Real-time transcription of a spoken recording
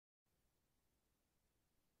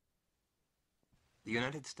The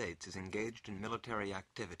United States is engaged in military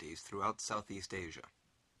activities throughout Southeast Asia.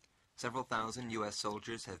 Several thousand U.S.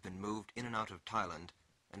 soldiers have been moved in and out of Thailand,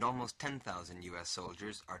 and almost 10,000 U.S.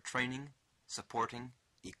 soldiers are training, supporting,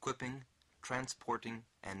 equipping, transporting,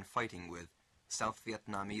 and fighting with South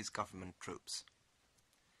Vietnamese government troops.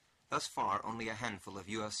 Thus far, only a handful of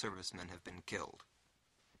U.S. servicemen have been killed.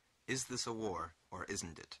 Is this a war, or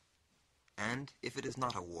isn't it? And if it is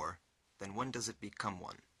not a war, then when does it become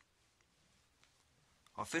one?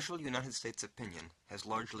 Official United States opinion has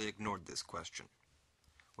largely ignored this question.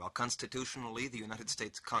 While constitutionally the United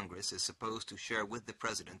States Congress is supposed to share with the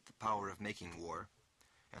President the power of making war,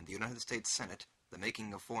 and the United States Senate the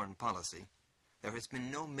making of foreign policy, there has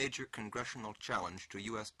been no major congressional challenge to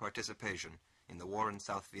U.S. participation in the war in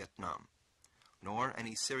South Vietnam, nor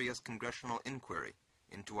any serious congressional inquiry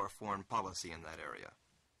into our foreign policy in that area.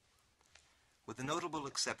 With the notable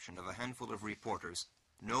exception of a handful of reporters,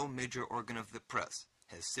 no major organ of the press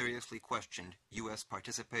has seriously questioned U.S.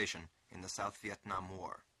 participation in the South Vietnam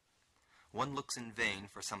War. One looks in vain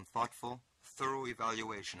for some thoughtful, thorough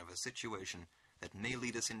evaluation of a situation that may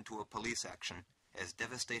lead us into a police action as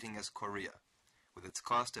devastating as Korea, with its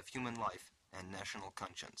cost of human life and national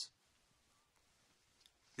conscience.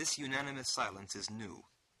 This unanimous silence is new,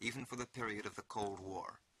 even for the period of the Cold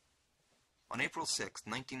War. On April 6,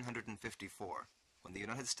 1954, when the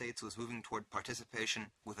United States was moving toward participation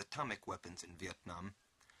with atomic weapons in Vietnam,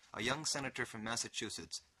 a young senator from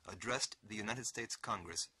Massachusetts addressed the United States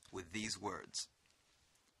Congress with these words: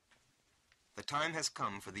 "The time has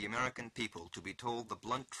come for the American people to be told the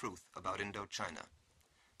blunt truth about Indochina,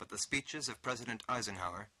 but the speeches of President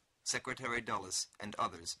Eisenhower, Secretary Dulles, and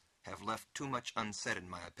others have left too much unsaid in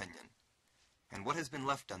my opinion. And what has been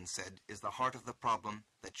left unsaid is the heart of the problem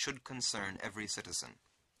that should concern every citizen.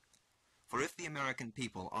 For if the American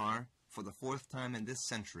people are, for the fourth time in this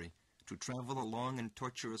century, to travel a long and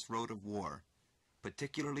tortuous road of war,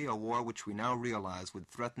 particularly a war which we now realize would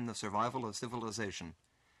threaten the survival of civilization,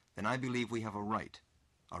 then I believe we have a right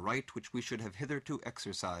which we should have hitherto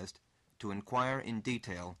exercised, to inquire in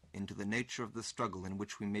detail into the nature of the struggle in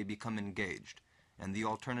which we may become engaged, and the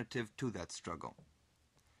alternative to that struggle.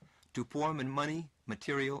 To pour money,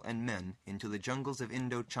 material, and men into the jungles of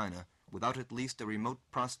Indochina without at least a remote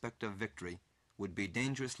prospect of victory would be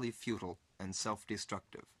dangerously futile and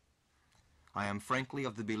self-destructive. I am frankly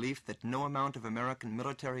of the belief that no amount of American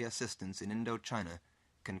military assistance in Indochina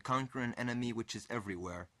can conquer an enemy which is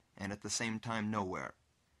everywhere and at the same time nowhere,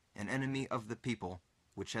 an enemy of the people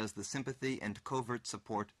which has the sympathy and covert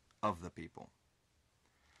support of the people.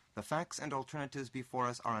 The facts and alternatives before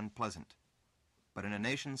us are unpleasant, but in a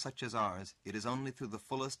nation such as ours, it is only through the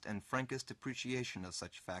fullest and frankest appreciation of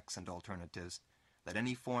such facts and alternatives that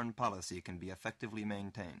any foreign policy can be effectively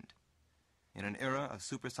maintained. In an era of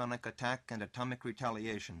supersonic attack and atomic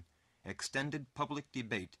retaliation, extended public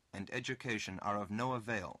debate and education are of no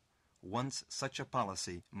avail once such a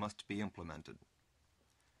policy must be implemented.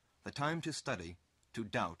 The time to study, to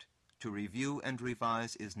doubt, to review and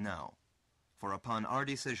revise is now, for upon our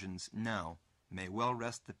decisions now may well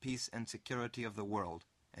rest the peace and security of the world,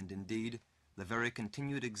 and indeed the very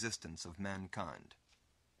continued existence of mankind."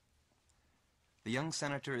 The young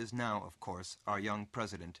senator is now, of course, our young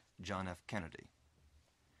President, John F. Kennedy.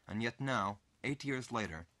 And yet now, 8 years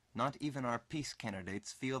later, not even our peace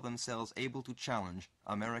candidates feel themselves able to challenge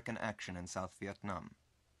American action in South Vietnam.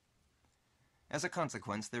 As a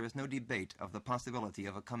consequence, there is no debate of the possibility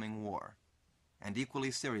of a coming war, and equally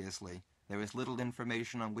seriously, there is little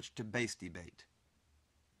information on which to base debate.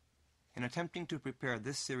 In attempting to prepare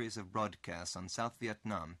this series of broadcasts on South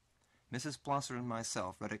Vietnam, Mrs. Plosser and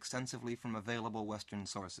myself read extensively from available Western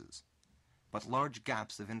sources, but large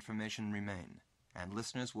gaps of information remain, and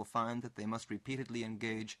listeners will find that they must repeatedly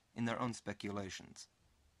engage in their own speculations.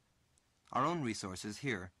 Our own resources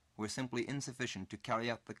here were simply insufficient to carry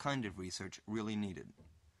out the kind of research really needed.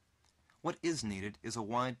 What is needed is a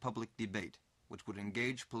wide public debate, which would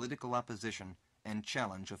engage political opposition and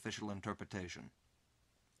challenge official interpretation.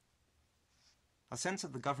 A sense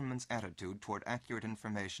of the government's attitude toward accurate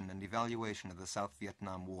information and evaluation of the South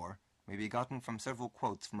Vietnam War may be gotten from several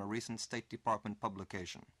quotes from a recent State Department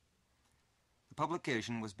publication. The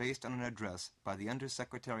publication was based on an address by the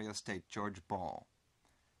Undersecretary of State George Ball.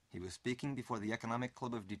 He was speaking before the Economic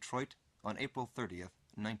Club of Detroit on April 30th,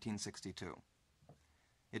 1962.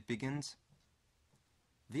 It begins,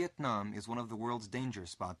 "Vietnam is one of the world's danger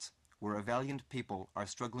spots where a valiant people are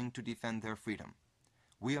struggling to defend their freedom.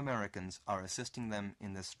 We Americans are assisting them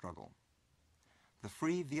in this struggle. The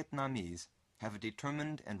free Vietnamese have a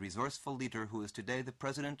determined and resourceful leader who is today the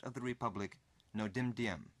President of the Republic, Ngo Dinh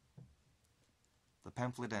Diem." The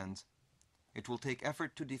pamphlet ends, It will take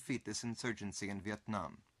effort to defeat this insurgency in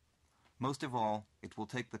Vietnam. Most of all, it will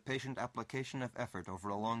take the patient application of effort over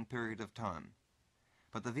a long period of time.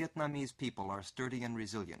 But the Vietnamese people are sturdy and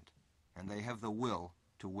resilient, and they have the will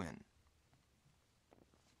to win.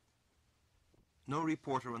 No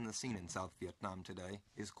reporter on the scene in South Vietnam today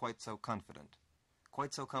is quite so confident,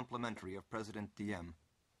 quite so complimentary of President Diem,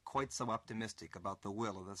 quite so optimistic about the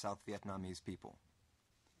will of the South Vietnamese people.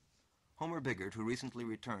 Homer Biggert, who recently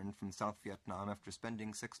returned from South Vietnam after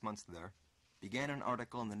spending 6 months there, began an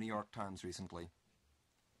article in the New York Times recently.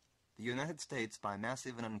 The United States, by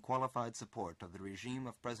massive and unqualified support of the regime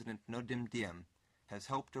of President Ngo Dinh Diem, has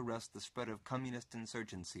helped arrest the spread of communist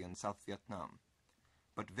insurgency in South Vietnam.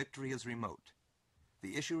 But victory is remote.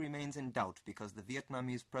 The issue remains in doubt because the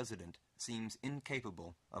Vietnamese president seems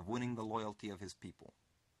incapable of winning the loyalty of his people.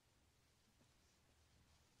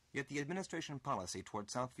 Yet the administration policy toward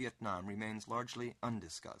South Vietnam remains largely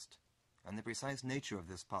undiscussed, and the precise nature of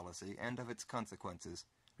this policy and of its consequences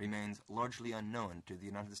remains largely unknown to the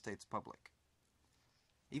United States public.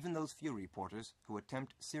 Even those few reporters who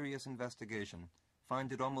attempt serious investigation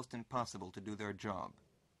find it almost impossible to do their job.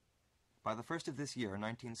 By the first of this year,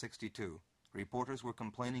 1962, reporters were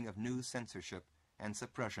complaining of news censorship and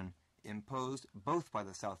suppression imposed both by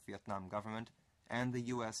the South Vietnam government and the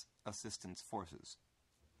U.S. assistance forces.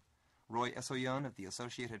 Roy Esoyan of the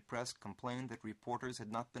Associated Press complained that reporters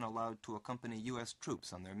had not been allowed to accompany U.S.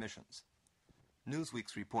 troops on their missions.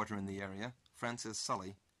 Newsweek's reporter in the area, Francis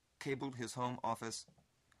Sully, cabled his home office,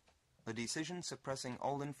 "A decision suppressing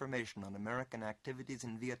all information on American activities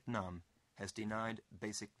in Vietnam has denied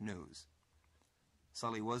basic news."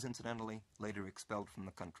 Sully was, incidentally, later expelled from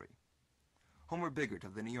the country. Homer Biggert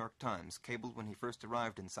of the New York Times cabled when he first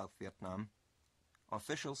arrived in South Vietnam,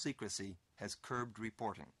 "Official secrecy has curbed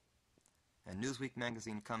reporting." And Newsweek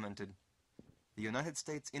magazine commented, "The United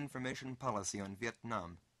States information policy on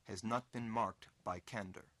Vietnam has not been marked by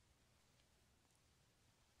candor."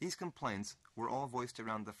 These complaints were all voiced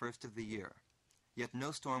around the first of the year, yet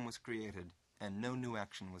no storm was created and no new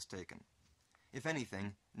action was taken. If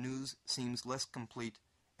anything, news seems less complete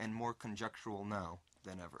and more conjectural now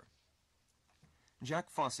than ever. Jack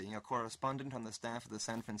Fossey, a correspondent on the staff of the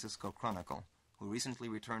San Francisco Chronicle, who recently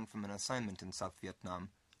returned from an assignment in South Vietnam,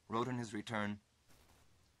 wrote in his return,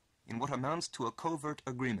 "In what amounts to a covert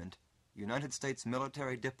agreement, United States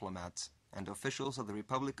military diplomats and officials of the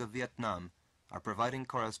Republic of Vietnam are providing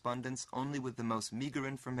correspondents only with the most meager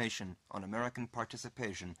information on American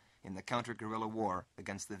participation in the counter-guerrilla war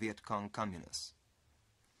against the Viet Cong communists."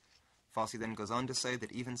 Fossey then goes on to say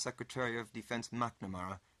that even Secretary of Defense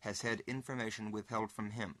McNamara has had information withheld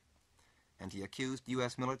from him, and he accused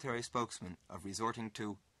U.S. military spokesmen of resorting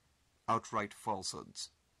to outright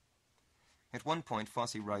falsehoods. At one point,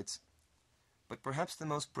 Fossey writes, "But perhaps the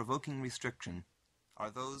most provoking restriction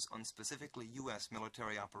are those on specifically U.S.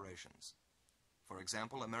 military operations. For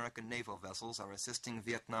example, American naval vessels are assisting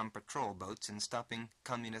Vietnam patrol boats in stopping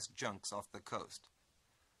communist junks off the coast.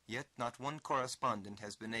 Yet not one correspondent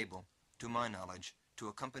has been able, to my knowledge, to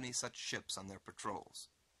accompany such ships on their patrols."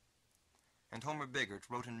 And Homer Biggert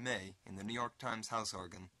wrote in May in the New York Times house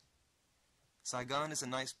organ, "Saigon is a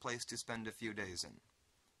nice place to spend a few days in.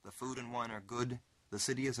 The food and wine are good, the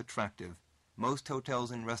city is attractive, most hotels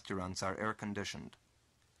and restaurants are air-conditioned.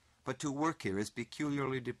 But to work here is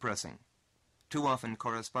peculiarly depressing. Too often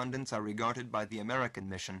correspondents are regarded by the American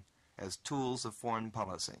mission as tools of foreign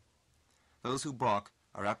policy. Those who balk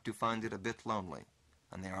are apt to find it a bit lonely,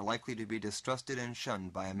 and they are likely to be distrusted and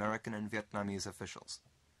shunned by American and Vietnamese officials.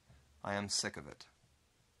 I am sick of it."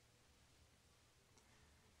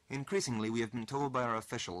 Increasingly, we have been told by our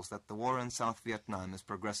officials that the war in South Vietnam is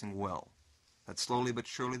progressing well, that slowly but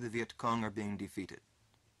surely the Viet Cong are being defeated.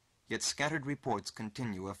 Yet scattered reports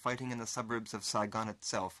continue of fighting in the suburbs of Saigon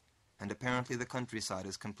itself, and apparently the countryside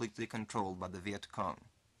is completely controlled by the Viet Cong.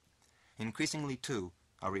 Increasingly, too,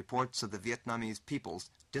 are reports of the Vietnamese people's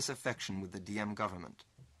disaffection with the Diem government,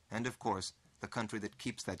 and of course, the country that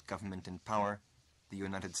keeps that government in power, the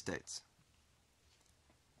United States.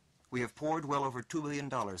 We have poured well over $2 billion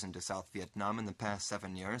into South Vietnam in the past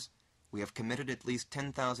 7 years. We have committed at least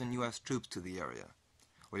 10,000 U.S. troops to the area.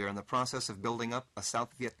 We are in the process of building up a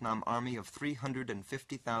South Vietnam army of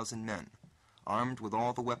 350,000 men, armed with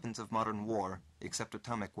all the weapons of modern war except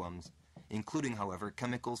atomic ones, including, however,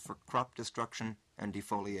 chemicals for crop destruction and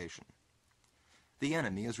defoliation. The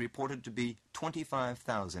enemy is reported to be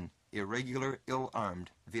 25,000 irregular,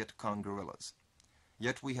 ill-armed Viet Cong guerrillas.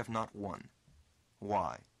 Yet we have not won.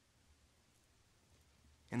 Why?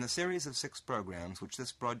 In the series of 6 programs which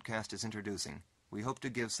this broadcast is introducing, we hope to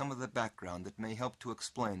give some of the background that may help to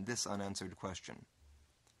explain this unanswered question.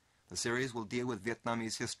 The series will deal with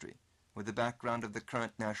Vietnamese history, with the background of the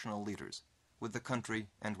current national leaders, with the country,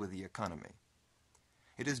 and with the economy.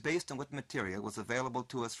 It is based on what material was available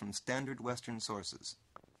to us from standard Western sources.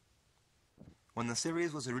 When the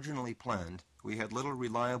series was originally planned, we had little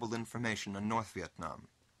reliable information on North Vietnam.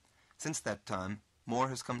 Since that time, more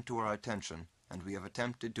has come to our attention, and we have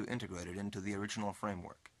attempted to integrate it into the original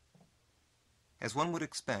framework. As one would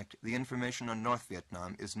expect, the information on North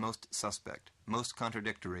Vietnam is most suspect, most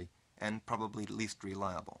contradictory, and probably least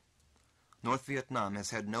reliable. North Vietnam has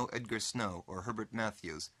had no Edgar Snow or Herbert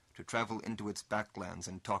Matthews to travel into its backlands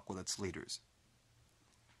and talk with its leaders.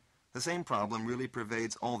 The same problem really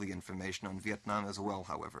pervades all the information on Vietnam as well,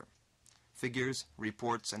 however. Figures,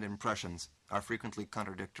 reports, and impressions are frequently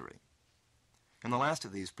contradictory. In the last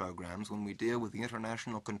of these programs, when we deal with the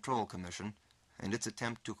International Control Commission and its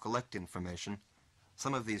attempt to collect information,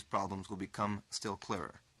 some of these problems will become still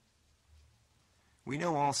clearer. We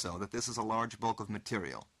know also that this is a large bulk of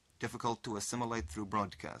material, difficult to assimilate through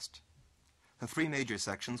broadcast. The three major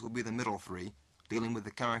sections will be the middle three, dealing with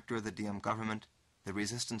the character of the Diem government, the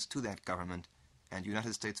resistance to that government, and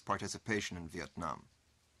United States participation in Vietnam.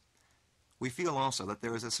 We feel also that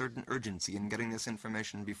there is a certain urgency in getting this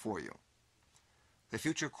information before you. The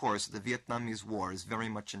future course of the Vietnamese War is very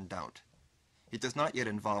much in doubt. It does not yet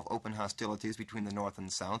involve open hostilities between the North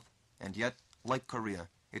and South, and yet, like Korea,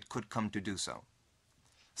 it could come to do so.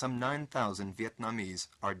 Some 9,000 Vietnamese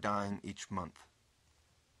are dying each month.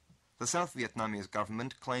 The South Vietnamese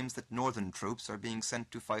government claims that northern troops are being sent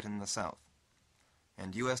to fight in the South.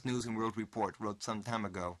 And U.S. News and World Report wrote some time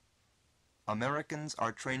ago, Americans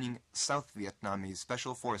are training South Vietnamese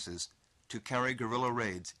special forces to carry guerrilla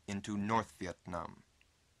raids into North Vietnam.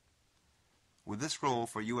 With this role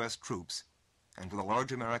for U.S. troops, and with a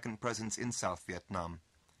large American presence in South Vietnam,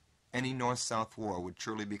 any North-South war would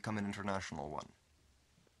surely become an international one.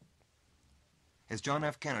 As John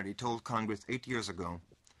F. Kennedy told Congress 8 years ago,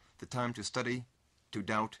 the time to study, to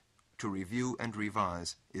doubt, to review and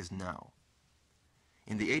revise is now.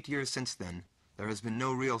 In the 8 years since then, there has been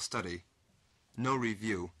no real study, no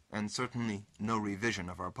review, and certainly no revision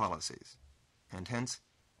of our policies, and hence,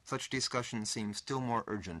 such discussion seems still more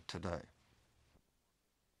urgent today.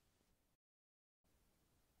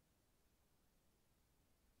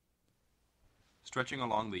 Stretching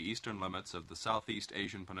along the eastern limits of the Southeast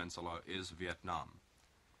Asian Peninsula is Vietnam.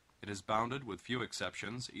 It is bounded, with few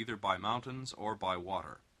exceptions, either by mountains or by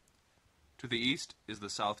water. To the east is the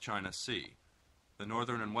South China Sea. The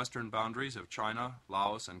northern and western boundaries of China,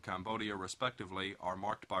 Laos, and Cambodia, respectively, are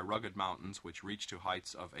marked by rugged mountains which reach to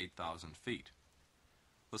heights of 8,000 feet.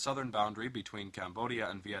 The southern boundary between Cambodia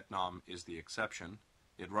and Vietnam is the exception.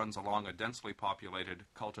 It runs along a densely populated,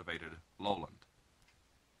 cultivated lowland.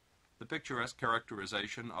 The picturesque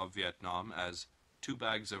characterization of Vietnam as two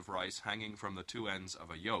bags of rice hanging from the two ends of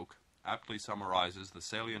a yoke aptly summarizes the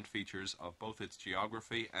salient features of both its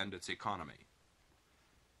geography and its economy.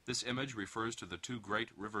 This image refers to the two great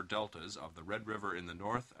river deltas of the Red River in the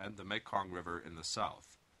north and the Mekong River in the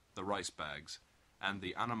south, the rice bags, and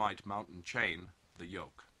the Annamite mountain chain, the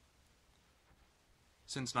yoke.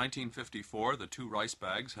 Since 1954, the two rice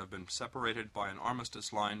bags have been separated by an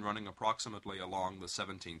armistice line running approximately along the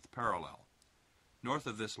 17th parallel. North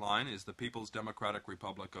of this line is the People's Democratic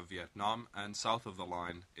Republic of Vietnam, and south of the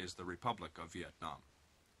line is the Republic of Vietnam.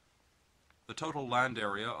 The total land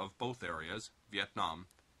area of both areas, Vietnam,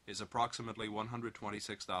 is approximately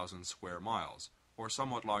 126,000 square miles, or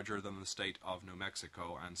somewhat larger than the state of New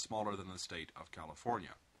Mexico and smaller than the state of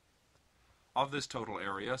California. Of this total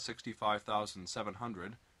area,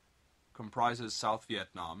 65,700 comprises South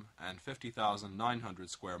Vietnam, and 50,900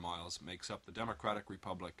 square miles makes up the Democratic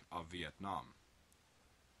Republic of Vietnam.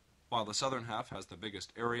 While the southern half has the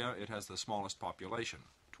biggest area, it has the smallest population,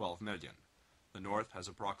 12 million. The north has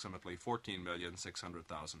approximately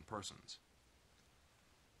 14,600,000 persons.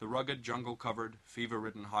 The rugged, jungle-covered,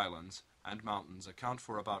 fever-ridden highlands and mountains account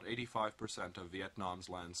for about 85% of Vietnam's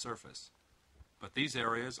land surface. But these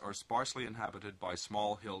areas are sparsely inhabited by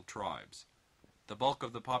small hill tribes. The bulk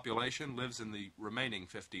of the population lives in the remaining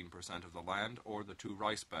 15% of the land, or the two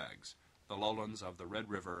rice bags, the lowlands of the Red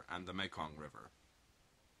River and the Mekong River.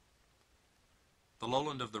 The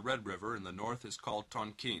lowland of the Red River in the north is called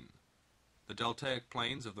Tonkin. The deltaic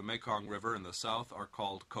plains of the Mekong River in the south are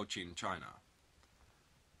called Cochin China.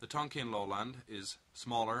 The Tonkin lowland is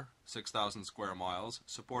smaller, 6,000 square miles,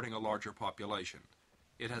 supporting a larger population.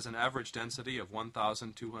 It has an average density of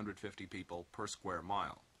 1,250 people per square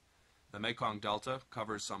mile. The Mekong Delta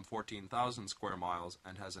covers some 14,000 square miles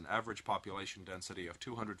and has an average population density of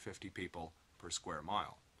 250 people per square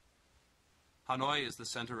mile. Hanoi is the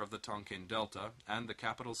center of the Tonkin Delta and the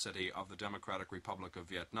capital city of the Democratic Republic of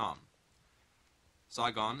Vietnam.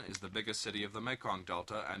 Saigon is the biggest city of the Mekong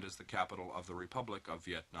Delta and is the capital of the Republic of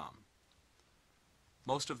Vietnam.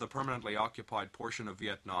 Most of the permanently occupied portion of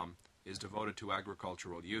Vietnam is devoted to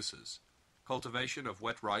agricultural uses. Cultivation of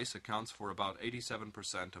wet rice accounts for about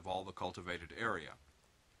 87% of all the cultivated area.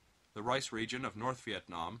 The rice region of North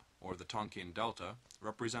Vietnam, or the Tonkin Delta,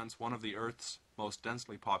 represents one of the Earth's most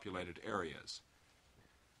densely populated areas.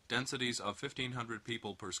 Densities of 1,500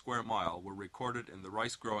 people per square mile were recorded in the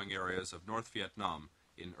rice-growing areas of North Vietnam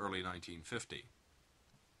in early 1950.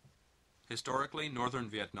 Historically, northern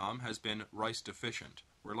Vietnam has been rice deficient,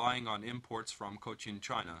 relying on imports from Cochin,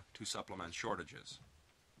 China to supplement shortages.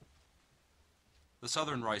 The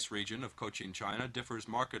southern rice region of Cochin, China differs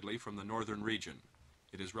markedly from the northern region.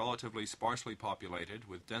 It is relatively sparsely populated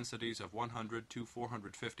with densities of 100 to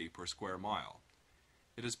 450 per square mile.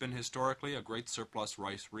 It has been historically a great surplus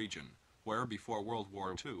rice region, where before World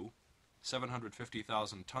War II,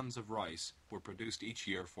 750,000 tons of rice were produced each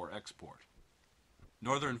year for export.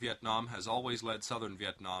 Northern Vietnam has always led southern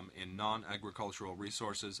Vietnam in non-agricultural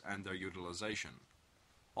resources and their utilization.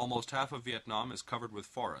 Almost half of Vietnam is covered with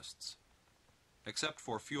forests. Except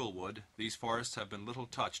for fuel wood, these forests have been little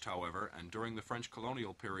touched, however, and during the French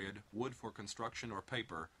colonial period, wood for construction or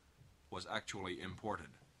paper was actually imported.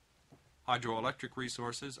 Hydroelectric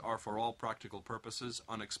resources are for all practical purposes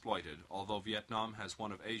unexploited, although Vietnam has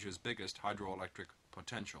one of Asia's biggest hydroelectric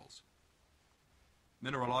potentials.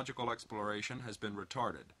 Mineralogical exploration has been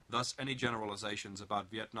retarded, thus any generalizations about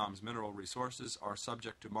Vietnam's mineral resources are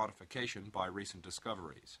subject to modification by recent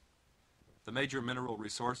discoveries. The major mineral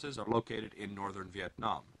resources are located in northern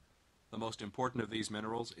Vietnam. The most important of these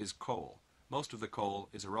minerals is coal. Most of the coal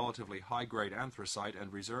is a relatively high-grade anthracite,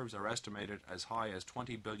 and reserves are estimated as high as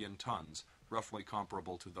 20 billion tons, roughly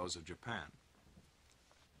comparable to those of Japan.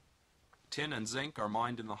 Tin and zinc are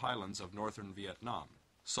mined in the highlands of northern Vietnam.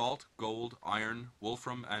 Salt, gold, iron,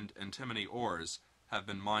 wolfram, and antimony ores have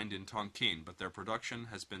been mined in Tonkin, but their production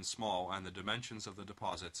has been small and the dimensions of the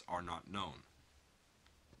deposits are not known.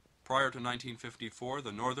 Prior to 1954,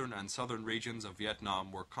 the northern and southern regions of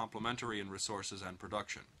Vietnam were complementary in resources and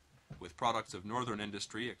production, with products of northern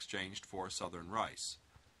industry exchanged for southern rice.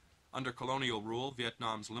 Under colonial rule,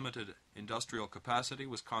 Vietnam's limited industrial capacity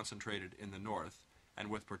was concentrated in the north, and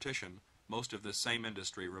with partition, most of this same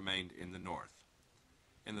industry remained in the north.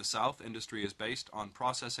 In the south, industry is based on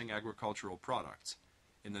processing agricultural products.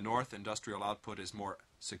 In the north, industrial output is more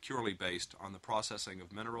securely based on the processing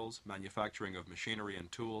of minerals, manufacturing of machinery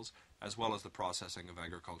and tools, as well as the processing of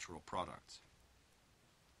agricultural products.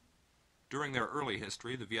 During their early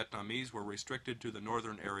history, the Vietnamese were restricted to the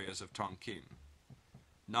northern areas of Tonkin.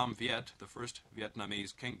 Nam Viet, the first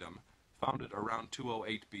Vietnamese kingdom, founded around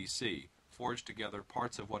 208 BC, forged together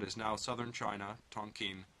parts of what is now southern China,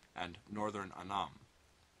 Tonkin, and northern Annam.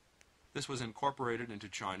 This was incorporated into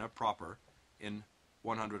China proper in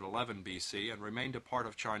 111 BC and remained a part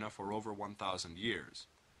of China for over 1,000 years.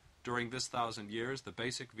 During this 1,000 years, the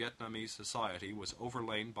basic Vietnamese society was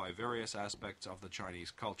overlain by various aspects of the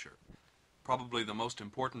Chinese culture, probably the most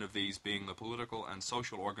important of these being the political and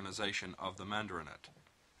social organization of the Mandarinate,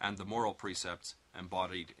 and the moral precepts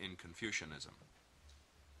embodied in Confucianism.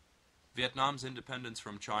 Vietnam's independence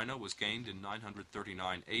from China was gained in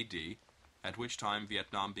 939 AD, at which time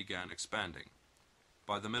Vietnam began expanding.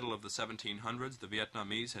 By the middle of the 1700s, the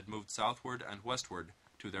Vietnamese had moved southward and westward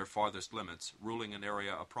to their farthest limits, ruling an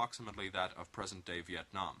area approximately that of present-day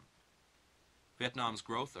Vietnam. Vietnam's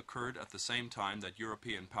growth occurred at the same time that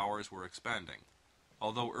European powers were expanding.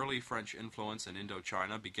 Although early French influence in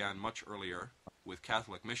Indochina began much earlier with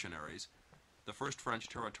Catholic missionaries, the first French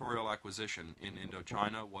territorial acquisition in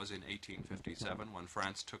Indochina was in 1857 when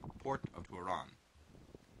France took the port of Turan.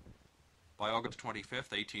 By August 25,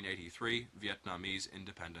 1883, Vietnamese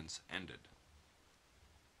independence ended.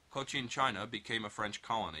 Cochin China became a French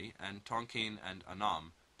colony, and Tonkin and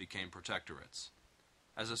Annam became protectorates.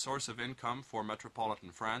 As a source of income for metropolitan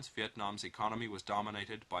France, Vietnam's economy was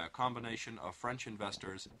dominated by a combination of French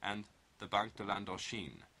investors and the Banque de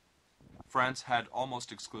l'Indochine. France had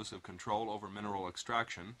almost exclusive control over mineral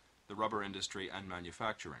extraction, the rubber industry, and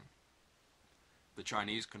manufacturing. The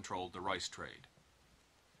Chinese controlled the rice trade.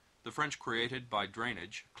 The French created, by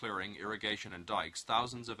drainage, clearing, irrigation, and dikes,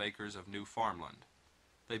 thousands of acres of new farmland.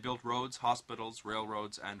 They built roads, hospitals,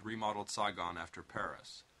 railroads, and remodeled Saigon after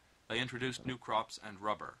Paris. They introduced new crops and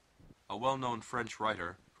rubber. A well-known French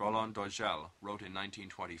writer, Roland Dogel, wrote in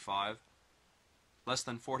 1925, "Less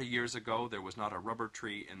than 40 years ago, there was not a rubber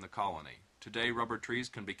tree in the colony. Today, rubber trees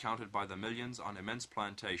can be counted by the millions on immense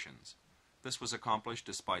plantations. This was accomplished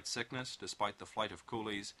despite sickness, despite the flight of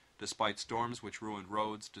coolies, despite storms which ruined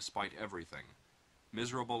roads, despite everything.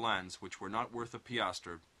 Miserable lands which were not worth a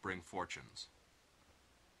piastre bring fortunes.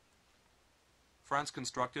 France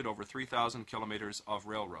constructed over 3,000 kilometers of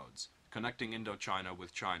railroads, connecting Indochina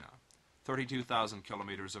with China, 32,000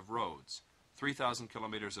 kilometers of roads, 3,000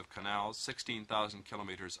 kilometers of canals, 16,000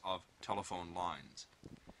 kilometers of telephone lines.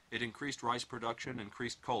 It increased rice production,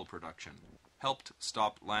 increased coal production, helped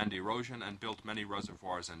stop land erosion, and built many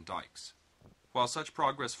reservoirs and dikes. While such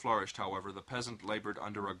progress flourished, however, the peasant labored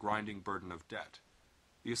under a grinding burden of debt.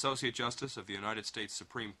 The Associate Justice of the United States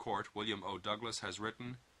Supreme Court, William O. Douglas, has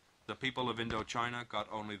written, "The people of Indochina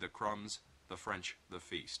got only the crumbs, the French the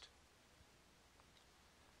feast."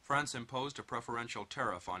 France imposed a preferential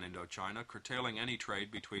tariff on Indochina, curtailing any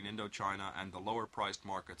trade between Indochina and the lower-priced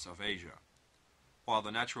markets of Asia. While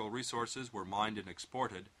the natural resources were mined and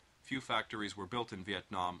exported, few factories were built in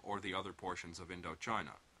Vietnam or the other portions of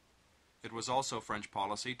Indochina. It was also French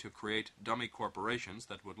policy to create dummy corporations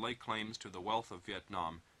that would lay claims to the wealth of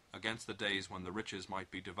Vietnam against the days when the riches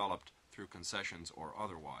might be developed through concessions or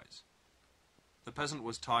otherwise. The peasant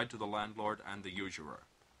was tied to the landlord and the usurer.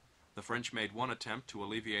 The French made one attempt to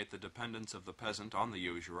alleviate the dependence of the peasant on the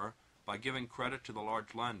usurer by giving credit to the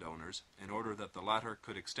large landowners in order that the latter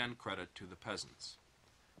could extend credit to the peasants.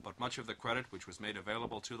 But much of the credit which was made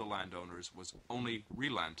available to the landowners was only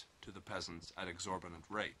relent to the peasants at exorbitant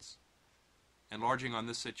rates. Enlarging on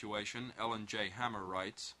this situation, Ellen J. Hammer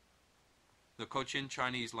writes, "The Cochin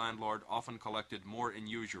Chinese landlord often collected more in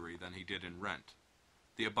usury than he did in rent.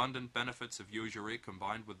 The abundant benefits of usury,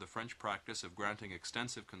 combined with the French practice of granting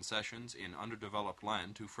extensive concessions in underdeveloped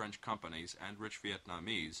land to French companies and rich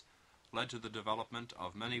Vietnamese, led to the development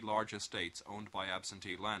of many large estates owned by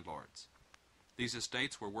absentee landlords. These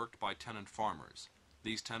estates were worked by tenant farmers.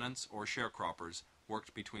 These tenants, or sharecroppers,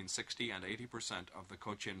 worked between 60 and 80% of the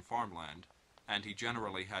Cochin farmland, and he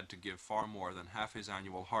generally had to give far more than half his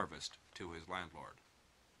annual harvest to his landlord."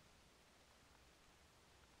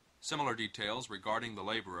 Similar details regarding the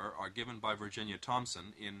laborer are given by Virginia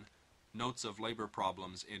Thompson in Notes of Labor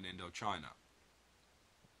Problems in Indochina.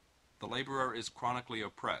 "The laborer is chronically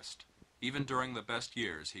oppressed. Even during the best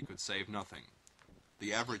years he could save nothing.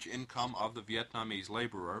 The average income of the Vietnamese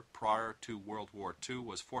laborer prior to World War II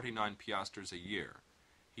was 49 piastres a year.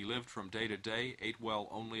 He lived from day to day, ate well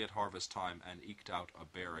only at harvest time, and eked out a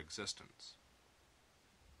bare existence."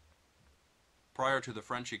 Prior to the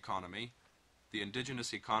French economy, the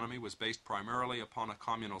indigenous economy was based primarily upon a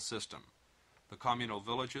communal system. The communal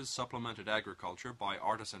villages supplemented agriculture by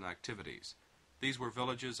artisan activities. These were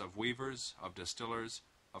villages of weavers, of distillers,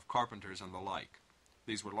 of carpenters, and the like.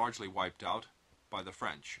 These were largely wiped out by the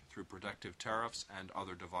French through protective tariffs and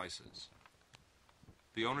other devices.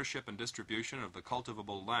 The ownership and distribution of the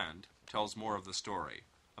cultivable land tells more of the story.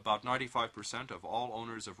 About 95% of all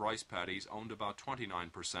owners of rice paddies owned about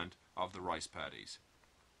 29% of the rice paddies.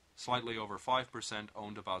 Slightly over 5%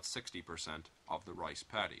 owned about 60% of the rice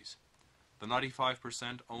paddies. The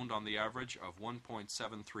 95% owned on the average of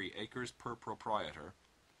 1.73 acres per proprietor.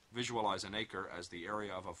 Visualize an acre as the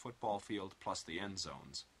area of a football field plus the end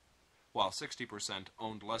zones, while 60%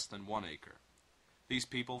 owned less than 1 acre. These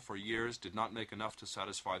people for years did not make enough to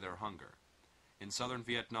satisfy their hunger. In southern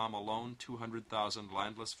Vietnam alone, 200,000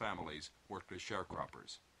 landless families worked as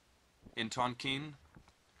sharecroppers. In Tonkin,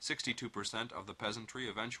 62% of the peasantry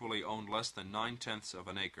eventually owned less than 9/10 of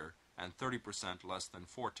an acre and 30% less than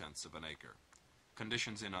 4/10 of an acre.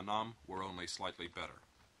 Conditions in Annam were only slightly better.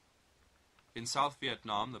 In South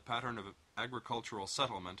Vietnam, the pattern of agricultural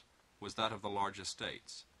settlement was that of the large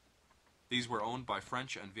estates. These were owned by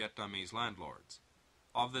French and Vietnamese landlords.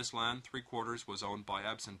 Of this land, 3/4 was owned by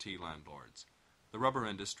absentee landlords. The rubber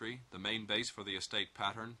industry, the main base for the estate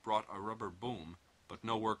pattern, brought a rubber boom, but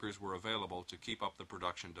no workers were available to keep up the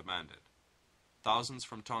production demanded. Thousands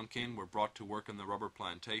from Tonkin were brought to work in the rubber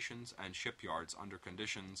plantations and shipyards under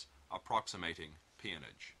conditions approximating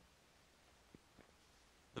peonage.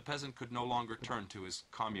 The peasant could no longer turn to his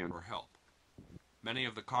commune for help. Many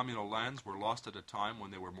of the communal lands were lost at a time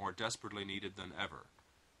when they were more desperately needed than ever,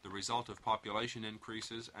 the result of population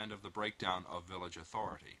increases and of the breakdown of village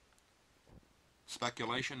authority.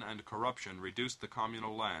 Speculation and corruption reduced the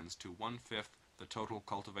communal lands to 1/5 the total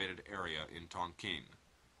cultivated area in Tonkin,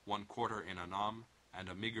 1/4 in Annam, and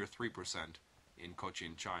a meager 3% in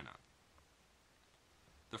Cochin China.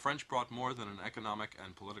 The French brought more than an economic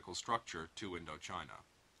and political structure to Indochina.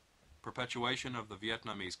 Perpetuation of the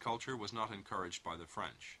Vietnamese culture was not encouraged by the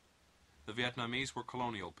French. The Vietnamese were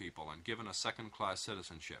colonial people and given a second-class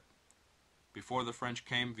citizenship. Before the French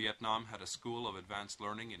came, Vietnam had a school of advanced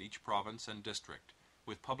learning in each province and district,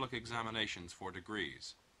 with public examinations for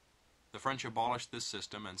degrees. The French abolished this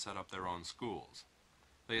system and set up their own schools.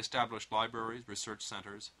 They established libraries, research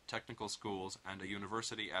centers, technical schools, and a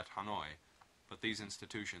university at Hanoi, but these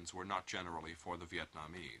institutions were not generally for the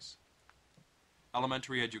Vietnamese.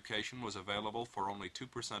 Elementary education was available for only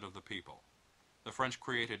 2% of the people. The French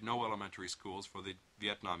created no elementary schools for the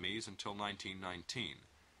Vietnamese until 1919,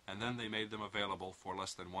 and then they made them available for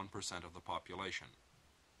less than 1% of the population.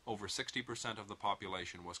 Over 60% of the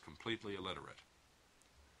population was completely illiterate.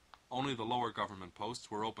 Only the lower government posts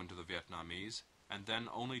were open to the Vietnamese, and then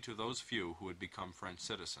only to those few who had become French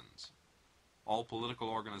citizens. All political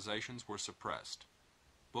organizations were suppressed.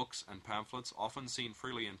 Books and pamphlets, often seen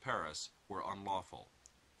freely in Paris, were unlawful.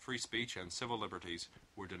 Free speech and civil liberties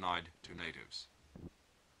were denied to natives.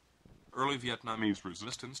 Early Vietnamese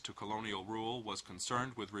resistance to colonial rule was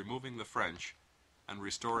concerned with removing the French and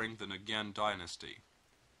restoring the Nguyen dynasty.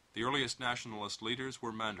 The earliest nationalist leaders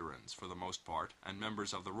were mandarins, for the most part, and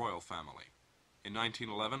members of the royal family. In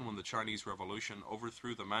 1911, when the Chinese Revolution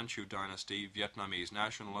overthrew the Manchu dynasty, Vietnamese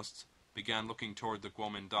nationalists began looking toward the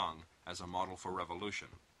Kuomintang as a model for revolution.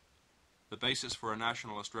 The basis for a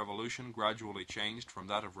nationalist revolution gradually changed from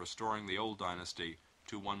that of restoring the old dynasty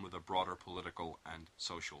to one with a broader political and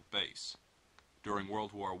social base. During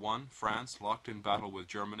World War I, France, locked in battle with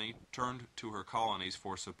Germany, turned to her colonies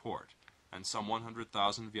for support, and some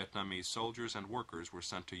 100,000 Vietnamese soldiers and workers were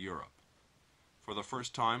sent to Europe. For the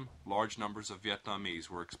first time, large numbers of Vietnamese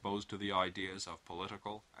were exposed to the ideas of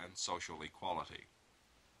political and social equality.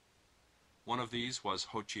 One of these was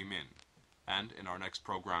Ho Chi Minh, and in our next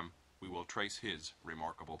program, we will trace his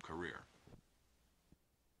remarkable career.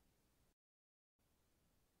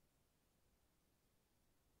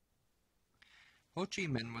 Ho Chi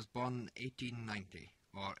Minh was born 1890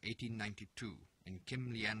 or 1892 in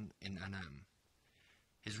Kim Lien in Annam.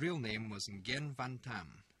 His real name was Nguyen Van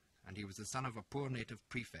Tam, and he was the son of a poor native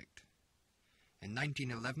prefect. In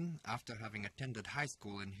 1911, after having attended high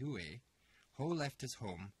school in Hue, Ho left his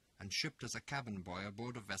home and shipped as a cabin boy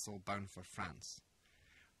aboard a vessel bound for France.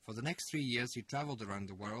 For the next 3 years he traveled around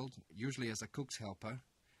the world, usually as a cook's helper,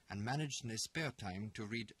 and managed in his spare time to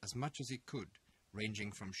read as much as he could,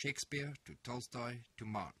 ranging from Shakespeare to Tolstoy to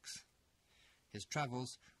Marx. His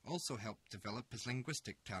travels also helped develop his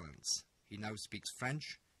linguistic talents. He now speaks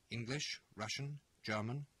French, English, Russian,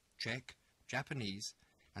 German, Czech, Japanese,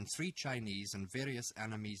 and 3 Chinese and various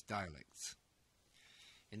Annamese dialects.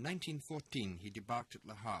 In 1914 he debarked at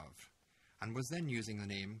Le Havre, and was then using the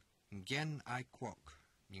name Nguyen Ai Quoc,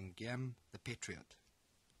 Nguyen the Patriot.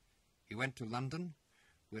 He went to London,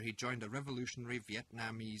 where he joined a revolutionary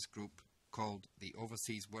Vietnamese group called the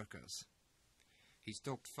Overseas Workers. He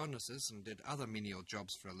stoked furnaces and did other menial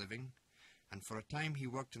jobs for a living, and for a time he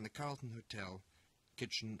worked in the Carlton Hotel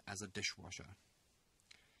kitchen as a dishwasher.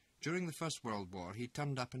 During the First World War he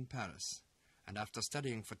turned up in Paris, and after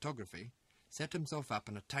studying photography, set himself up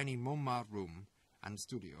in a tiny Montmartre room and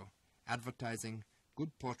studio, advertising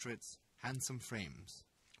good portraits, handsome frames,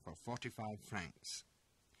 for 45 francs.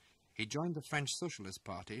 He joined the French Socialist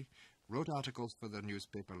Party, wrote articles for the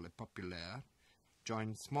newspaper Le Populaire,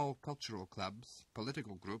 joined small cultural clubs,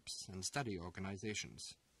 political groups, and study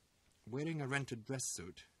organizations. Wearing a rented dress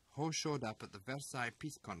suit, Ho showed up at the Versailles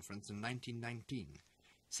Peace Conference in 1919,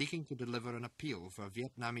 seeking to deliver an appeal for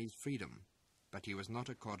Vietnamese freedom, but he was not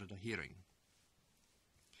accorded a hearing.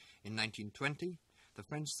 In 1920, the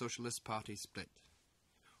French Socialist Party split.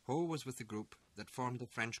 Ho was with the group that formed the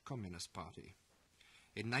French Communist Party.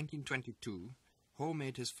 In 1922, Ho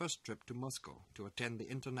made his first trip to Moscow to attend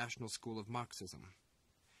the International School of Marxism.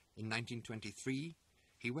 In 1923,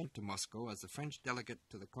 he went to Moscow as the French delegate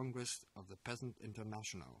to the Congress of the Peasant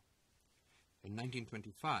International. In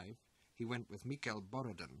 1925, he went with Mikhail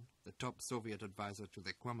Borodin, the top Soviet advisor to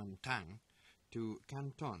the Kuomintang, to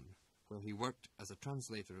Canton, where he worked as a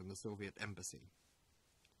translator in the Soviet embassy.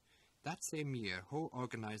 That same year, Ho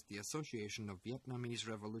organized the Association of Vietnamese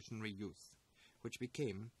Revolutionary Youth, which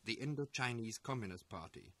became the Indo-Chinese Communist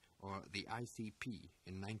Party, or the ICP,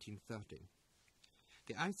 in 1930.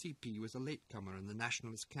 The ICP was a latecomer in the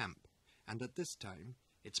nationalist camp, and at this time,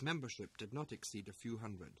 its membership did not exceed a few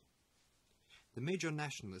hundred. The major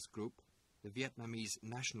nationalist group, the Vietnamese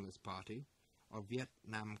Nationalist Party, or Viet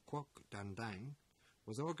Nam Quoc Dan Dang,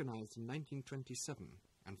 was organized in 1927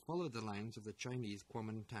 and followed the lines of the Chinese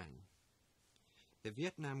Kuomintang. The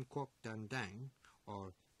Viet Nam Quoc Dan Dang,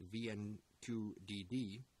 or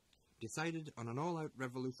VNQDD, decided on an all-out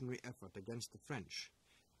revolutionary effort against the French,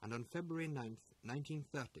 and on February 9,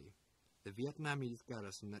 1930, the Vietnamese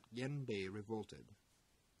garrison at Dien Bay revolted.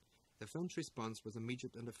 The French response was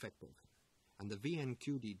immediate and effective, and the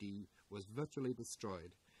VNQDD was virtually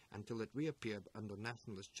destroyed until it reappeared under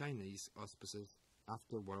nationalist Chinese auspices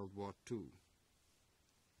after World War II.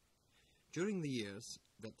 During the years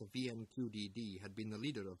that the VNQDD had been the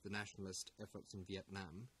leader of the nationalist efforts in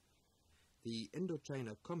Vietnam, the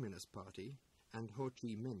Indochina Communist Party and Ho Chi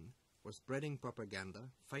Minh were spreading propaganda,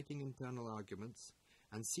 fighting internal arguments,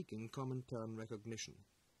 and seeking Comintern recognition.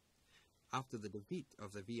 After the defeat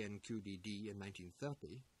of the VNQDD in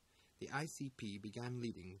 1930, the ICP began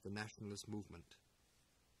leading the nationalist movement.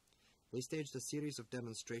 They staged a series of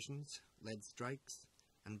demonstrations, led strikes,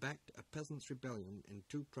 and backed a peasants' rebellion in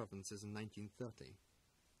 2 provinces in 1930.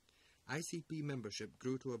 ICP membership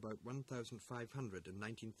grew to about 1,500 in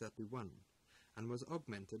 1931 and was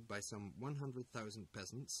augmented by some 100,000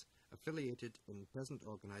 peasants affiliated in peasant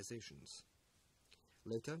organizations.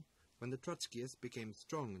 Later, when the Trotskyists became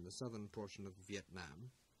strong in the southern portion of Vietnam,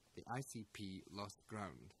 the ICP lost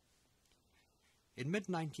ground. In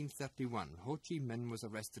mid-1931, Ho Chi Minh was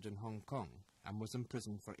arrested in Hong Kong and was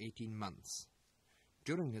imprisoned for 18 months.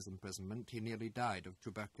 During his imprisonment, he nearly died of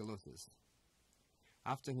tuberculosis.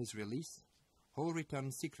 After his release, Ho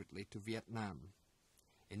returned secretly to Vietnam.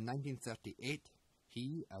 In 1938,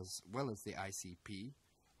 he, as well as the ICP,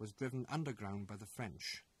 was driven underground by the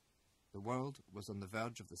French. The world was on the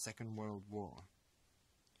verge of the Second World War.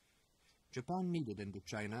 Japan needed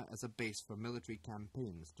Indochina as a base for military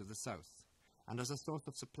campaigns to the south, and as a source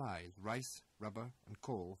of supplies, rice, rubber, and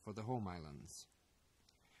coal for the home islands.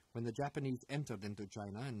 When the Japanese entered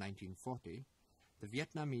Indochina in 1940, the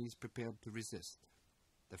Vietnamese prepared to resist.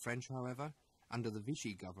 The French, however, under the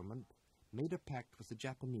Vichy government, made a pact with the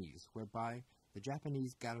Japanese whereby the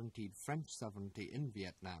Japanese guaranteed French sovereignty in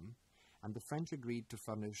Vietnam, and the French agreed to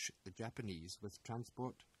furnish the Japanese with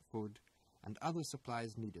transport, food, and other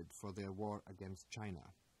supplies needed for their war against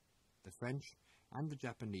China. The French and the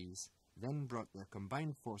Japanese then brought their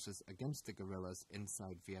combined forces against the guerrillas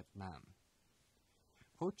inside Vietnam.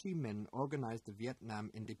 Ho Chi Minh organized the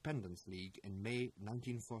Vietnam Independence League in May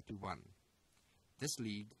 1941. This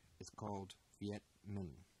league is called Viet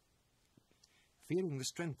Minh. Fearing the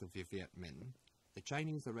strength of the Viet Minh, the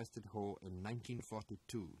Chinese arrested Ho in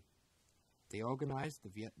 1942. They organized the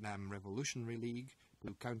Vietnam Revolutionary League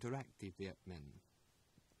to counteract the Viet Minh.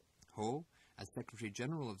 Ho, as Secretary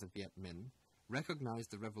General of the Viet Minh,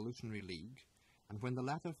 recognized the Revolutionary League, and when the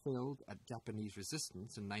latter failed at Japanese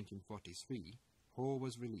resistance in 1943, Ho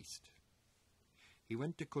was released. He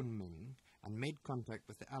went to Kunming and made contact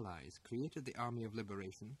with the Allies, created the Army of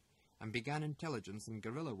Liberation, and began intelligence and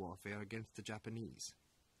guerrilla warfare against the Japanese.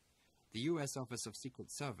 The U.S. Office of Secret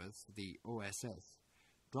Service, the OSS,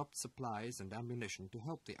 dropped supplies and ammunition to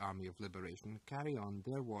help the Army of Liberation carry on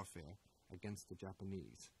their warfare against the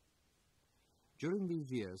Japanese. During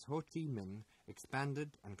these years, Ho Chi Minh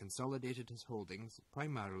expanded and consolidated his holdings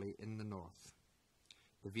primarily in the north.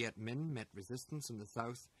 The Viet Minh met resistance in the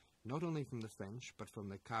south not only from the French but from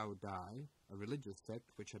the Cao Dai, a religious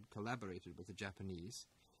sect which had collaborated with the Japanese,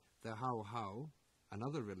 the Hao Hao,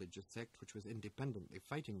 another religious sect which was independently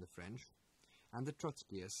fighting the French, and the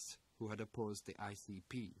Trotskyists who had opposed the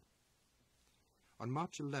ICP. On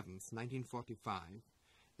March 11, 1945,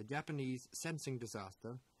 the Japanese, sensing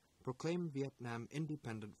disaster, proclaimed Vietnam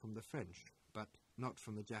independent from the French, but not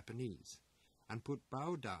from the Japanese, and put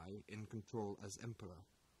Bao Dai in control as emperor.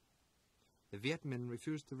 The Viet Minh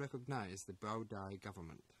refused to recognize the Bao Dai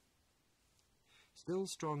government. Still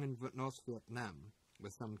strong in North Vietnam,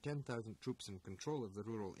 with some 10,000 troops in control of the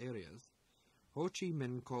rural areas, Ho Chi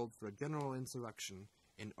Minh called for a general insurrection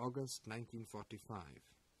in August 1945.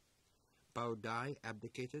 Bao Dai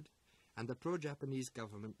abdicated, and the pro-Japanese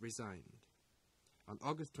government resigned. On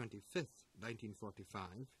August 25,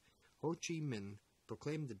 1945, Ho Chi Minh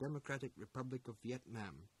proclaimed the Democratic Republic of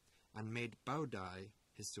Vietnam and made Bao Dai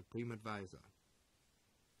his supreme advisor.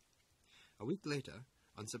 A week later,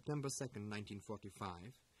 on September 2,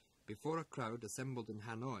 1945, before a crowd assembled in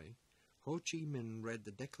Hanoi, Ho Chi Minh read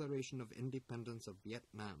the Declaration of Independence of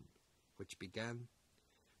Vietnam, which began,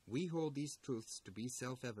 "We hold these truths to be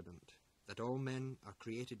self-evident, that all men are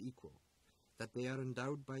created equal, that they are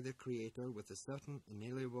endowed by their Creator with a certain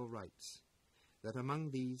inalienable rights, that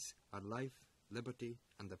among these are life, liberty,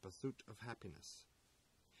 and the pursuit of happiness."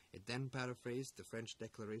 It then paraphrased the French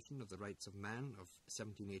Declaration of the Rights of Man of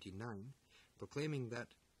 1789, proclaiming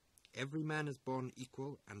that every man is born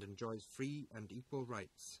equal and enjoys free and equal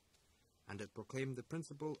rights, and it proclaimed the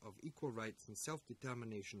principle of equal rights and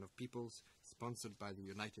self-determination of peoples sponsored by the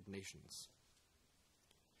United Nations.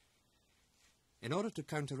 In order to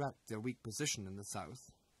counteract their weak position in the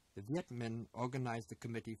south, the Viet Minh organized the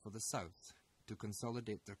Committee for the South to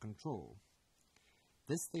consolidate their control.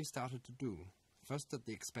 This they started to do, first at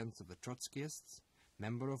the expense of the Trotskyists,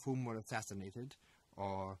 members of whom were assassinated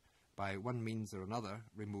or, by one means or another,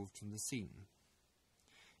 removed from the scene.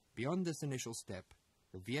 Beyond this initial step,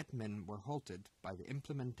 the Viet Minh were halted by the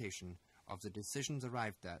implementation of the decisions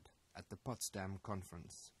arrived at the Potsdam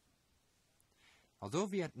Conference. Although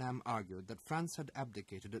Vietnam argued that France had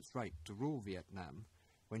abdicated its right to rule Vietnam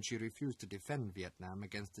when she refused to defend Vietnam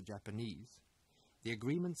against the Japanese, the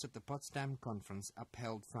agreements at the Potsdam Conference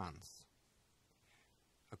upheld France.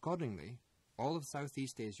 Accordingly, all of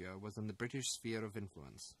Southeast Asia was in the British sphere of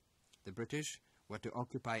influence. The British were to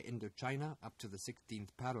occupy Indochina up to the 16th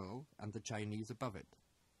parallel and the Chinese above it.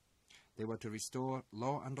 They were to restore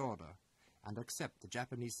law and order and accept the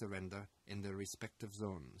Japanese surrender in their respective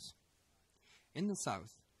zones. In the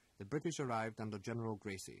south, the British arrived under General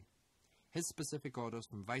Gracie. His specific orders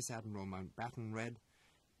from Vice Admiral Mountbatten read,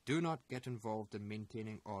 "Do not get involved in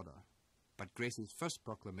maintaining order." But Gracie's first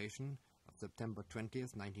proclamation of September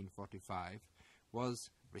 20th, 1945, was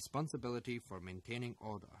responsibility for maintaining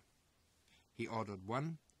order. He ordered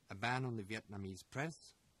 1. A ban on the Vietnamese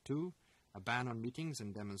press, 2. A ban on meetings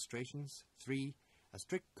and demonstrations, 3. A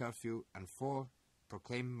strict curfew, and 4.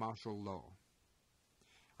 Proclaim martial law.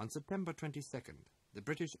 On September 22nd, the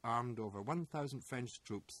British armed over 1,000 French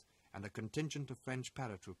troops and a contingent of French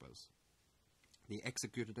paratroopers. They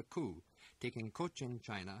executed a coup, taking Cochin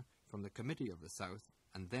China from the Committee of the South,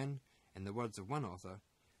 and then, in the words of one author,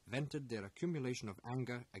 vented their accumulation of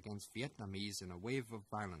anger against Vietnamese in a wave of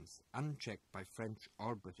violence, unchecked by French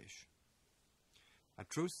or British. A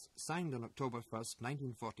truce signed on October 1st,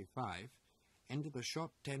 1945, ended a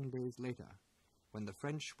short 10 days later, when the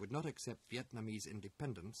French would not accept Vietnamese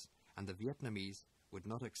independence and the Vietnamese would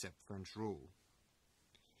not accept French rule.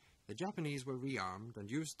 The Japanese were rearmed and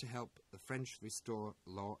used to help the French restore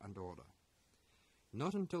law and order.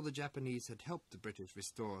 Not until the Japanese had helped the British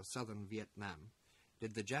restore southern Vietnam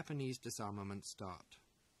did the Japanese disarmament start.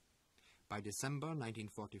 By December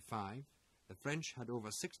 1945, the French had over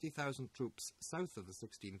 60,000 troops south of the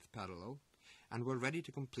 16th parallel and were ready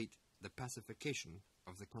to complete the pacification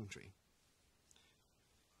of the country.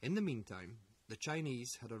 In the meantime, the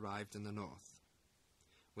Chinese had arrived in the north.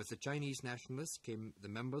 With the Chinese nationalists came the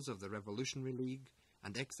members of the Revolutionary League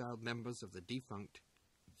and exiled members of the defunct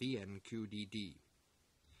VNQDD.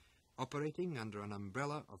 Operating under an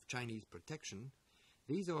umbrella of Chinese protection,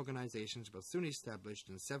 these organizations were soon established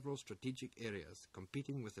in several strategic areas,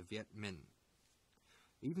 competing with the Viet Minh.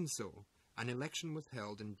 Even so, an election was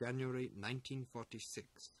held in January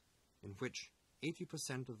 1946, in which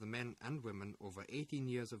 80% of the men and women over 18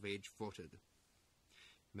 years of age voted.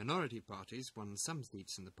 Minority parties won some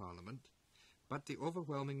seats in the parliament, but the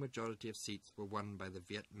overwhelming majority of seats were won by the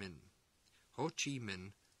Viet Minh. Ho Chi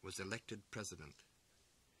Minh was elected president.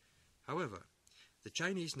 However, the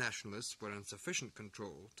Chinese nationalists were in sufficient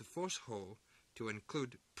control to force Ho to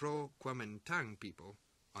include pro-Kuomintang people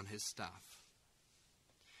on his staff.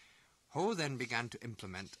 Ho then began to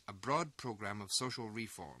implement a broad program of social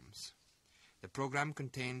reforms. The program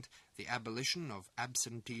contained the abolition of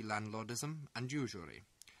absentee landlordism and usury,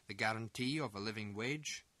 the guarantee of a living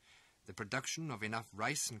wage, the production of enough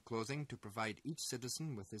rice and clothing to provide each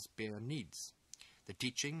citizen with his bare needs, the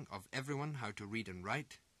teaching of everyone how to read and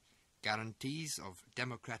write, guarantees of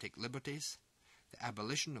democratic liberties, the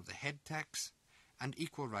abolition of the head tax, and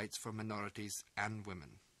equal rights for minorities and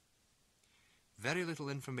women. Very little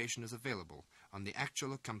information is available on the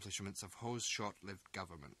actual accomplishments of Ho's short-lived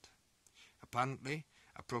government. Apparently,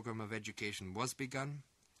 a program of education was begun,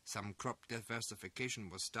 some crop diversification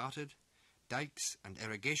was started, dikes and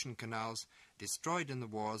irrigation canals destroyed in the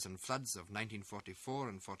wars and floods of 1944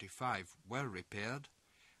 and 45 were repaired,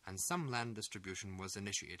 and some land distribution was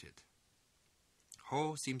initiated.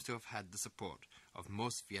 Ho seems to have had the support of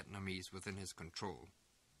most Vietnamese within his control.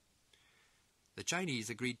 The Chinese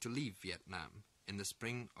agreed to leave Vietnam in the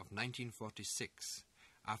spring of 1946,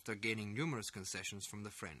 after gaining numerous concessions from the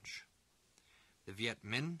French. The Viet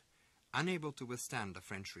Minh, unable to withstand a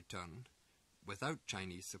French return, without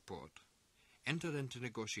Chinese support, entered into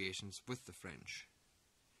negotiations with the French.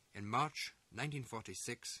 In March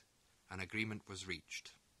 1946, an agreement was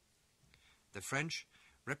reached. The French,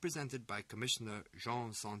 represented by Commissioner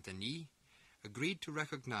Jean Saint-Denis, agreed to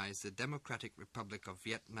recognize the Democratic Republic of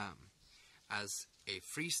Vietnam as a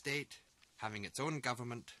free state having its own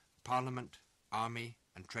government, parliament, army,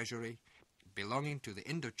 and treasury, belonging to the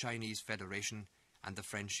Indo-Chinese Federation and the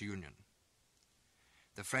French Union.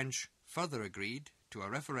 The French further agreed to a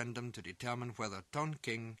referendum to determine whether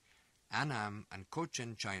Tonkin, Annam, and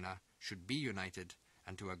Cochin China should be united,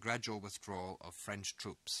 and to a gradual withdrawal of French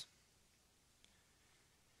troops.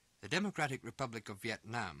 The Democratic Republic of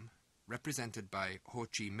Vietnam, represented by Ho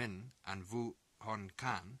Chi Minh and Vu Hon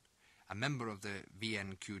Can, a member of the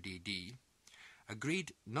VNQDD,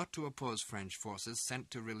 agreed not to oppose French forces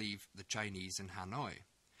sent to relieve the Chinese in Hanoi,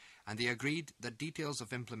 and they agreed that details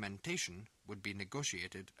of implementation would be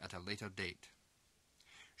negotiated at a later date.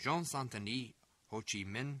 Jean Saint-Denis, Ho Chi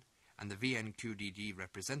Minh, and the VNQDD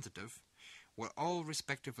representative were all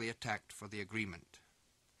respectively attacked for the agreement.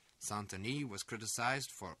 Saint-Denis was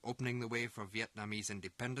criticized for opening the way for Vietnamese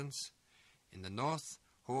independence. In the north,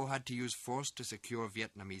 Ho had to use force to secure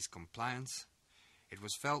Vietnamese compliance. It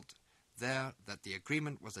was felt there that the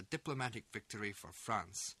agreement was a diplomatic victory for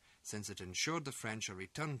France, since it ensured the French a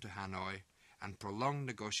return to Hanoi and prolonged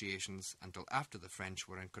negotiations until after the French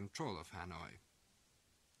were in control of Hanoi.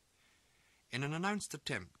 In an announced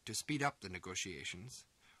attempt to speed up the negotiations,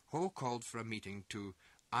 Ho called for a meeting to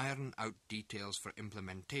iron out details for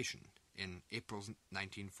implementation in April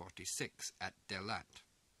 1946 at Delat.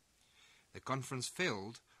 The conference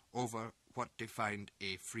failed over what defined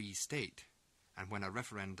a free state and when a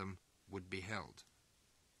referendum would be held.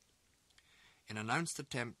 In an announced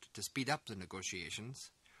attempt to speed up the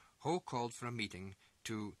negotiations, Ho called for a meeting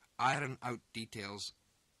to iron out details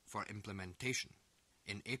for implementation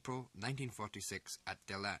in April 1946 at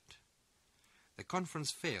Delat. The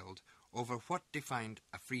conference failed over what defined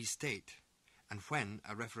a free state and when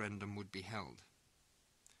a referendum would be held.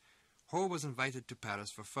 Ho was invited to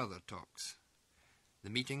Paris for further talks. The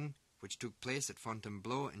meeting, which took place at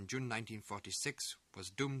Fontainebleau in June 1946, was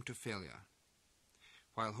doomed to failure.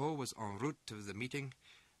 While Ho was en route to the meeting,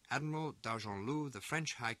 Admiral d'Argenlou, the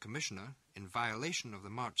French High Commissioner, in violation of the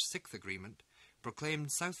March 6th agreement,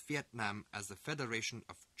 proclaimed South Vietnam as the Federation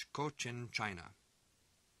of Cochin China.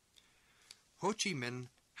 Ho Chi Minh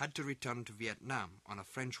had to return to Vietnam on a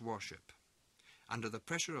French warship. Under the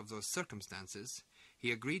pressure of those circumstances,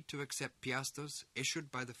 he agreed to accept piastres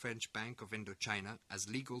issued by the French Bank of Indochina as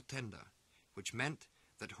legal tender, which meant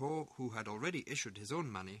that Ho, who had already issued his own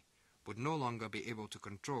money, would no longer be able to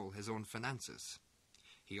control his own finances.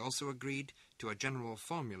 He also agreed to a general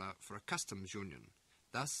formula for a customs union.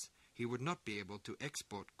 Thus, he would not be able to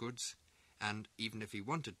export goods, and, even if he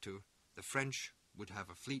wanted to, the French would have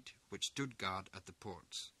a fleet which stood guard at the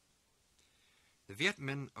ports. The Viet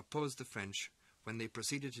Minh opposed the French when they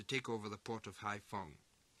proceeded to take over the port of Hai Phong.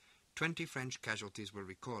 20 French casualties were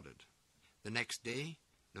recorded. The next day,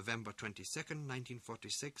 November 22,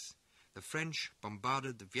 1946, the French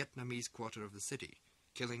bombarded the Vietnamese quarter of the city,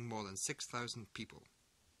 killing more than 6,000 people.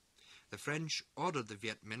 The French ordered the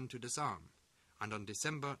Viet Minh to disarm, and on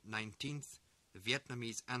December 19th, the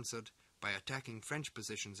Vietnamese answered by attacking French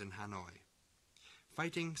positions in Hanoi.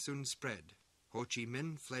 Fighting soon spread. Ho Chi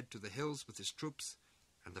Minh fled to the hills with his troops,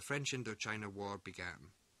 and the French Indochina War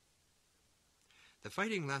began. The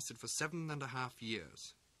fighting lasted for 7.5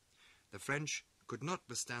 years. The French could not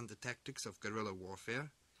withstand the tactics of guerrilla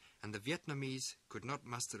warfare, and the Vietnamese could not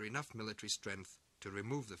muster enough military strength to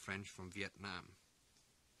remove the French from Vietnam.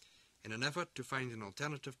 In an effort to find an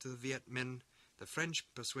alternative to the Viet Minh, the French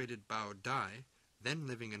persuaded Bao Dai, then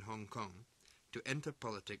living in Hong Kong, to enter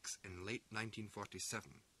politics in late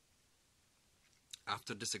 1947.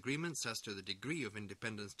 After disagreements as to the degree of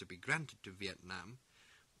independence to be granted to Vietnam,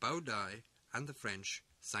 Bao Dai and the French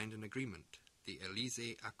signed an agreement, the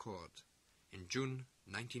Élysée Accord, in June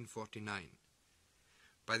 1949.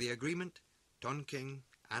 By the agreement, Tonkin,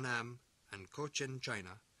 Annam, and Cochin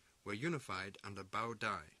China were unified under Bao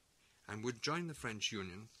Dai and would join the French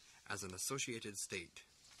Union as an associated state.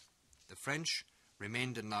 The French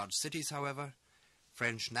remained in large cities, however.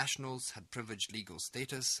 French nationals had privileged legal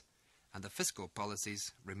status, and the fiscal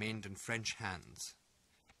policies remained in French hands.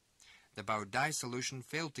 The Bao Dai solution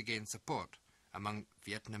failed to gain support among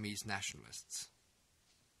Vietnamese nationalists.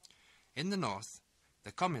 In the north,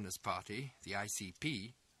 the Communist Party, the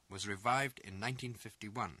ICP, was revived in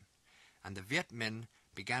 1951, and the Viet Minh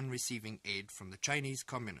began receiving aid from the Chinese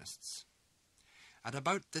Communists. At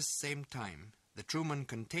about this same time, the Truman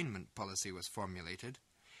containment policy was formulated,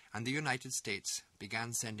 and the United States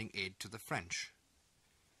began sending aid to the French.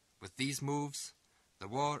 With these moves, the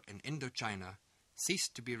war in Indochina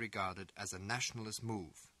ceased to be regarded as a nationalist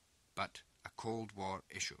move, but a Cold War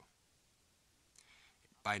issue.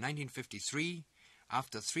 By 1953,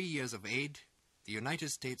 after 3 years of aid, the United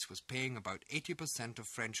States was paying about 80% of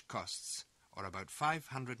French costs, or about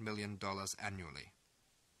 $500 million annually.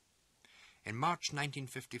 In March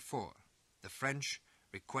 1954, the French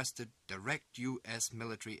requested direct U.S.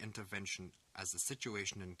 military intervention as the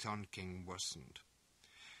situation in Tonkin worsened.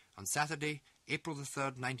 On Saturday, April 3,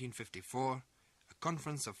 1954, a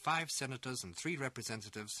conference of 5 senators and 3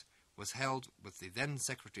 representatives was held with the then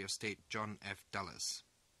Secretary of State John F. Dulles.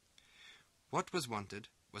 What was wanted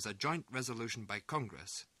was a joint resolution by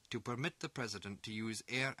Congress to permit the President to use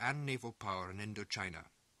air and naval power in Indochina.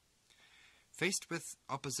 Faced with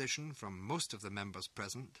opposition from most of the members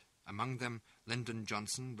present, among them Lyndon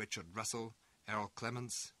Johnson, Richard Russell, Errol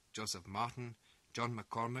Clements, Joseph Martin, John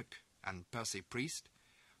McCormick, and Percy Priest,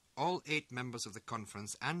 all 8 members of the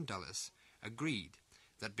conference and Dulles agreed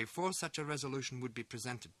that before such a resolution would be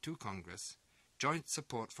presented to Congress, joint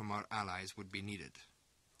support from our allies would be needed.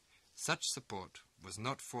 Such support was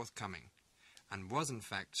not forthcoming, and was in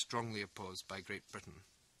fact strongly opposed by Great Britain.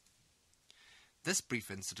 This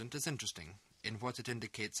brief incident is interesting in what it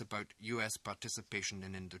indicates about US participation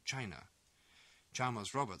in Indochina.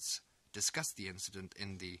 Chalmers Roberts discussed the incident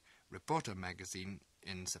in the Reporter magazine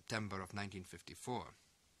in September of 1954.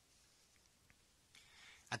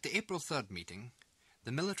 At the April 3rd meeting,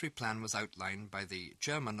 the military plan was outlined by the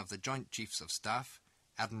chairman of the Joint Chiefs of Staff,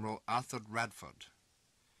 Admiral Arthur Radford.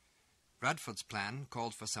 Radford's plan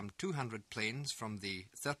called for some 200 planes from the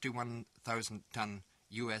 31,000-ton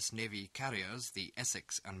US Navy carriers, the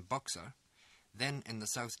Essex and Boxer, then in the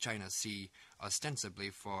South China Sea ostensibly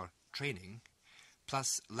for training,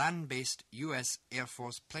 plus land-based US Air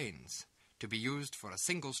Force planes to be used for a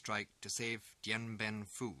single strike to save Dien Bien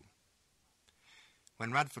Phu.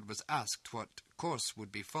 When Radford was asked what course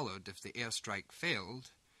would be followed if the airstrike failed,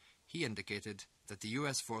 he indicated that the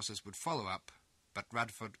US forces would follow up, but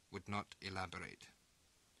Radford would not elaborate.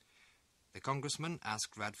 The congressman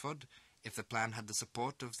asked Radford if the plan had the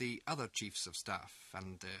support of the other chiefs of staff,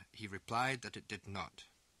 and he replied that it did not.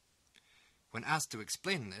 When asked to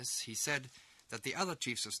explain this, he said that the other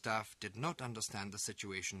chiefs of staff did not understand the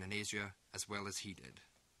situation in Asia as well as he did.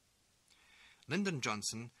 Lyndon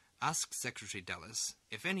Johnson asked Secretary Dulles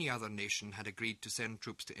if any other nation had agreed to send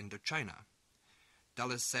troops to Indochina.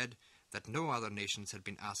 Dulles said that no other nations had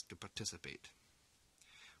been asked to participate.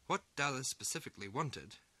 What Dulles specifically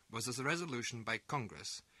wanted was a resolution by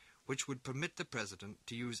Congress which would permit the President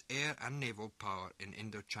to use air and naval power in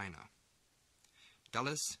Indochina.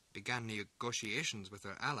 Dulles began negotiations with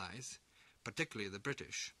our allies, particularly the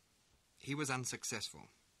British. He was unsuccessful.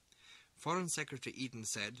 Foreign Secretary Eden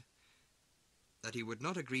said that he would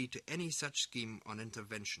not agree to any such scheme on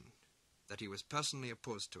intervention, that he was personally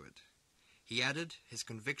opposed to it. He added his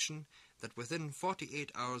conviction that within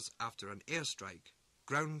 48 hours after an airstrike,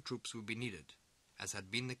 ground troops would be needed, as had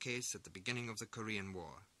been the case at the beginning of the Korean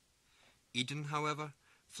War. Eden, however,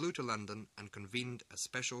 flew to London and convened a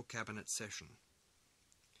special cabinet session.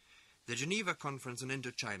 The Geneva Conference on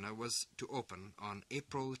Indochina was to open on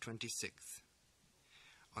April 26th.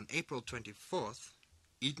 On April 24th,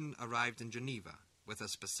 Eden arrived in Geneva with a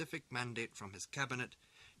specific mandate from his cabinet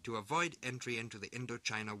to avoid entry into the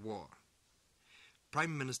Indochina War.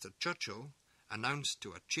 Prime Minister Churchill announced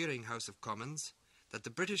to a cheering House of Commons that the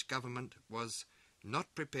British government was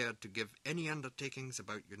not prepared to give any undertakings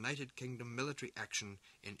about United Kingdom military action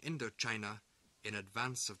in Indochina in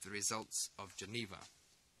advance of the results of Geneva.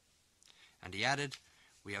 And he added,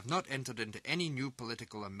 "We have not entered into any new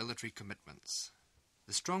political or military commitments."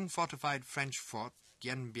 The strong fortified French fort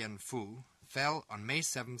Dien Bien Phu fell on May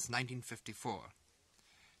 7, 1954.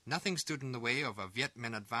 Nothing stood in the way of a Viet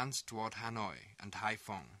Minh advance toward Hanoi and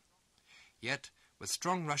Haiphong. Yet, with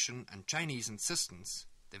strong Russian and Chinese insistence,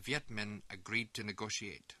 the Viet Minh agreed to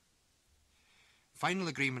negotiate. Final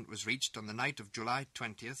agreement was reached on the night of July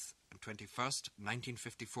 20th and 21st,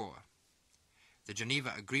 1954. The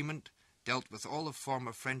Geneva Agreement dealt with all of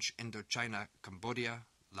former French Indochina, Cambodia,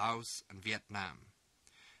 Laos, and Vietnam.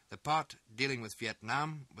 The part dealing with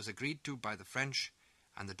Vietnam was agreed to by the French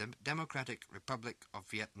and the Democratic Republic of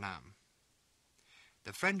Vietnam.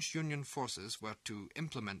 The French Union forces were to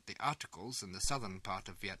implement the articles in the southern part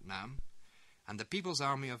of Vietnam, and the People's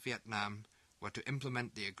Army of Vietnam were to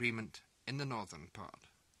implement the agreement in the northern part.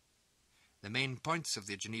 The main points of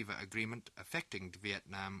the Geneva Agreement affecting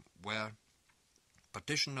Vietnam were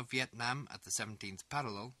partition of Vietnam at the 17th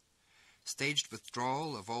parallel, staged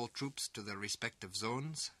withdrawal of all troops to their respective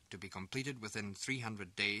zones to be completed within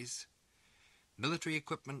 300 days, military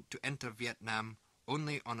equipment to enter Vietnam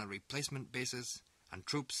only on a replacement basis and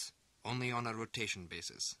troops only on a rotation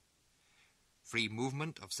basis, free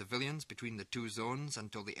movement of civilians between the two zones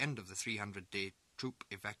until the end of the 300-day troop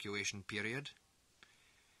evacuation period.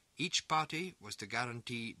 Each party was to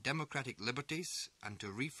guarantee democratic liberties and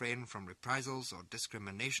to refrain from reprisals or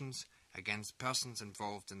discriminations against persons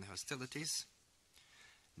involved in the hostilities.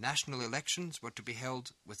 National elections were to be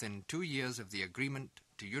held within 2 years of the agreement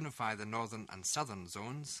to unify the northern and southern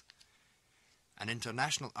zones. An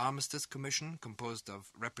international armistice commission composed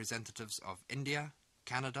of representatives of India,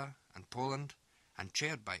 Canada and Poland, and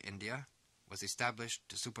chaired by India, was established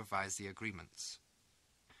to supervise the agreements.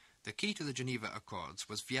 The key to the Geneva Accords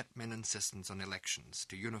was Viet Minh insistence on elections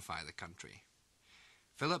to unify the country.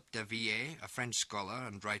 Philip de Villiers, a French scholar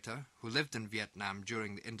and writer who lived in Vietnam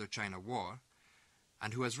during the Indochina War,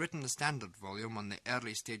 and who has written a standard volume on the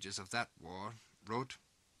early stages of that war, wrote,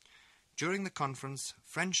 "During the conference,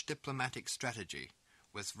 French diplomatic strategy,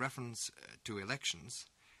 with reference to elections,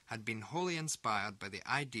 had been wholly inspired by the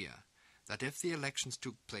idea that if the elections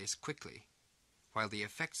took place quickly, while the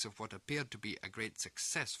effects of what appeared to be a great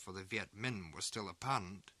success for the Viet Minh were still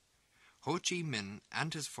apparent, Ho Chi Minh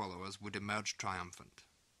and his followers would emerge triumphant.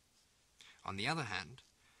 On the other hand,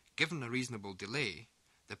 given a reasonable delay,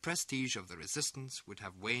 the prestige of the resistance would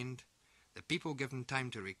have waned, the people given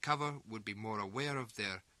time to recover would be more aware of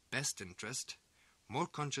their best interest, more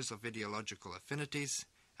conscious of ideological affinities,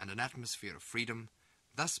 and an atmosphere of freedom,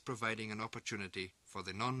 thus providing an opportunity for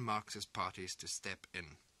the non-Marxist parties to step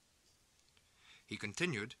in." He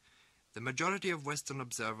continued, "The majority of Western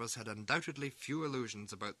observers had undoubtedly few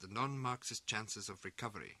illusions about the non-Marxist chances of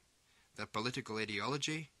recovery. Their political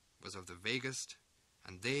ideology was of the vaguest,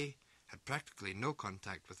 and they had practically no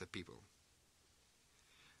contact with the people.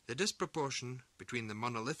 The disproportion between the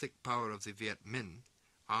monolithic power of the Viet Minh,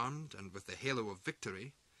 armed and with the halo of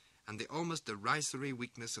victory, and the almost derisory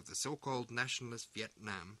weakness of the so-called nationalist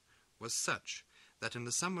Vietnam was such that in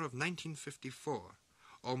the summer of 1954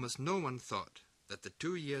 almost no one thought that the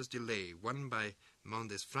 2 years' delay won by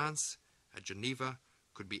Mendes France at Geneva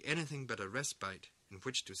could be anything but a respite in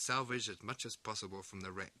which to salvage as much as possible from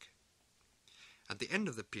the wreck. At the end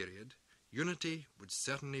of the period, unity would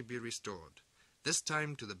certainly be restored, this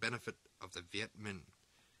time to the benefit of the Viet Minh."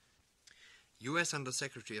 U.S.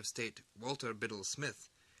 Undersecretary of State Walter Biddle Smith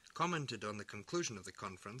commented on the conclusion of the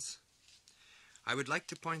conference, "I would like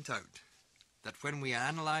to point out that when we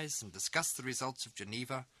analyze and discuss the results of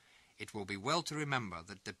Geneva, it will be well to remember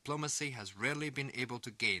that diplomacy has rarely been able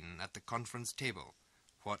to gain at the conference table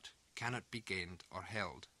what cannot be gained or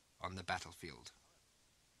held on the battlefield."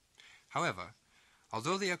 However,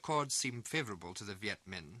 although the accords seemed favorable to the Viet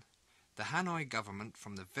Minh, the Hanoi government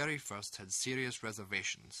from the very first had serious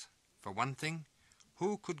reservations. For one thing,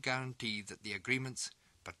 who could guarantee that the agreements,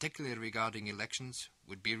 particularly regarding elections,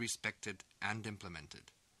 would be respected and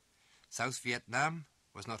implemented? South Vietnam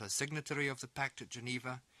was not a signatory of the pact at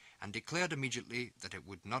Geneva and declared immediately that it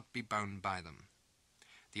would not be bound by them.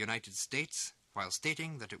 The United States, while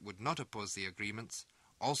stating that it would not oppose the agreements,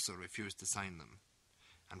 also refused to sign them.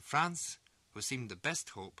 And France, who seemed the best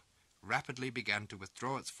hope, rapidly began to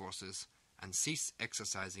withdraw its forces and cease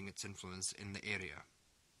exercising its influence in the area.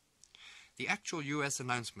 The actual U.S.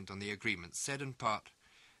 announcement on the agreement said in part,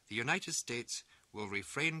 "The United States will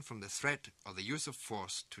refrain from the threat or the use of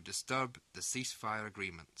force to disturb the ceasefire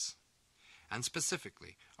agreements." And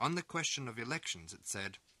specifically, on the question of elections, it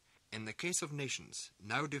said, "In the case of nations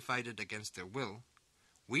now divided against their will,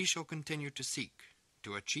 we shall continue to seek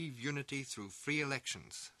to achieve unity through free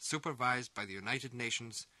elections, supervised by the United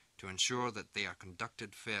Nations to ensure that they are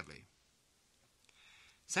conducted fairly."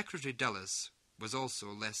 Secretary Dulles was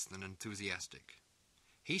also less than enthusiastic.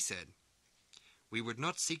 He said, "We would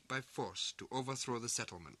not seek by force to overthrow the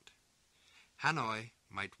settlement. Hanoi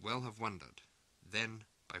might well have wondered, then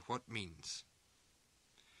by what means?"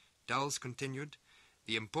 Dulles continued,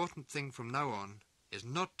 "The important thing from now on is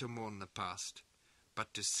not to mourn the past,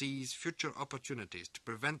 but to seize future opportunities to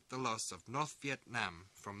prevent the loss of North Vietnam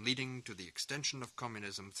from leading to the extension of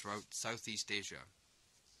communism throughout Southeast Asia."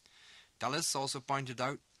 Dulles also pointed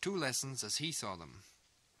out 2 lessons as he saw them.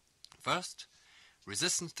 First,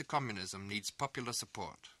 resistance to communism needs popular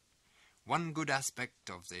support. One good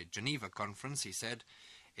aspect of the Geneva Conference, he said,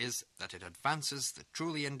 is that it advances the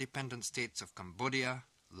truly independent states of Cambodia,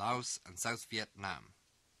 Laos, and South Vietnam.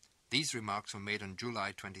 These remarks were made on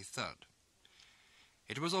July 23rd.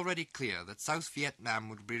 It was already clear that South Vietnam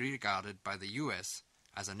would be regarded by the U.S.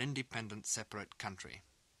 as an independent, separate country.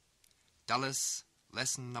 Dulles'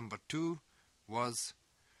 lesson number 2 was,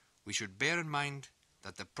 "We should bear in mind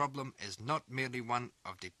that the problem is not merely one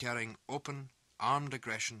of deterring open, armed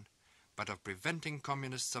aggression, but of preventing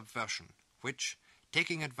communist subversion, which,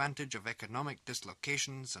 taking advantage of economic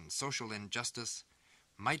dislocations and social injustice,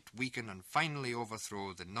 might weaken and finally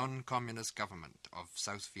overthrow the non-communist government of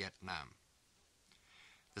South Vietnam."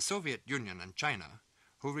 The Soviet Union and China,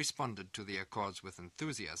 who responded to the accords with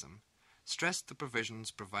enthusiasm, stressed the provisions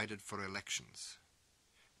provided for elections.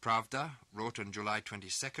 Pravda wrote on July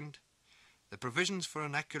 22nd, "The provisions for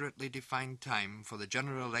an accurately defined time for the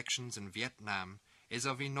general elections in Vietnam is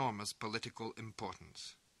of enormous political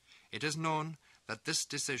importance. It is known that this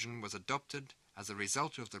decision was adopted as a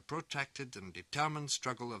result of the protracted and determined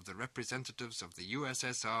struggle of the representatives of the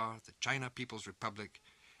USSR, the China People's Republic,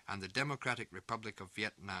 and the Democratic Republic of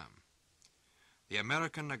Vietnam. The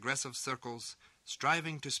American aggressive circles,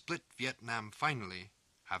 striving to split Vietnam finally,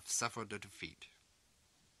 have suffered a defeat.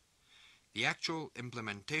 The actual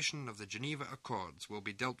implementation of the Geneva Accords will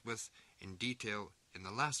be dealt with in detail in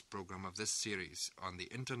the last program of this series on the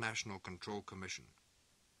International Control Commission.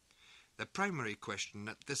 The primary question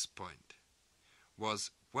at this point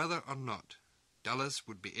was whether or not Dulles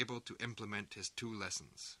would be able to implement his two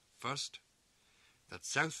lessons. First, that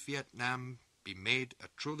South Vietnam be made a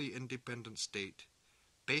truly independent state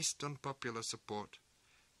based on popular support,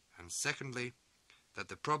 and secondly, that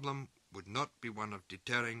the problem would not be one of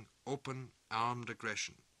deterring open armed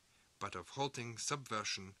aggression, but of halting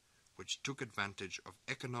subversion which took advantage of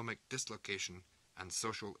economic dislocation and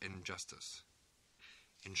social injustice.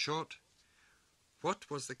 In short, what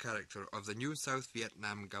was the character of the new South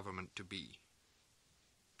Vietnam government to be?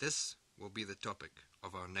 This will be the topic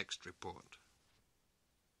of our next report.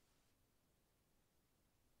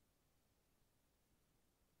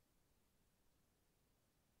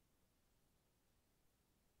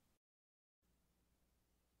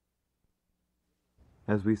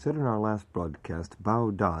 As we said in our last broadcast,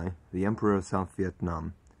 Bao Dai, the Emperor of South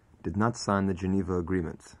Vietnam, did not sign the Geneva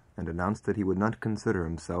Agreements and announced that he would not consider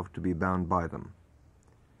himself to be bound by them.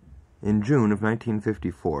 In June of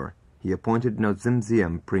 1954, he appointed Ngo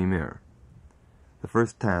Diem premier. The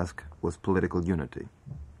first task was political unity.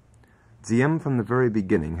 Diem from the very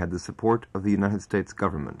beginning had the support of the United States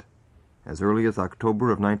government. As early as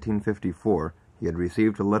October of 1954, he had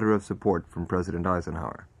received a letter of support from President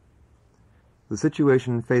Eisenhower. The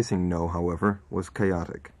situation facing Ngo, however, was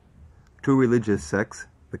chaotic. Two religious sects,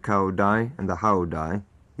 the Cao Dai and the Hao Dai,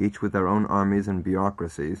 each with their own armies and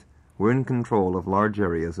bureaucracies, were in control of large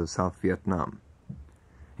areas of South Vietnam.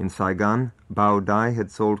 In Saigon, Bao Dai had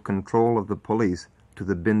sold control of the police to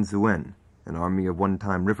the Binh Duen, an army of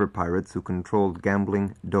one-time river pirates who controlled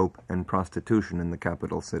gambling, dope, and prostitution in the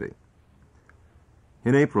capital city.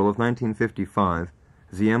 In April of 1955,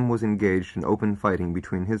 Diem was engaged in open fighting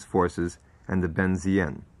between his forces and the Ben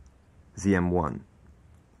Dien. Diem won.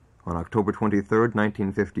 On October 23,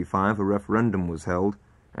 1955, a referendum was held,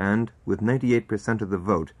 and, with 98% of the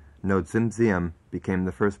vote, Ngo Diem became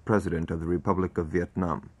the first president of the Republic of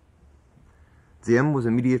Vietnam. Diem was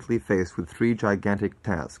immediately faced with three gigantic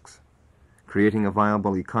tasks: creating a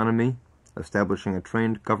viable economy, establishing a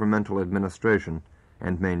trained governmental administration,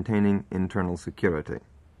 and maintaining internal security.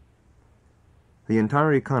 The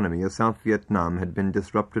entire economy of South Vietnam had been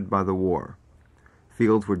disrupted by the war.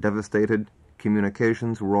 Fields were devastated,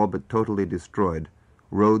 communications were all but totally destroyed,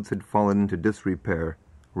 roads had fallen into disrepair,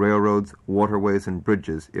 railroads, waterways, and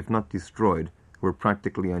bridges, if not destroyed, were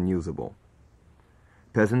practically unusable.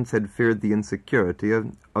 Peasants had feared the insecurity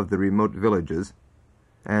of the remote villages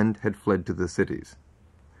and had fled to the cities.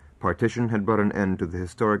 Partition had brought an end to the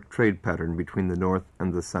historic trade pattern between the North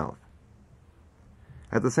and the South.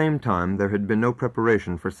 At the same time, there had been no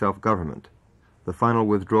preparation for self-government. The final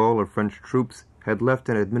withdrawal of French troops had left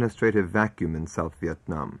an administrative vacuum in South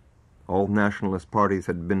Vietnam. All nationalist parties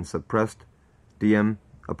had been suppressed. Diem,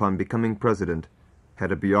 upon becoming president,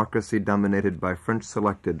 had a bureaucracy dominated by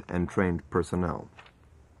French-selected and trained personnel.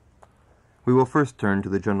 We will first turn to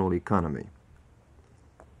the general economy.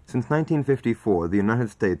 Since 1954, the United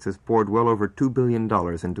States has poured well over $2 billion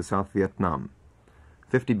into South Vietnam.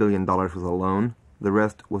 $50 billion was a loan, the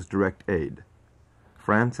rest was direct aid.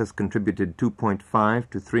 France has contributed $2.5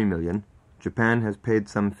 to $3 million, Japan has paid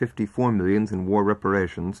some $54 million in war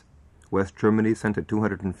reparations, West Germany sent a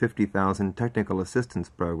 $250,000 technical assistance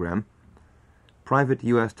program. Private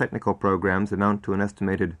U.S. technical programs amount to an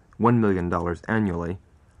estimated $1 million annually,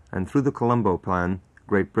 and through the Colombo Plan,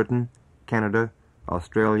 Great Britain, Canada,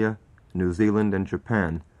 Australia, New Zealand, and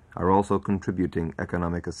Japan are also contributing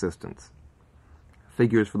economic assistance.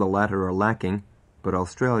 Figures for the latter are lacking, but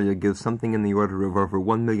Australia gives something in the order of over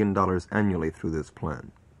 $1 million annually through this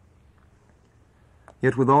plan.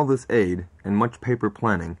 Yet with all this aid and much paper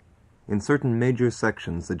planning, in certain major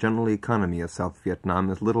sections the general economy of South Vietnam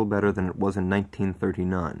is little better than it was in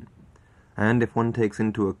 1939, and if one takes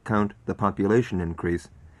into account the population increase,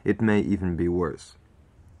 it may even be worse.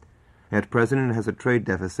 At present it has a trade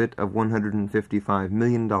deficit of $155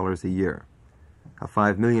 million a year, a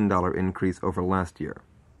 $5 million increase over last year.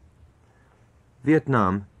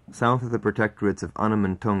 Vietnam, south of the protectorates of Annam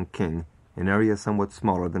and Tonkin, an area somewhat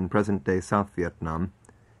smaller than present-day South Vietnam,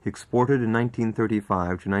 exported in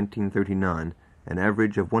 1935 to 1939 an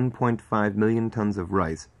average of 1.5 million tons of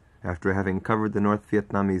rice after having covered the North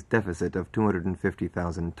Vietnamese deficit of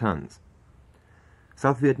 250,000 tons.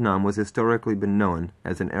 South Vietnam was historically been known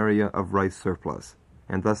as an area of rice surplus,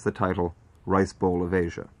 and thus the title Rice Bowl of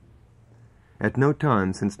Asia. At no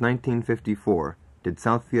time since 1954 did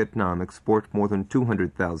South Vietnam export more than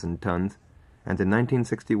 200,000 tons, and in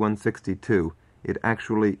 1961-62 it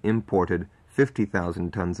actually imported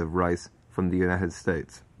 50,000 tons of rice from the United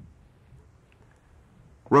States.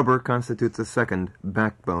 Rubber constitutes a second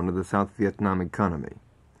backbone of the South Vietnam economy,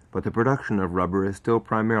 but the production of rubber is still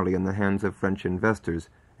primarily in the hands of French investors,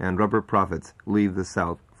 and rubber profits leave the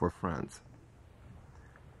South for France.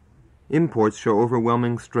 Imports show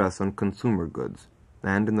overwhelming stress on consumer goods,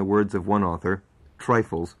 and, in the words of one author,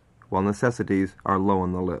 trifles, while necessities are low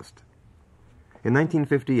on the list. In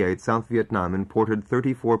 1958, South Vietnam imported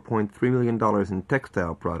 $34.3 million in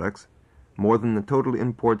textile products, more than the total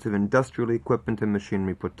imports of industrial equipment and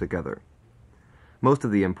machinery put together. Most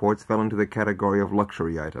of the imports fell into the category of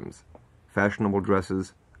luxury items: fashionable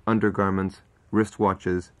dresses, undergarments,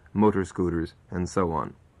 wristwatches, motor scooters, and so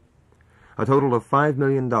on. A total of $5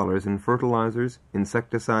 million in fertilizers,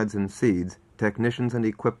 insecticides and seeds, technicians and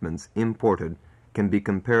equipments imported can be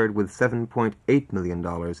compared with $7.8 million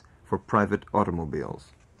for private automobiles.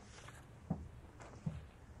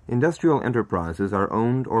 Industrial enterprises are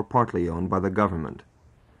owned or partly owned by the government.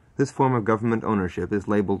 This form of government ownership is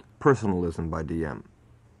labeled personalism by Diem.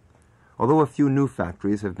 Although a few new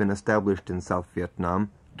factories have been established in South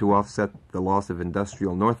Vietnam to offset the loss of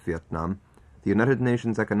industrial North Vietnam, the United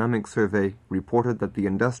Nations Economic Survey reported that the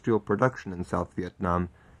industrial production in South Vietnam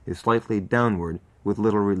is slightly downward with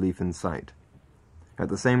little relief in sight. At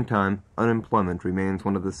the same time, unemployment remains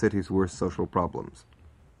one of the city's worst social problems.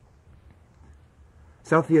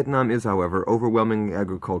 South Vietnam is, however, overwhelmingly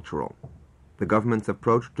agricultural. The government's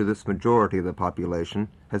approach to this majority of the population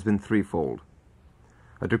has been threefold.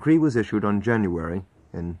 A decree was issued on January,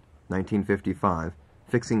 in 1955,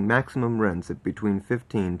 fixing maximum rents at between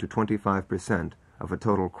 15 to 25% of a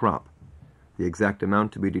total crop, the exact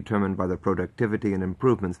amount to be determined by the productivity and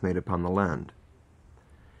improvements made upon the land.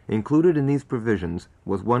 Included in these provisions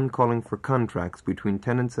was one calling for contracts between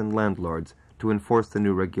tenants and landlords to enforce the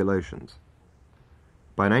new regulations.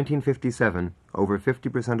 By 1957, over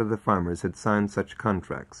 50% of the farmers had signed such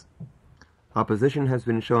contracts. Opposition has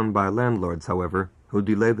been shown by landlords, however, who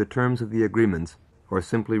delay the terms of the agreements or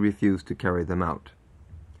simply refuse to carry them out.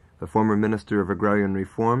 The former Minister of Agrarian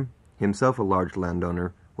Reform, himself a large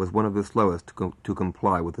landowner, was one of the slowest to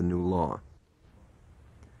comply with the new law.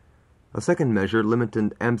 A second measure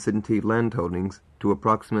limited absentee landholdings to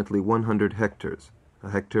approximately 100 hectares. A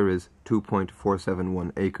hectare is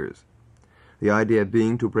 2.471 acres. The idea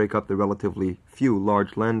being to break up the relatively few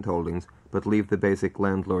large landholdings but leave the basic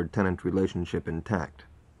landlord-tenant relationship intact.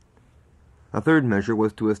 A third measure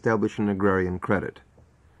was to establish an agrarian credit.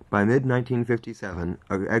 By mid-1957,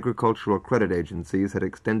 agricultural credit agencies had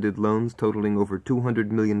extended loans totaling over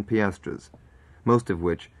 200 million piastres, most of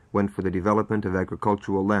which went for the development of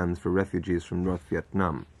agricultural lands for refugees from North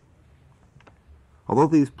Vietnam. Although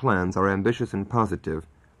these plans are ambitious and positive,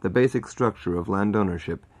 the basic structure of land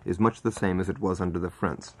ownership is much the same as it was under the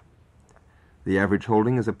French. The average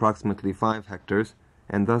holding is approximately 5 hectares,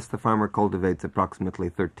 and thus the farmer cultivates approximately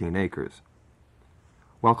 13 acres.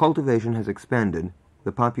 While cultivation has expanded,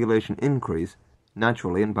 the population increase,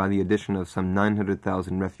 naturally and by the addition of some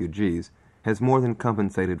 900,000 refugees, has more than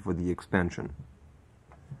compensated for the expansion.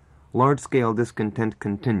 Large-scale discontent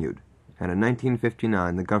continued, and in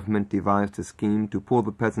 1959 the government devised a scheme to pull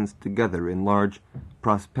the peasants together in large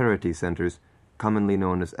prosperity centers, commonly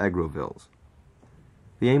known as agrovilles.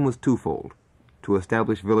 The aim was twofold: to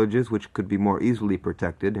establish villages which could be more easily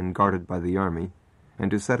protected and guarded by the army, and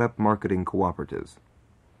to set up marketing cooperatives.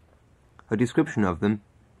 A description of them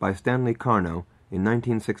by Stanley Carnot in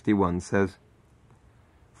 1961 says,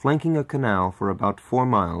 "Flanking a canal for about 4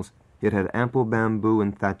 miles, it had ample bamboo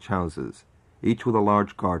and thatch houses, each with a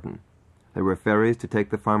large garden. There were ferries to take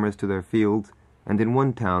the farmers to their fields, and in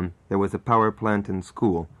one town there was a power plant and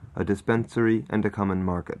school, a dispensary, and a common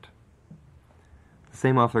market." The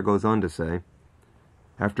same author goes on to say,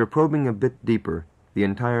 "After probing a bit deeper, the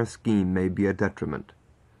entire scheme may be a detriment.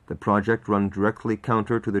 The project runs directly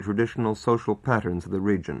counter to the traditional social patterns of the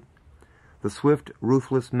region. The swift,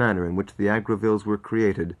 ruthless manner in which the agrovilles were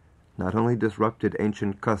created not only disrupted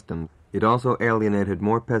ancient customs, it also alienated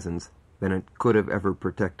more peasants than it could have ever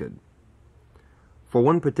protected." For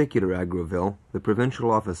one particular agroville, the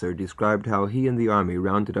provincial officer described how he and the army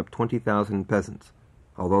rounded up 20,000 peasants,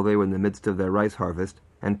 although they were in the midst of their rice harvest,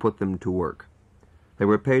 and put them to work. They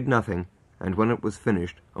were paid nothing, and when it was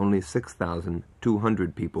finished, only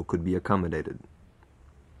 6,200 people could be accommodated.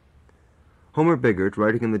 Homer Biggert,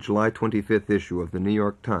 writing in the July 25th issue of the New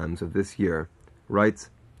York Times of this year, writes,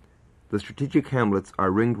 "The strategic hamlets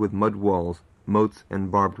are ringed with mud walls, moats,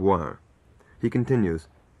 and barbed wire." He continues,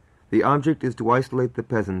 "The object is to isolate the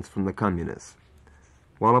peasants from the communists."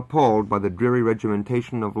 While appalled by the dreary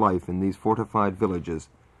regimentation of life in these fortified villages,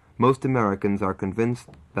 most Americans are convinced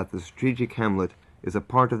that the strategic hamlet is a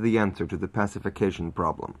part of the answer to the pacification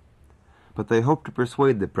problem. But they hope to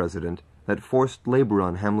persuade the President that forced labor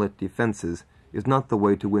on hamlet defenses is not the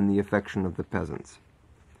way to win the affection of the peasants.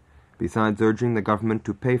 Besides urging the government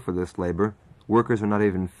to pay for this labor, workers are not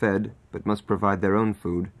even fed, but must provide their own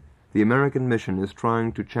food. The American mission is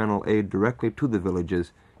trying to channel aid directly to the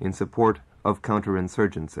villages in support of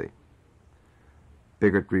counterinsurgency.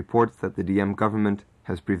 Biggert reports that the Diem government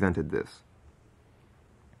has prevented this.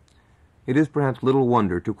 It is perhaps little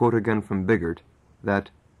wonder, to quote again from Biggert, that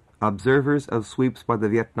observers of sweeps by the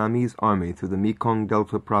Vietnamese army through the Mekong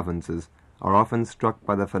Delta provinces are often struck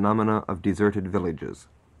by the phenomena of deserted villages.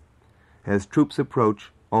 As troops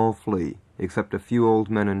approach, all flee, except a few old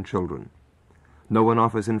men and children. No one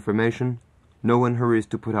offers information, no one hurries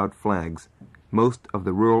to put out flags. Most of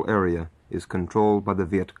the rural area is controlled by the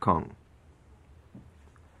Viet Cong.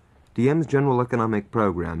 Diem's general economic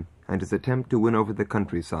program and his attempt to win over the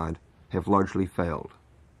countryside have largely failed.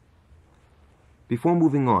 Before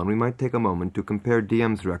moving on, we might take a moment to compare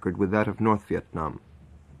Diem's record with that of North Vietnam.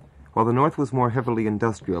 While the North was more heavily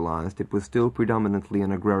industrialized, it was still predominantly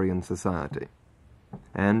an agrarian society,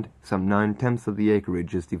 and some 9/10 of the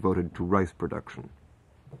acreage is devoted to rice production.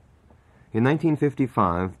 In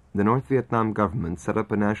 1955, the North Vietnam government set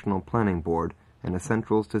up a national planning board and a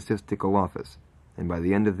central statistical office, and by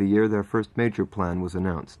the end of the year their first major plan was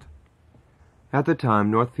announced. At the time,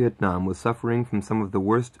 North Vietnam was suffering from some of the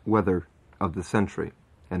worst weather of the century,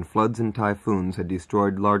 and floods and typhoons had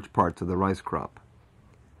destroyed large parts of the rice crop.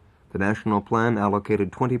 The national plan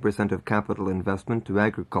allocated 20% of capital investment to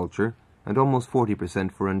agriculture and almost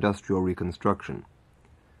 40% for industrial reconstruction.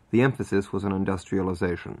 The emphasis was on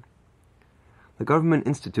industrialization. The government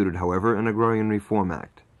instituted, however, an Agrarian Reform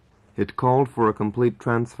Act. It called for a complete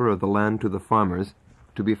transfer of the land to the farmers,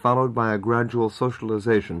 to be followed by a gradual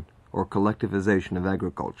socialization or collectivization of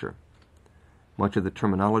agriculture. Much of the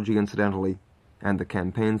terminology, incidentally, and the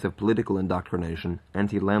campaigns of political indoctrination,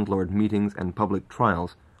 anti-landlord meetings, and public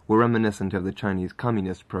trials were reminiscent of the Chinese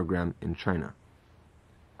Communist program in China.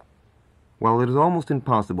 While it is almost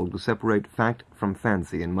impossible to separate fact from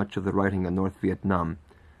fancy in much of the writing on North Vietnam,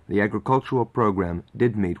 the agricultural program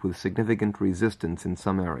did meet with significant resistance in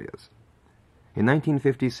some areas. In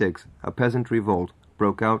 1956, a peasant revolt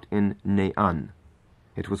broke out in Nghệ An.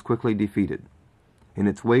 It was quickly defeated. In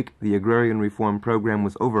its wake, the agrarian reform program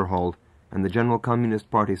was overhauled, and the General Communist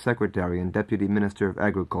Party Secretary and Deputy Minister of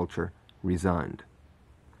Agriculture resigned.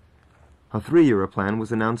 A 3-year plan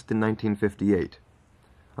was announced in 1958.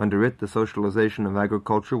 Under it, the socialization of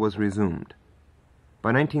agriculture was resumed.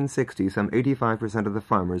 By 1960, some 85% of the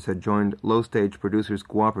farmers had joined low-stage producers'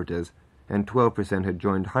 cooperatives, and 12% had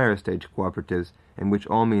joined higher-stage cooperatives in which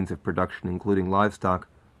all means of production, including livestock,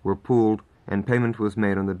 were pooled and payment was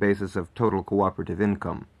made on the basis of total cooperative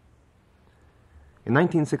income. In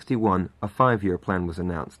 1961, a 5-year plan was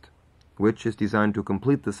announced, which is designed to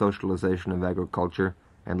complete the socialization of agriculture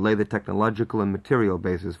and lay the technological and material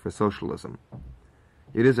basis for socialism.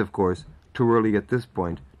 It is, of course, too early at this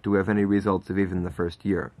point to have any results of even the first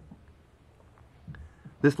year.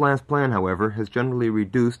 This last plan, however, has generally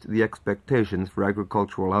reduced the expectations for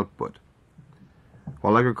agricultural output.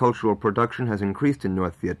 While agricultural production has increased in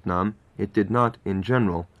North Vietnam, it did not, in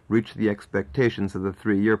general, reach the expectations of the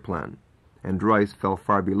 3-year plan, and rice fell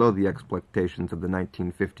far below the expectations of the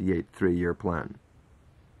 1958 3-year plan.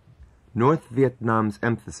 North Vietnam's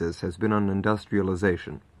emphasis has been on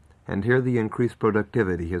industrialization, and here the increased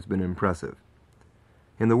productivity has been impressive.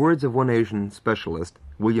 In the words of one Asian specialist,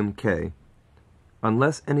 William Kay,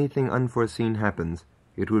 "Unless anything unforeseen happens,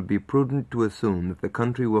 it would be prudent to assume that the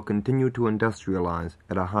country will continue to industrialize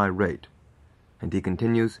at a high rate." And he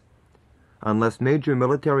continues, "Unless major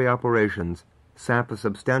military operations sap a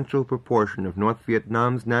substantial proportion of North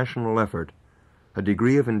Vietnam's national effort, a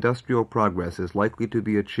degree of industrial progress is likely to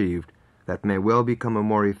be achieved that may well become a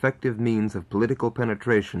more effective means of political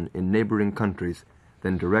penetration in neighboring countries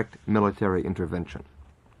than direct military intervention."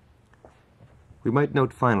 We might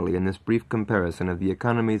note finally in this brief comparison of the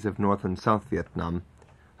economies of North and South Vietnam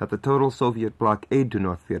that the total Soviet bloc aid to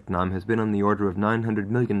North Vietnam has been on the order of $900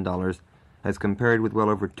 million as compared with well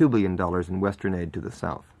over $2 billion in Western aid to the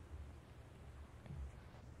South.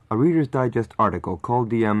 A Reader's Digest article called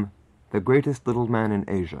Diem "the greatest little man in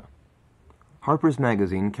Asia." Harper's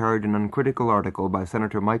Magazine carried an uncritical article by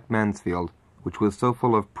Senator Mike Mansfield, which was so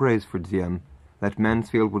full of praise for Diem that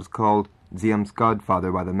Mansfield was called Diem's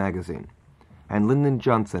godfather by the magazine, and Lyndon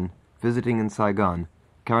Johnson, visiting in Saigon,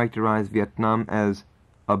 characterized Vietnam as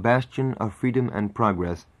a bastion of freedom and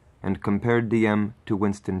progress and compared Diem to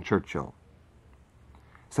Winston Churchill.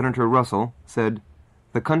 Senator Russell said,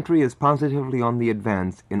 "The country is positively on the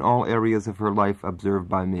advance in all areas of her life observed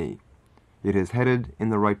by me. It is headed in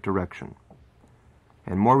the right direction."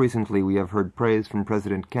 And more recently we have heard praise from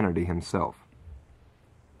President Kennedy himself.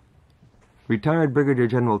 Retired Brigadier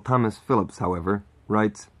General Thomas Phillips, however,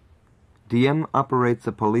 writes, "Diem operates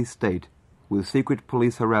a police state with secret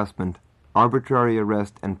police harassment, arbitrary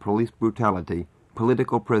arrest and police brutality,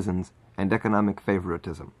 political prisons, and economic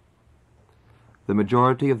favoritism." The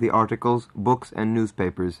majority of the articles, books, and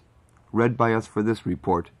newspapers read by us for this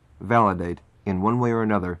report validate, in one way or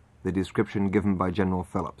another, the description given by General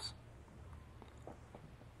Phillips.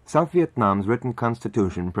 South Vietnam's written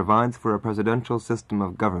constitution provides for a presidential system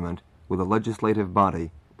of government with a legislative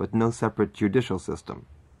body, but no separate judicial system.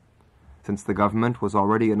 Since the government was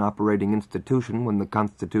already an operating institution when the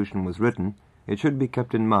Constitution was written, it should be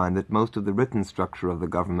kept in mind that most of the written structure of the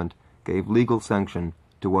government gave legal sanction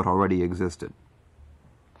to what already existed.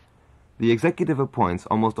 The executive appoints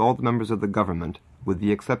almost all the members of the government, with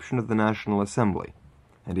the exception of the National Assembly,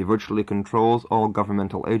 and he virtually controls all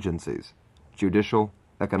governmental agencies, judicial,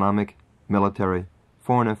 economic, military,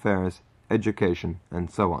 foreign affairs, education,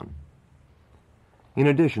 and so on. In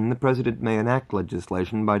addition, the President may enact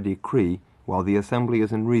legislation by decree while the Assembly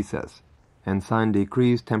is in recess, and sign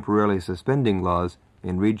decrees temporarily suspending laws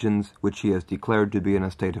in regions which he has declared to be in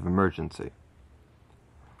a state of emergency.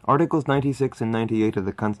 Articles 96 and 98 of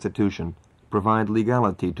the Constitution provide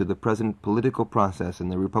legality to the present political process in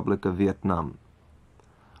the Republic of Vietnam.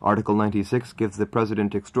 Article 96 gives the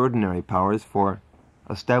President extraordinary powers for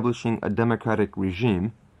establishing a democratic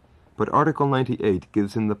regime, but Article 98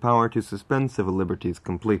 gives him the power to suspend civil liberties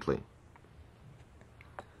completely.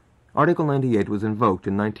 Article 98 was invoked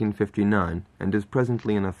in 1959 and is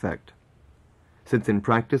presently in effect. Since in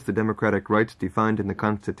practice the democratic rights defined in the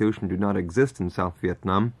Constitution do not exist in South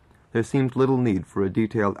Vietnam, there seems little need for a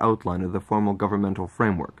detailed outline of the formal governmental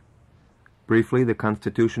framework. Briefly, the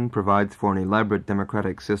Constitution provides for an elaborate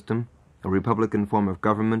democratic system, a republican form of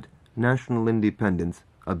government, national independence,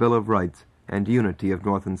 a Bill of Rights, and unity of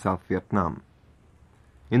North and South Vietnam.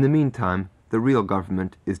 In the meantime, the real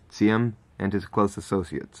government is Diem and his close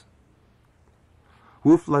associates.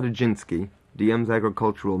 Wolf Ladijinski, Diem's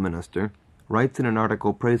agricultural minister, writes in an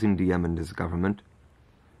article praising Diem and his government,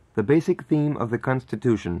 "The basic theme of the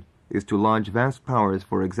Constitution is to lodge vast powers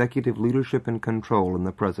for executive leadership and control in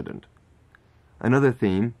the President. Another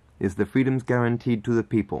theme is the freedoms guaranteed to the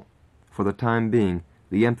people. For the time being,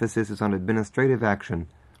 the emphasis is on administrative action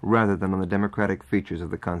rather than on the democratic features of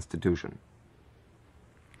the Constitution."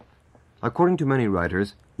 According to many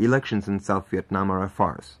writers, elections in South Vietnam are a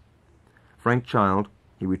farce. Frank Child,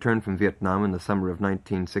 he returned from Vietnam in the summer of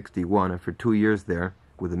 1961 after 2 years there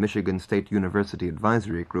with the Michigan State University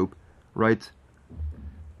Advisory Group, writes,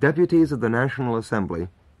 "Deputies of the National Assembly,"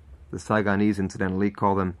 the Saigonese incidentally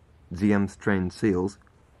call them Diem's trained seals,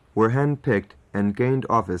 were hand-picked and gained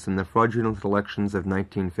office in the fraudulent elections of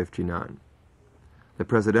 1959. The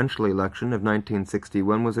presidential election of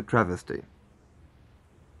 1961 was a travesty.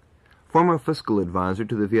 Former fiscal advisor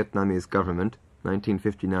to the Vietnamese government,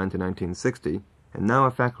 1959 to 1960, and now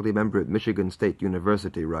a faculty member at Michigan State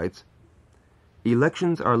University, writes,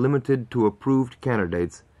 "Elections are limited to approved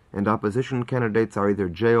candidates, and opposition candidates are either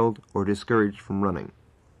jailed or discouraged from running.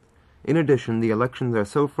 In addition, the elections are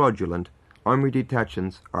so fraudulent, army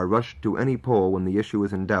detachments are rushed to any poll when the issue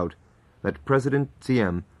is in doubt, that President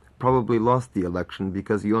Diem probably lost the election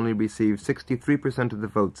because he only received 63% of the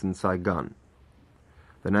votes in Saigon.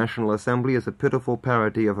 The National Assembly is a pitiful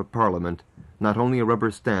parody of a parliament, not only a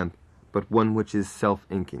rubber stamp, but one which is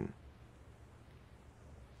self-inking."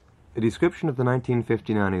 A description of the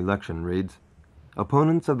 1959 election reads,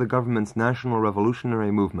 "Opponents of the government's National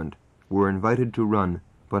Revolutionary Movement were invited to run,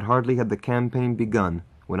 but hardly had the campaign begun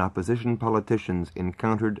when opposition politicians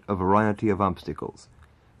encountered a variety of obstacles,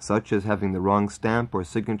 such as having the wrong stamp or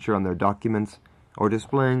signature on their documents, or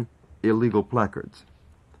displaying illegal placards.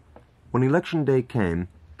 When election day came,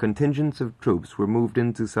 contingents of troops were moved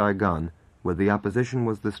into Saigon, where the opposition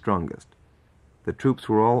was the strongest. The troops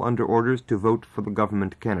were all under orders to vote for the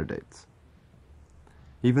government candidates.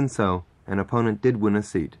 Even so, an opponent did win a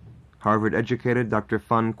seat, Harvard-educated Dr.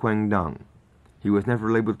 Phan Quang Dong. He was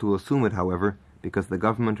never able to assume it, however, because the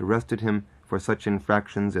government arrested him for such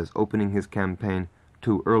infractions as opening his campaign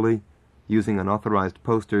too early, using unauthorized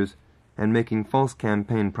posters, and making false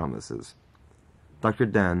campaign promises. Dr.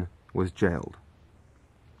 Dan was jailed.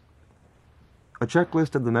 A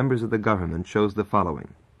checklist of the members of the government shows the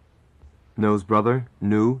following. No's brother,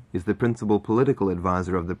 Nu, is the principal political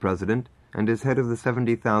advisor of the president and is head of the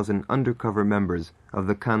 70,000 undercover members of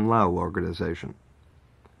the Can Lao organization.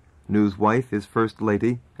 Nu's wife is First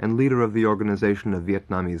Lady and leader of the Organization of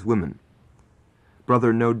Vietnamese Women.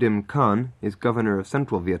 Brother No Dim Khan is governor of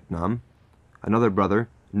Central Vietnam. Another brother,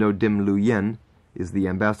 No Dim Lu Yen, is the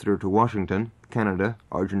ambassador to Washington, Canada,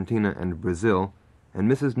 Argentina, and Brazil, and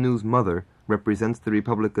Mrs. Nu's mother represents the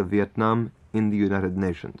Republic of Vietnam in the United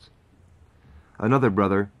Nations. Another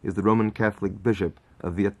brother is the Roman Catholic Bishop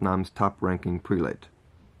of Vietnam's top-ranking prelate.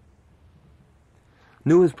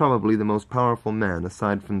 Nu is probably the most powerful man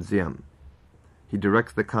aside from Diem. He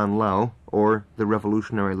directs the Can Lao, or the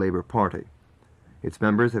Revolutionary Labor Party. Its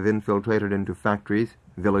members have infiltrated into factories,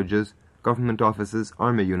 villages, government offices,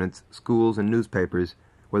 army units, schools, and newspapers,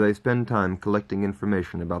 where they spend time collecting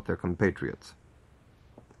information about their compatriots.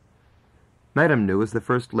 Madame Nu is the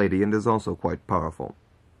First Lady and is also quite powerful.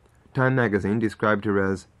 Time magazine described her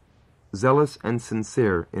as zealous and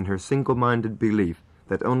sincere in her single-minded belief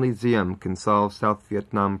that only Diem can solve South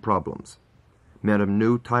Vietnam problems. Madame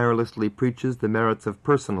Nu tirelessly preaches the merits of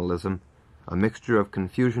personalism, a mixture of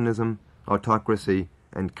Confucianism, autocracy,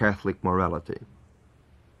 and Catholic morality.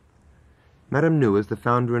 Madame Nu is the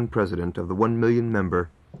founder and president of the 1 million-member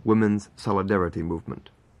Women's Solidarity Movement.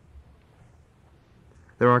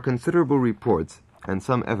 There are considerable reports and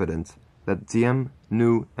some evidence that Diem,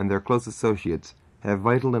 Nu, and their close associates have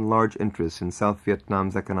vital and large interests in South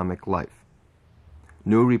Vietnam's economic life.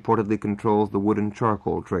 Nu reportedly controls the wood and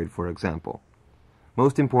charcoal trade, for example.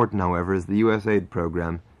 Most important, however, is the U.S. aid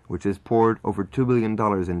program, which has poured over $2 billion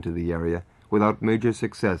into the area without major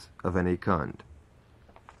success of any kind.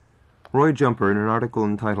 Roy Jumper, in an article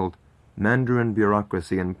entitled Mandarin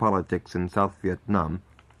Bureaucracy and Politics in South Vietnam,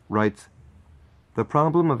 writes, "The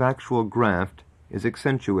problem of actual graft is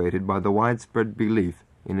accentuated by the widespread belief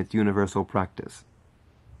in its universal practice."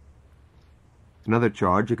 Another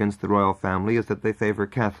charge against the royal family is that they favor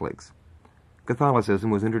Catholics. Catholicism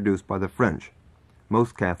was introduced by the French.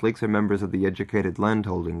 Most Catholics are members of the educated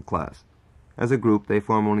landholding class. As a group, they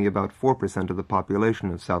form only about 4% of the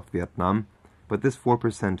population of South Vietnam, but this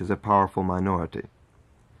 4% is a powerful minority.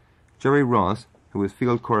 Jerry Ross, who is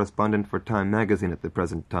field correspondent for Time magazine at the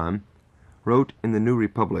present time, wrote in the New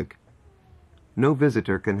Republic, "No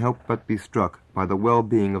visitor can help but be struck by the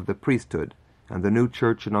well-being of the priesthood and the new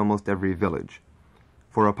church in almost every village.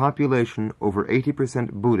 For a population over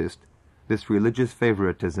 80% Buddhist, this religious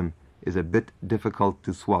favoritism is a bit difficult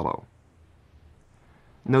to swallow."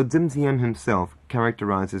 No Diem Diem himself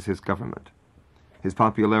characterizes his government. His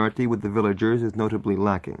popularity with the villagers is notably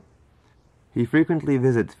lacking. He frequently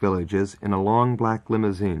visits villages in a long black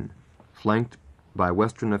limousine, flanked by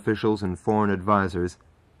Western officials and foreign advisers,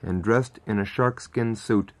 and dressed in a sharkskin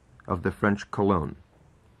suit of the French cologne.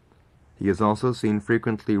 He is also seen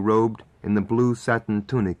frequently robed in the blue satin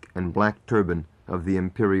tunic and black turban of the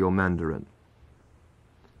imperial mandarin.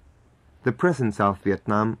 The press in South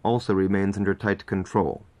Vietnam also remains under tight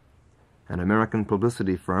control. An American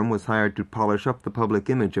publicity firm was hired to polish up the public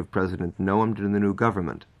image of President No under the new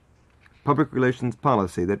government. Public relations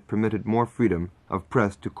policy that permitted more freedom of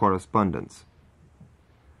press to correspondence.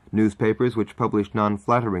 Newspapers which publish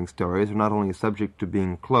non-flattering stories are not only subject to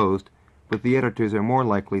being closed, but the editors are more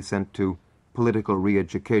likely sent to political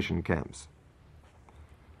re-education camps.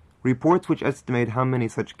 Reports which estimate how many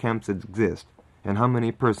such camps exist and how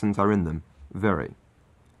many persons are in them vary.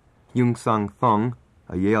 Yung Sang Thong,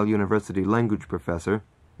 a Yale University language professor,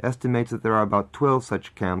 estimates that there are about 12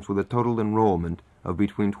 such camps with a total enrollment of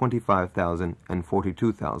between 25,000 and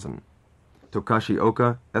 42,000. Tokashi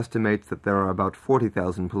Oka estimates that there are about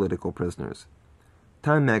 40,000 political prisoners.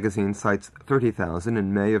 Time magazine cites 30,000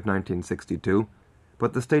 in May of 1962,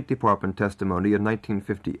 but the State Department testimony in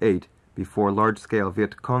 1958, before large-scale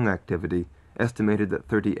Viet Cong activity, estimated that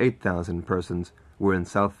 38,000 persons were in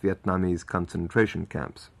South Vietnamese concentration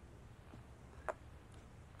camps.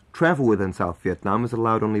 Travel within South Vietnam is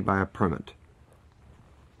allowed only by a permit.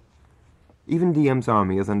 Even Diem's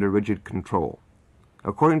army is under rigid control.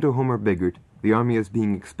 According to Homer Biggert, the army is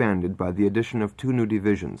being expanded by the addition of 2 new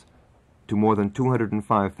divisions, to more than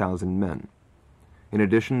 205,000 men. In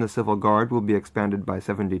addition, the Civil Guard will be expanded by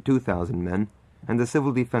 72,000 men, and the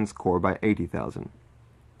Civil Defense Corps by 80,000.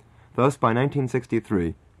 Thus, by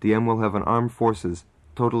 1963, Diem will have an armed forces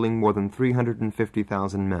totaling more than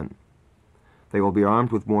 350,000 men. They will be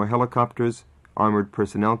armed with more helicopters, armored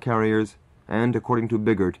personnel carriers, and, according to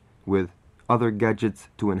Biggert, with other gadgets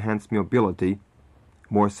to enhance mobility,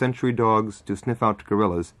 more sentry dogs to sniff out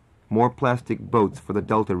guerrillas, more plastic boats for the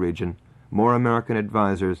Delta region, more American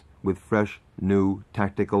advisors with fresh, new,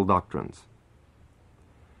 tactical doctrines.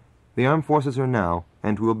 The armed forces are now,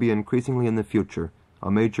 and will be increasingly in the future, a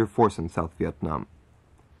major force in South Vietnam.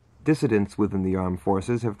 Dissidents within the armed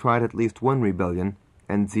forces have tried at least one rebellion,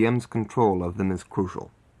 and Diem's control of them is crucial.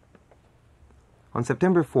 On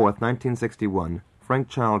September 4, 1961, Frank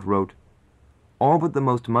Child wrote, "All but the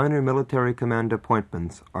most minor military command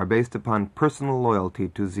appointments are based upon personal loyalty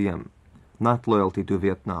to Diem, not loyalty to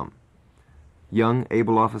Vietnam. Young,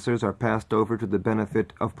 able officers are passed over to the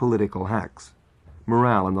benefit of political hacks.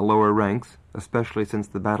 Morale in the lower ranks, especially since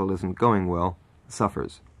the battle isn't going well,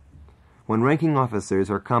 suffers. When ranking officers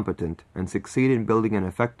are competent and succeed in building an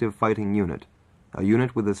effective fighting unit, a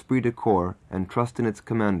unit with esprit de corps and trust in its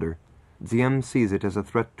commander, Diem sees it as a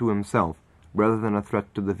threat to himself rather than a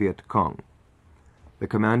threat to the Viet Cong. The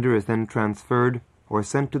commander is then transferred or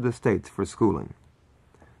sent to the States for schooling.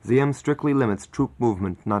 Diem strictly limits troop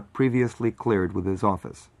movement not previously cleared with his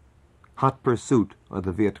office. Hot pursuit of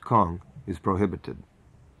the Viet Cong is prohibited.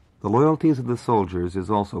 The loyalties of the soldiers is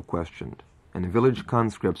also questioned, and village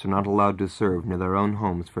conscripts are not allowed to serve near their own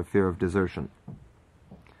homes for fear of desertion.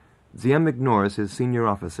 Diem ignores his senior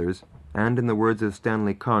officers, and, in the words of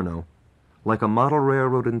Stanley Carnot, like a model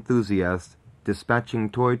railroad enthusiast dispatching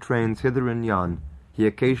toy trains hither and yon, he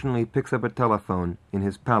occasionally picks up a telephone in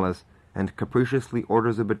his palace and capriciously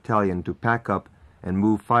orders a battalion to pack up and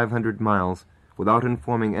move 500 miles without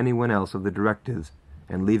informing anyone else of the directives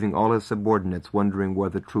and leaving all his subordinates wondering where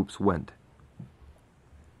the troops went."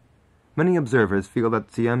 Many observers feel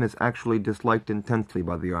that Diem is actually disliked intensely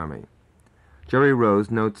by the Army. Jerry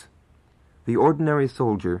Rose notes, "The ordinary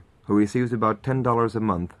soldier, who receives about $10 a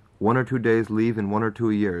month, 1 or 2 days leave in 1 or 2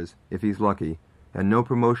 years, if he's lucky, and no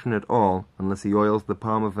promotion at all unless he oils the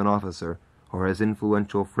palm of an officer or has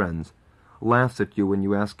influential friends, laughs at you when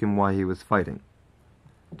you ask him why he was fighting.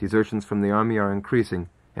 Desertions from the Army are increasing,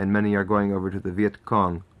 and many are going over to the Viet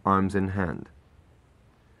Cong, arms in hand.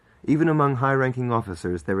 Even among high-ranking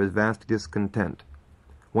officers there is vast discontent.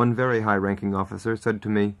 One very high-ranking officer said to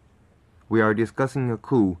me, 'We are discussing a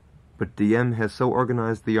coup, but Diem has so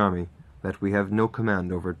organized the Army that we have no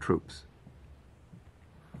command over troops.'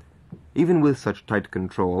 Even with such tight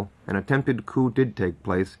control, an attempted coup did take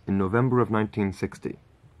place in November of 1960.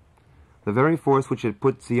 The very force which had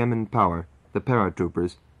put Diem in power, the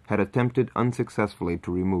paratroopers, had attempted unsuccessfully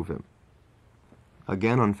to remove him.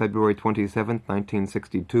 Again on February 27,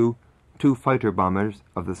 1962, 2 fighter bombers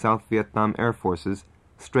of the South Vietnam Air Forces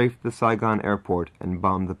strafed the Saigon airport and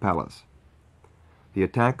bombed the palace. The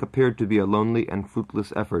attack appeared to be a lonely and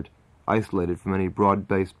fruitless effort, isolated from any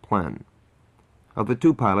broad-based plan. Of the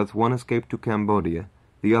 2 pilots, one escaped to Cambodia,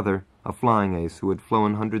 the other, a flying ace who had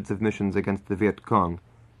flown hundreds of missions against the Viet Cong,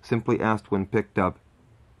 simply asked when picked up,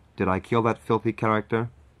 "Did I kill that filthy character?"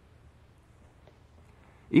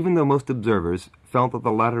 Even though most observers felt that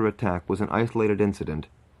the latter attack was an isolated incident,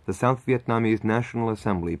 the South Vietnamese National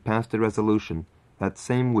Assembly passed a resolution that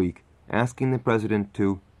same week asking the president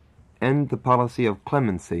to end the policy of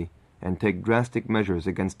clemency and take drastic measures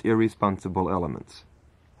against irresponsible elements.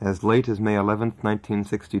 As late as May 11,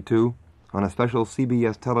 1962, on a special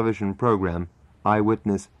CBS television program,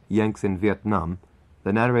 Eyewitness Yanks in Vietnam,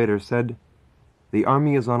 the narrator said, "The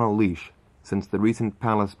Army is on a leash since the recent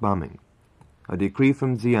palace bombing. A decree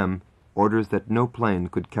from Diem orders that no plane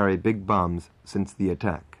could carry big bombs since the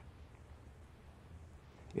attack."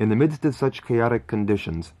 In the midst of such chaotic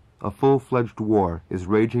conditions, a full-fledged war is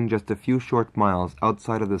raging just a few short miles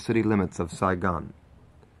outside of the city limits of Saigon.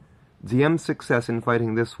 Diem's success in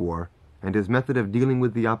fighting this war, and his method of dealing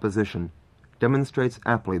with the opposition, demonstrates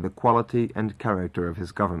aptly the quality and character of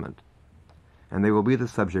his government, and they will be the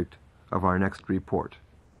subject of our next report.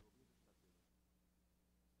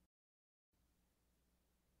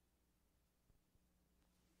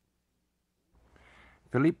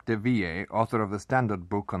 Philippe de Villiers, author of the standard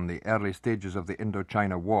book on the early stages of the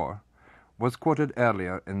Indochina War, was quoted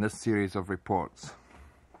earlier in this series of reports.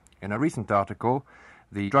 In a recent article,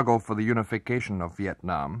 The Struggle for the Unification of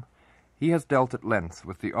Vietnam, he has dealt at length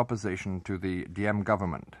with the opposition to the Diem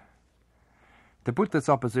government. To put this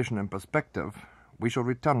opposition in perspective, we shall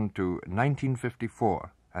return to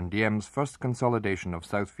 1954 and Diem's first consolidation of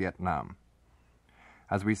South Vietnam.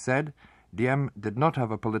 As we said, Diem did not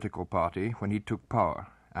have a political party when he took power,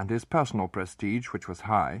 and his personal prestige, which was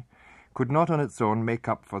high, could not on its own make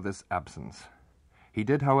up for this absence. He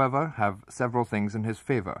did, however, have several things in his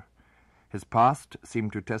favor. His past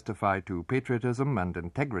seemed to testify to patriotism and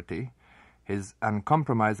integrity. His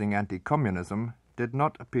uncompromising anti-communism did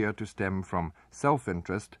not appear to stem from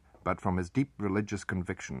self-interest, but from his deep religious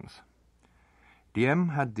convictions. Diem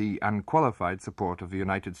had the unqualified support of the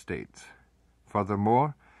United States.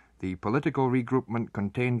 Furthermore, the political regroupment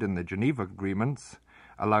contained in the Geneva Agreements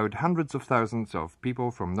allowed hundreds of thousands of people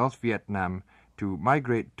from North Vietnam to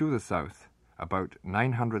migrate to the south, about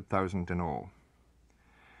 900,000 in all.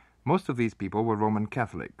 Most of these people were Roman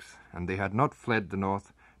Catholics, and they had not fled the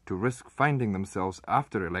north to risk finding themselves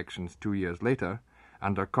after elections 2 years later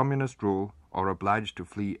under communist rule or obliged to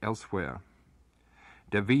flee elsewhere.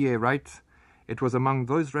 De Ville writes, "It was among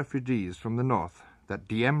those refugees from the north that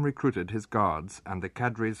Diem recruited his guards and the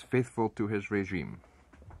cadres faithful to his regime.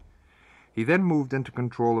 He then moved into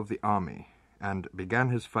control of the army and began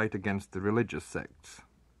his fight against the religious sects.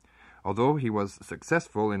 Although he was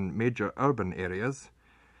successful in major urban areas,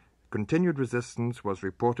 continued resistance was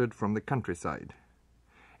reported from the countryside.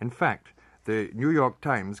 In fact, the New York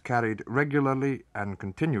Times carried regularly and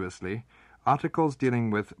continuously articles dealing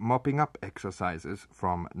with mopping-up exercises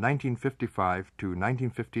from 1955 to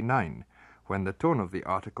 1959, when the tone of the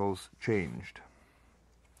articles changed.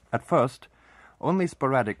 At first, only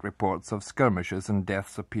sporadic reports of skirmishes and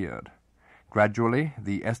deaths appeared. Gradually,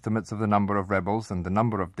 the estimates of the number of rebels and the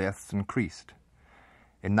number of deaths increased.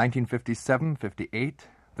 In 1957-58,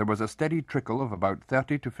 there was a steady trickle of about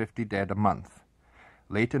 30 to 50 dead a month.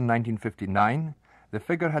 Late in 1959, the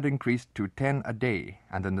figure had increased to 10 a day,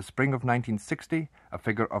 and in the spring of 1960, a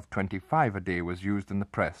figure of 25 a day was used in the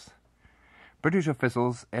press. British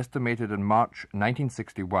officials estimated in March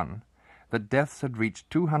 1961 that deaths had reached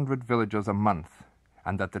 200 villagers a month,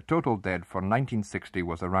 and that the total dead for 1960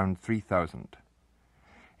 was around 3,000.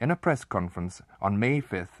 In a press conference on May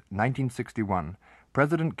 5, 1961,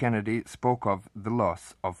 President Kennedy spoke of the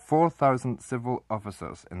loss of 4,000 civil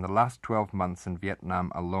officers in the last 12 months in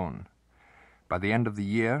Vietnam alone. By the end of the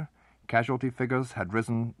year, casualty figures had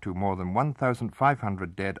risen to more than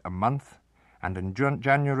 1,500 dead a month, and in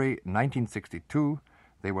January 1962,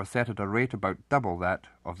 they were set at a rate about double that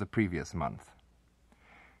of the previous month.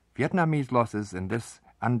 Vietnamese losses in this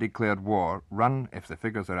undeclared war run, if the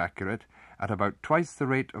figures are accurate, at about twice the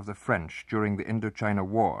rate of the French during the Indochina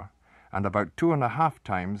War, and about 2.5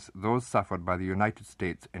 times those suffered by the United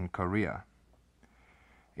States in Korea.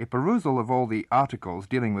 A perusal of all the articles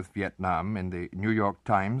dealing with Vietnam in the New York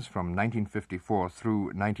Times from 1954 through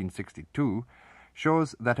 1962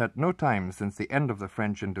 shows that at no time since the end of the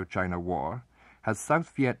French Indochina War has South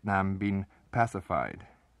Vietnam been pacified.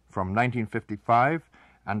 From 1955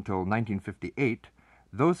 until 1958,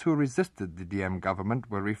 those who resisted the Diem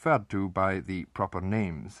government were referred to by the proper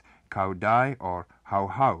names, Cao Dai or Hao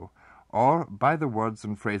Hao, or by the words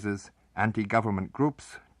and phrases anti-government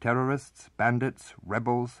groups, terrorists, bandits,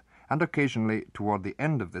 rebels, and occasionally, toward the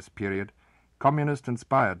end of this period,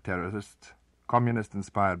 communist-inspired terrorists,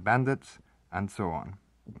 communist-inspired bandits, and so on.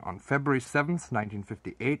 On February 7,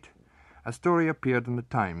 1958, a story appeared in the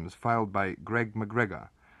Times filed by Greg McGregor,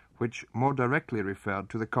 which more directly referred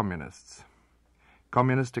to the communists.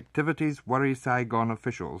 Communist activities worry Saigon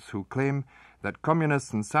officials who claim that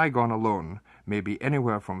communists in Saigon alone may be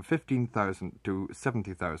anywhere from 15,000 to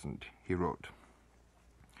 70,000, he wrote.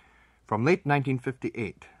 From late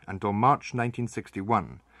 1958 until March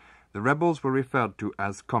 1961, the rebels were referred to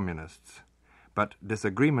as communists, but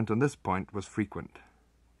disagreement on this point was frequent.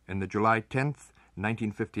 In the July 10,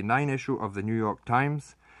 1959 issue of the New York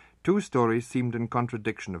Times, two stories seemed in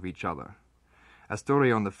contradiction of each other. A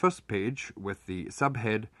story on the first page with the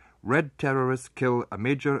subhead, "Red Terrorists Kill a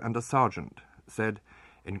Major and a Sergeant," said,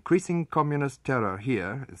 "Increasing communist terror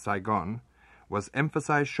here, in Saigon, was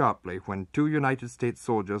emphasized sharply when 2 United States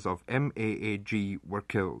soldiers of MAAG were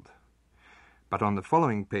killed." But on the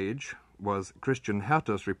following page was Christian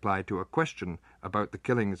Herter's reply to a question about the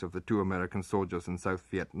killings of the 2 American soldiers in South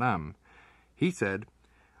Vietnam. He said,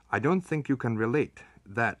 "I don't think you can relate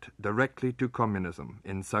that directly to communism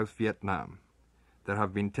in South Vietnam. There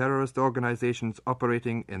have been terrorist organizations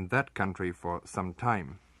operating in that country for some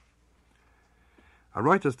time." A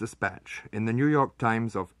Reuters dispatch in the New York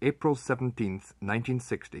Times of April 17,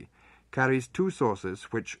 1960, carries 2 sources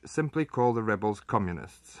which simply call the rebels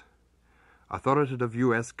communists. Authoritative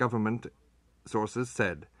U.S. government sources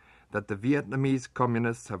said that the Vietnamese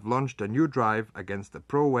communists have launched a new drive against the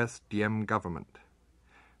pro-West Diem government.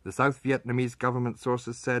 The South Vietnamese government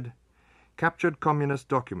sources said, "Captured communist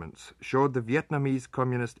documents showed the Vietnamese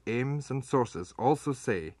communist aims, and sources also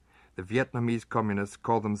say the Vietnamese communists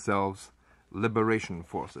call themselves Liberation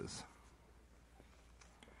Forces."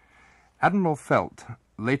 Admiral Felt,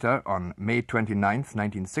 later on May 29,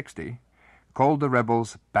 1960, called the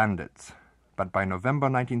rebels bandits, but by November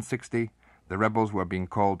 1960, the rebels were being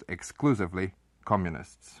called exclusively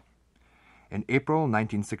communists. In April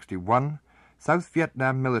 1961, South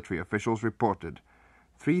Vietnam military officials reported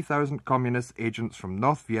 3,000 communist agents from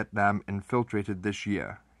North Vietnam infiltrated this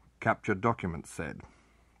year, captured documents said.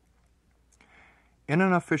 In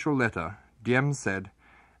an official letter, Diem said,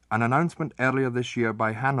 an announcement earlier this year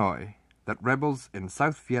by Hanoi that rebels in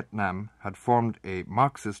South Vietnam had formed a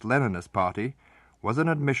Marxist-Leninist party was an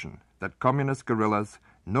admission that communist guerrillas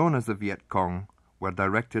known as the Viet Cong were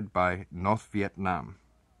directed by North Vietnam.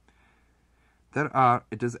 There are,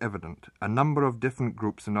 it is evident, a number of different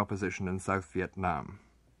groups in opposition in South Vietnam.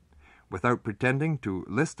 Without pretending to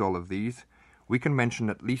list all of these, we can mention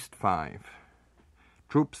at least 5.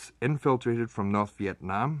 Troops infiltrated from North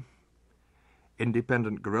Vietnam,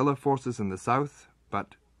 independent guerrilla forces in the south,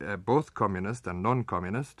 but both communist and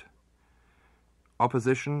non-communist,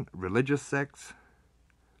 opposition religious sects,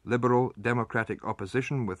 liberal democratic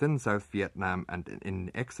opposition within South Vietnam and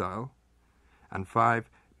in exile, and 5,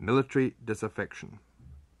 military disaffection.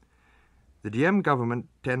 The Diem government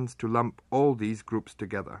tends to lump all these groups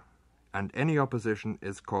together, and any opposition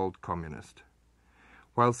is called communist.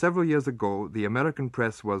 While several years ago the American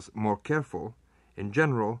press was more careful, in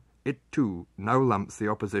general it too now lumps the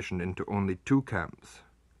opposition into only 2 camps,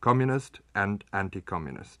 communist and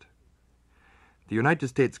anti-communist. The United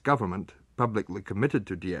States government, publicly committed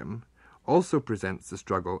to Diem, also presents the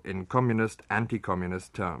struggle in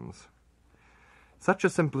communist-anti-communist terms. Such a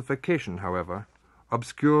simplification, however,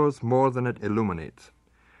 obscures more than it illuminates.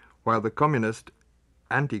 While the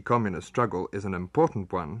communist-anti-communist struggle is an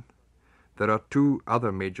important one, there are 2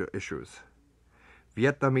 other major issues: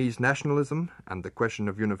 Vietnamese nationalism and the question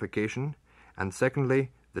of unification, and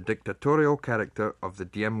secondly, the dictatorial character of the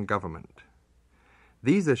Diem government.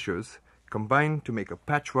 These issues combine to make a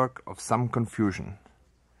patchwork of some confusion.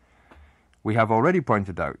 We have already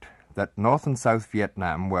pointed out that North and South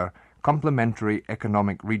Vietnam were complementary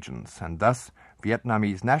economic regions, and thus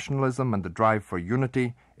Vietnamese nationalism and the drive for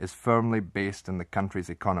unity is firmly based in the country's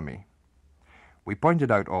economy. We pointed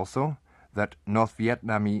out also that North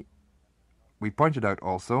Vietnam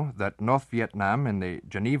in the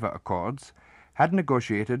Geneva Accords had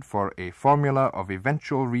negotiated for a formula of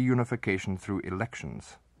eventual reunification through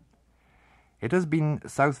elections. It has been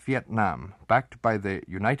South Vietnam, backed by the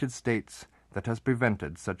United States, that has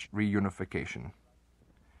prevented such reunification.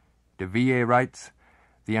 De Villiers writes,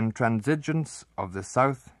 the intransigence of the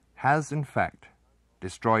South has, in fact,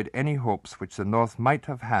 destroyed any hopes which the North might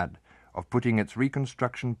have had of putting its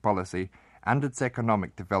reconstruction policy and its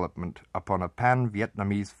economic development upon a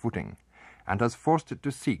pan-Vietnamese footing, and has forced it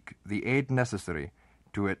to seek the aid necessary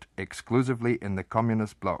to it exclusively in the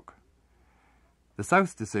Communist bloc. The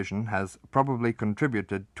South's decision has probably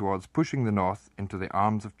contributed towards pushing the North into the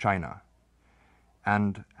arms of China.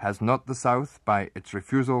 And has not the South, by its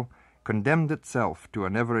refusal, condemned itself to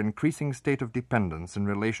an ever-increasing state of dependence in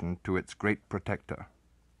relation to its great protector?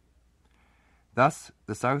 Thus,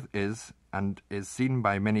 the South is, and is seen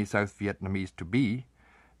by many South Vietnamese to be,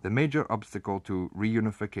 the major obstacle to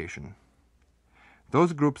reunification.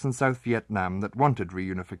 Those groups in South Vietnam that wanted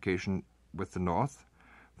reunification with the North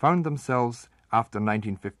found themselves, after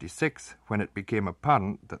 1956, when it became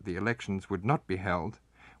apparent that the elections would not be held,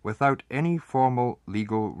 without any formal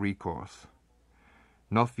legal recourse.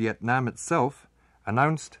 North Vietnam itself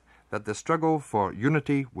announced that the struggle for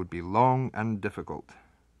unity would be long and difficult.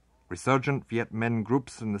 Resurgent Viet Minh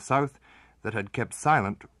groups in the South that had kept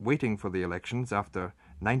silent, waiting for the elections after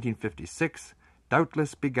 1956,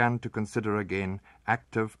 doubtless began to consider again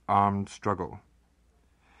active armed struggle.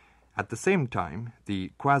 At the same time,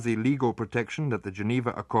 the quasi-legal protection that the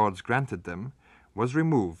Geneva Accords granted them was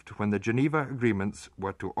removed when the Geneva Agreements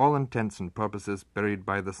were to all intents and purposes buried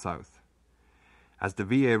by the South. As de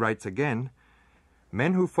Villiers writes again,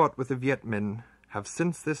 men who fought with the Viet Minh have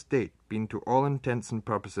since this date been to all intents and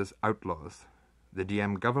purposes outlaws. The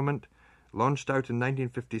Diem government launched out in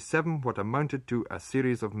 1957 what amounted to a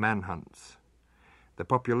series of manhunts. The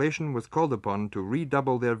population was called upon to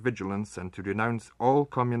redouble their vigilance and to denounce all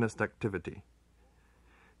communist activity.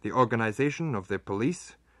 The organization of the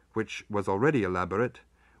police, which was already elaborate,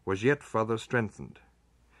 was yet further strengthened.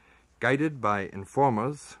 Guided by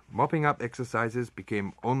informers, mopping-up exercises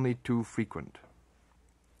became only too frequent.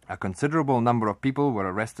 A considerable number of people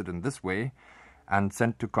were arrested in this way and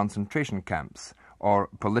sent to concentration camps, or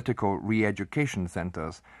political re-education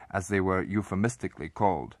centers, as they were euphemistically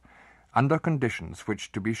called, under conditions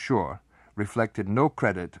which, to be sure, reflected no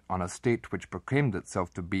credit on a state which proclaimed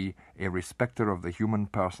itself to be a respecter of the human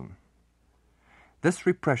person. This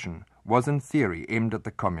repression was in theory aimed at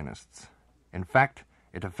the communists. In fact,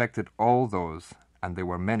 it affected all those, and they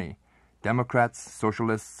were many, Democrats,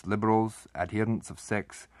 socialists, liberals, adherents of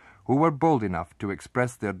sex, who were bold enough to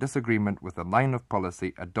express their disagreement with the line of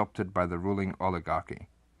policy adopted by the ruling oligarchy.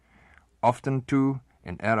 Often, too,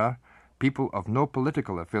 in error, people of no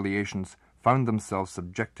political affiliations found themselves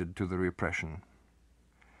subjected to the repression.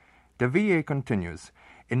 De Villiers continues,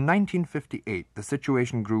 in 1958 the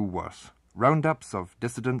situation grew worse. Roundups of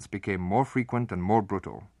dissidents became more frequent and more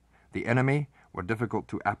brutal. The enemy were difficult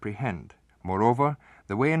to apprehend. Moreover,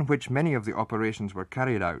 the way in which many of the operations were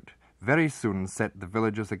carried out very soon set the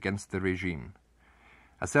villagers against the regime.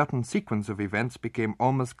 A certain sequence of events became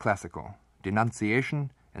almost classical: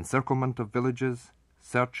 denunciation, encirclement of villages,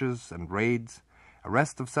 searches and raids,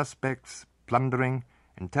 arrest of suspects, plundering,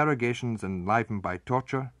 interrogations enlivened by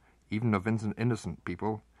torture, even of innocent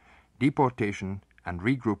people, deportation, and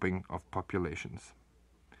regrouping of populations.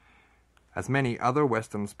 As many other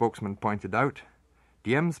Western spokesmen pointed out,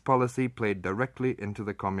 Diem's policy played directly into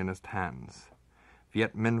the communist hands.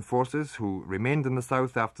 Viet Minh forces who remained in the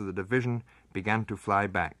south after the division began to fly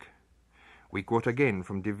back. We quote again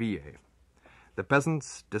from De Villiers. The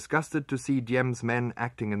peasants, disgusted to see Diem's men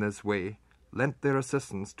acting in this way, lent their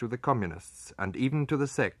assistance to the communists and even to the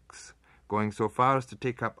sects, going so far as to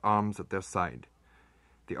take up arms at their side.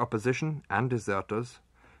 The opposition and deserters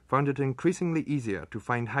found it increasingly easier to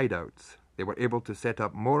find hideouts. They were able to set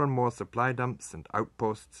up more and more supply dumps and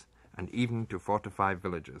outposts, and even to fortify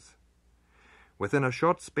villages. Within a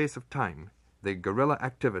short space of time, the guerrilla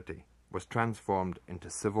activity was transformed into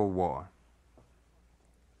civil war.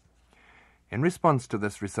 In response to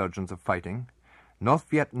this resurgence of fighting, North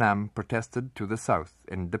Vietnam protested to the south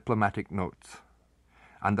in diplomatic notes.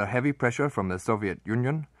 Under heavy pressure from the Soviet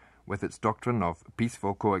Union, with its doctrine of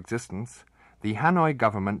peaceful coexistence, the Hanoi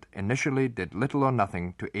government initially did little or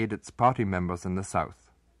nothing to aid its party members in the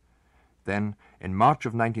south. Then, in March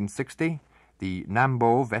of 1960, the Nam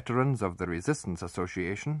Bo Veterans of the Resistance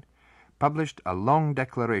Association published a long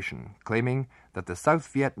declaration claiming that the South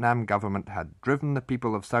Vietnam government had driven the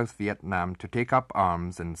people of South Vietnam to take up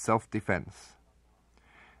arms in self-defense.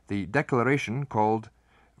 The declaration called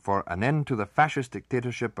for an end to the fascist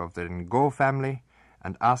dictatorship of the Ngo family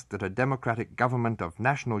and asked that a democratic government of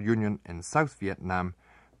national union in South Vietnam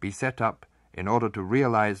be set up in order to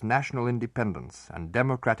realize national independence and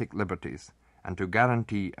democratic liberties and to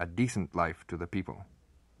guarantee a decent life to the people.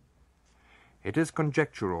 It is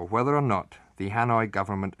conjectural whether or not the Hanoi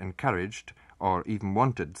government encouraged or even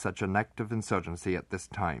wanted such an act of insurgency at this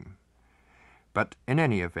time. But in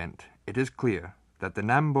any event, it is clear that the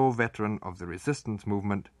Nam Bo veteran of the resistance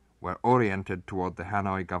movement were oriented toward the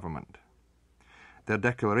Hanoi government. Their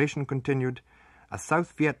declaration continued, "A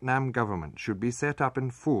South Vietnam government should be set up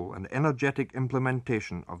in full and energetic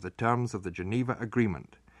implementation of the terms of the Geneva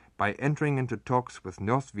Agreement by entering into talks with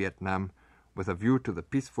North Vietnam with a view to the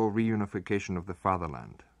peaceful reunification of the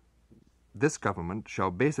fatherland. This government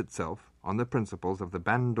shall base itself on the principles of the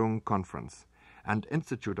Bandung Conference and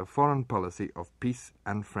institute a foreign policy of peace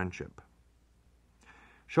and friendship."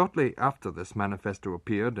 Shortly after this manifesto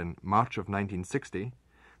appeared in March of 1960,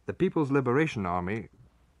 the People's Liberation Army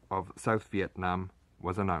of South Vietnam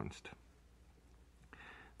was announced.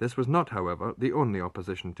 This was not, however, the only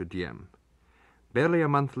opposition to Diem. Barely a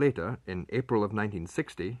month later, in April of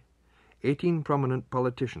 1960, 18 prominent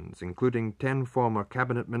politicians, including 10 former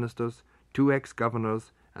cabinet ministers, 2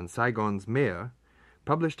 ex-governors, and Saigon's mayor,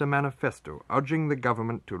 published a manifesto urging the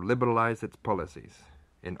government to liberalize its policies.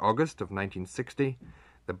 In August of 1960,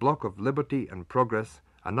 the Bloc of Liberty and Progress,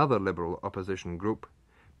 another liberal opposition group,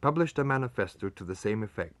 published a manifesto to the same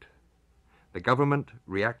effect. The government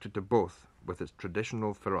reacted to both with its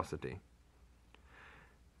traditional ferocity.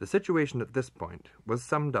 The situation at this point was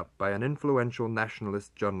summed up by an influential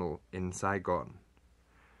nationalist journal in Saigon.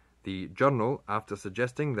 The journal, after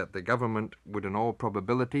suggesting that the government would in all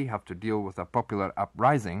probability have to deal with a popular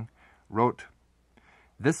uprising, wrote,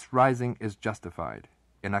 "This rising is justified.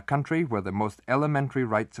 In a country where the most elementary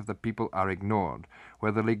rights of the people are ignored,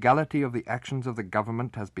 where the legality of the actions of the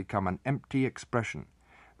government has become an empty expression,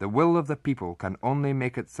 the will of the people can only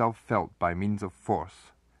make itself felt by means of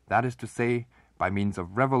force, that is to say, by means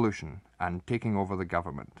of revolution and taking over the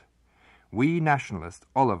government. We nationalists,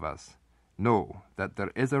 all of us, know that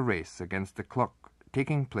there is a race against the clock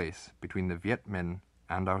taking place between the Viet Minh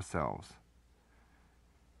and ourselves."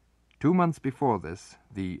 2 months before this,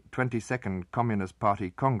 the 22nd Communist Party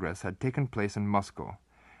Congress had taken place in Moscow,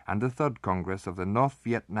 and the 3rd Congress of the North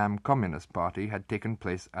Vietnam Communist Party had taken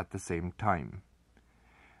place at the same time.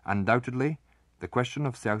 Undoubtedly, the question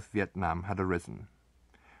of South Vietnam had arisen.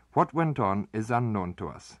 What went on is unknown to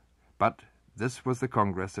us, but this was the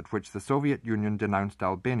Congress at which the Soviet Union denounced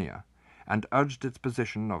Albania, and urged its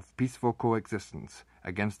position of peaceful coexistence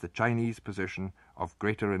against the Chinese position of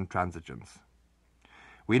greater intransigence.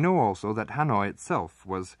 We know also that Hanoi itself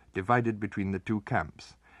was divided between the two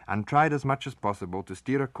camps, and tried as much as possible to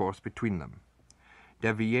steer a course between them.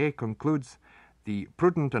 De Villiers concludes, the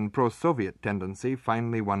prudent and pro-Soviet tendency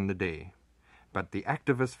finally won the day, but the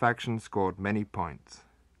activist faction scored many points.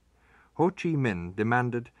 Ho Chi Minh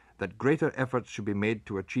demanded that greater efforts should be made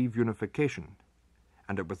to achieve unification,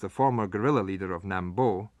 and it was the former guerrilla leader of Nam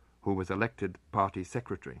Bo who was elected party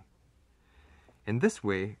secretary. In this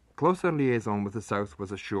way, closer liaison with the South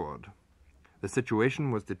was assured. The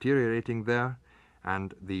situation was deteriorating there,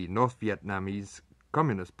 and the North Vietnamese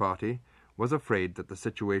Communist Party was afraid that the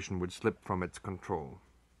situation would slip from its control.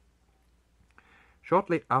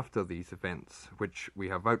 Shortly after these events, which we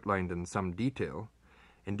have outlined in some detail,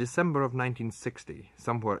 in December of 1960,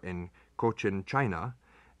 somewhere in Cochin, China,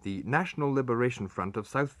 the National Liberation Front of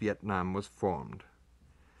South Vietnam was formed.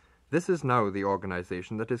 This is now the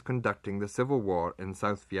organization that is conducting the civil war in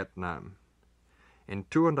South Vietnam. In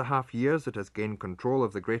 2.5 years it has gained control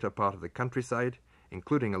of the greater part of the countryside,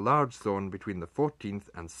 including a large zone between the 14th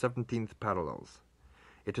and 17th parallels.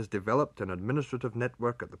 It has developed an administrative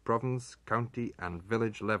network at the province, county, and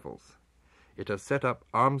village levels. It has set up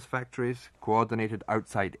arms factories, coordinated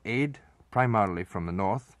outside aid, primarily from the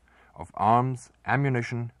north, of arms,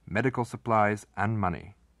 ammunition, medical supplies, and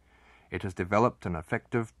money. It has developed an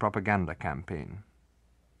effective propaganda campaign.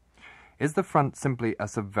 Is the front simply a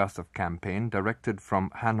subversive campaign directed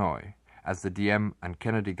from Hanoi, as the Diem and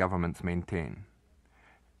Kennedy governments maintain?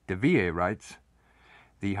 De Villiers writes,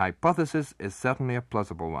 the hypothesis is certainly a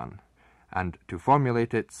plausible one, and to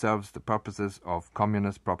formulate it serves the purposes of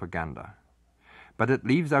communist propaganda. But it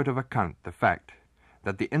leaves out of account the fact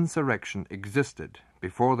that the insurrection existed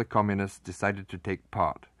before the communists decided to take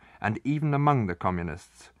part, and even among the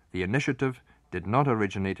communists, the initiative did not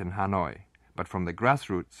originate in Hanoi, but from the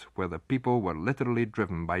grassroots where the people were literally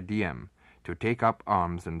driven by Diem to take up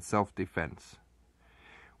arms in self-defense.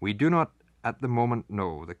 We do not at the moment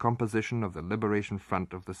know the composition of the Liberation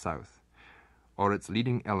Front of the South, or its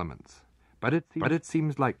leading elements, but it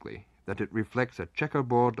seems likely that it reflects a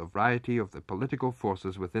checkerboard variety of the political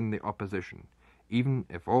forces within the opposition, even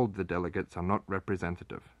if all the delegates are not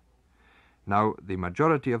representative. Now, the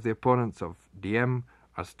majority of the opponents of Diem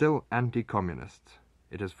are still anti-communists.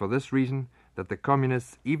 It is for this reason that the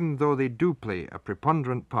communists, even though they do play a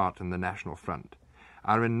preponderant part in the National Front,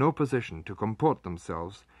 are in no position to comport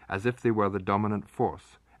themselves as if they were the dominant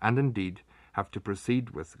force, and indeed have to proceed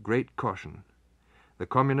with great caution. The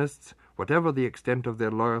communists, whatever the extent of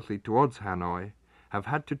their loyalty towards Hanoi, have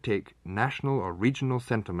had to take national or regional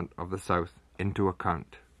sentiment of the South into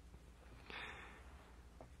account.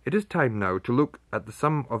 It is time now to look at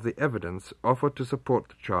some of the evidence offered to support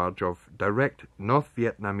the charge of direct North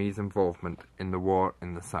Vietnamese involvement in the war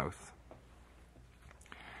in the South.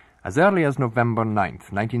 As early as November 9,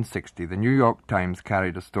 1960, the New York Times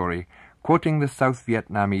carried a story quoting the South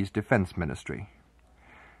Vietnamese Defense Ministry.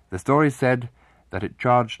 The story said that it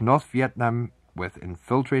charged North Vietnam with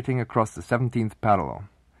infiltrating across the 17th parallel.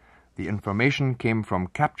 The information came from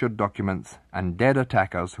captured documents and dead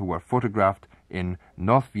attackers who were photographed in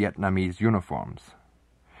North Vietnamese uniforms.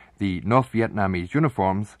 The North Vietnamese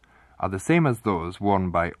uniforms are the same as those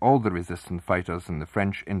worn by all the resistance fighters in the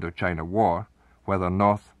French Indochina War, whether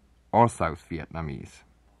North or South Vietnamese.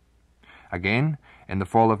 Again, in the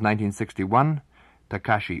fall of 1961,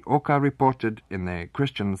 Takashi Oka reported in the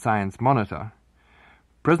Christian Science Monitor,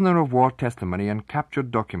 prisoner of war testimony and captured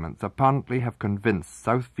documents apparently have convinced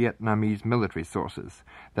South Vietnamese military sources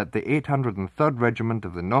that the 803rd Regiment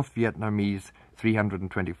of the North Vietnamese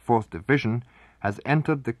 324th Division has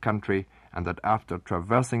entered the country and that after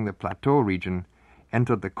traversing the plateau region,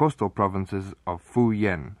 entered the coastal provinces of Phu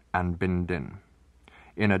Yen and Binh Dinh.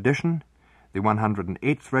 In addition, the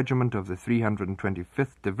 108th Regiment of the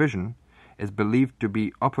 325th Division is believed to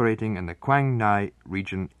be operating in the Quang Ngai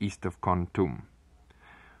region east of Kon Tum.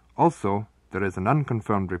 Also, there is an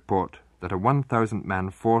unconfirmed report that a 1,000-man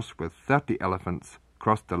force with 30 elephants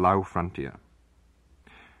crossed the Lao frontier.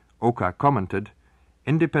 Oka commented,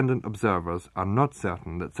 independent observers are not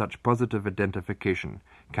certain that such positive identification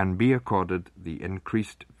can be accorded the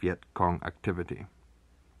increased Viet Cong activity.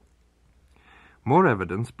 More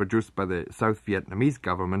evidence produced by the South Vietnamese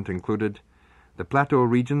government included the plateau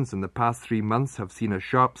regions in the past 3 months have seen a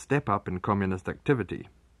sharp step-up in communist activity.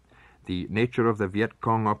 The nature of the Viet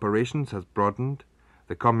Cong operations has broadened.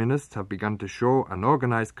 The communists have begun to show an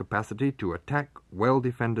organized capacity to attack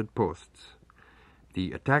well-defended posts.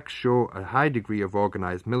 The attacks show a high degree of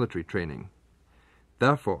organized military training.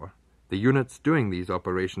 Therefore, the units doing these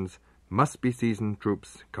operations must be seasoned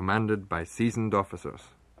troops commanded by seasoned officers.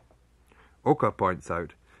 Oka points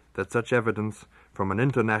out that such evidence, from an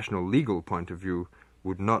international legal point of view,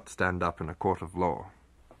 would not stand up in a court of law.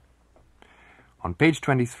 On page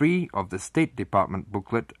 23 of the State Department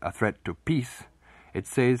booklet, A Threat to Peace, it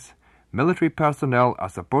says, military personnel are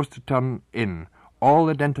supposed to turn in all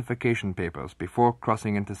identification papers before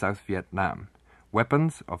crossing into South Vietnam.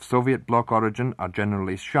 Weapons of Soviet bloc origin are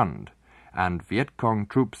generally shunned, and Viet Cong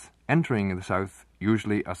troops entering the South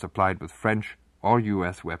usually are supplied with French or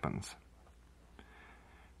US weapons.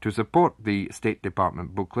 To support the State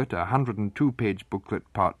Department booklet, a 102-page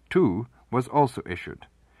booklet Part 2 was also issued,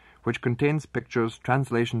 which contains pictures,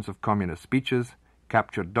 translations of communist speeches,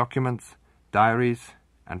 captured documents, diaries,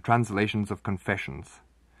 and translations of confessions.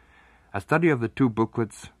 A study of the two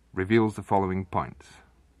booklets reveals the following points.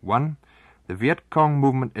 1. The Viet Cong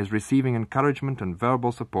movement is receiving encouragement and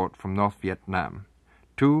verbal support from North Vietnam.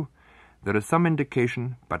 2. There is some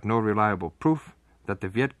indication, but no reliable proof, that the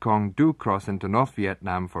Viet Cong do cross into North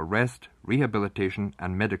Vietnam for rest, rehabilitation,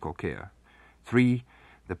 and medical care. 3.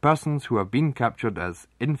 The persons who have been captured as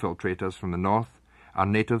infiltrators from the north are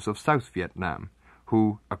natives of South Vietnam,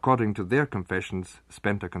 who, according to their confessions,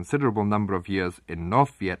 spent a considerable number of years in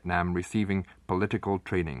North Vietnam receiving political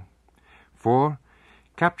training. 4.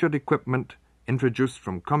 Captured equipment introduced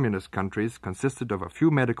from communist countries consisted of a few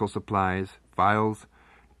medical supplies, vials,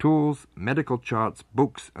 tools, medical charts,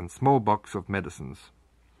 books, and small box of medicines.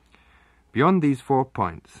 Beyond these 4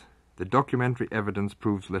 points, the documentary evidence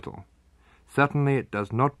proves little. Certainly it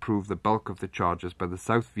does not prove the bulk of the charges by the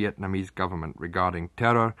South Vietnamese government regarding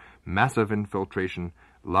terror, massive infiltration,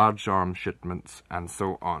 large arms shipments, and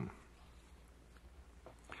so on.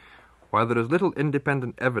 While there is little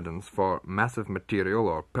independent evidence for massive material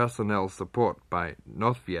or personnel support by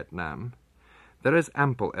North Vietnam, there is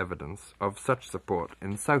ample evidence of such support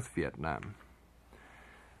in South Vietnam.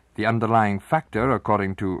 The underlying factor,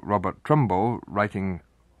 according to Robert Trumbull, writing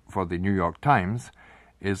for the New York Times,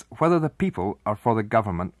 is whether the people are for the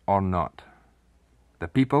government or not. The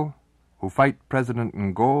people who fight President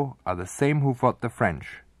Ngo are the same who fought the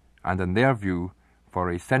French, and in their view,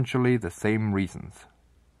 for essentially the same reasons.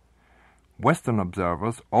 Western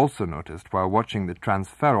observers also noticed while watching the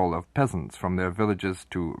transferal of peasants from their villages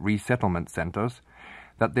to resettlement centers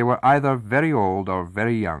that they were either very old or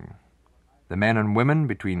very young. The men and women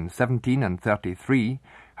between 17 and 33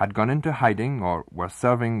 had gone into hiding or were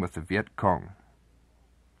serving with the Viet Cong.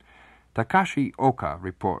 Takashi Oka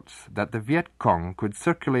reports that the Viet Cong could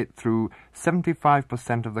circulate through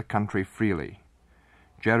 75% of the country freely.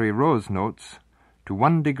 Jerry Rose notes, to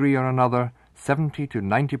one degree or another, 70 to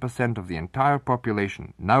 90% of the entire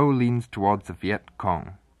population now leans towards the Viet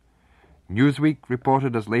Cong. Newsweek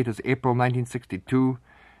reported as late as April 1962,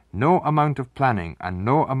 no amount of planning and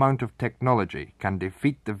no amount of technology can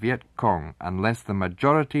defeat the Viet Cong unless the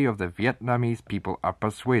majority of the Vietnamese people are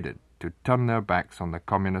persuaded to turn their backs on the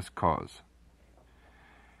communist cause.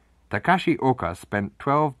 Takashi Oka spent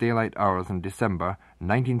 12 daylight hours in December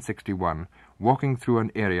 1961 walking through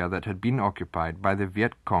an area that had been occupied by the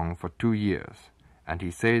Viet Cong for 2 years, and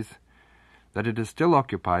he says that it is still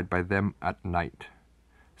occupied by them at night.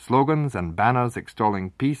 Slogans and banners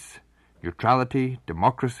extolling peace, neutrality,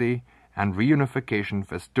 democracy, and reunification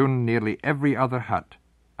festooned nearly every other hut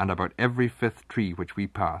and about every 5th tree which we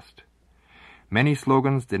passed. Many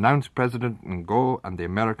slogans denounced President Ngo and the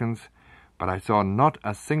Americans, but I saw not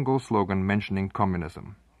a single slogan mentioning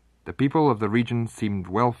communism. The people of the region seemed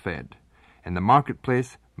well fed. In the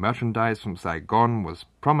marketplace, merchandise from Saigon was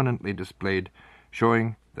prominently displayed,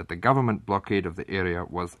 showing that the government blockade of the area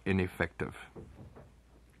was ineffective.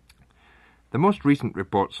 The most recent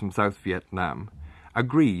reports from South Vietnam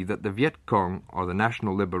agree that the Viet Cong, or the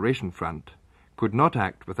National Liberation Front, could not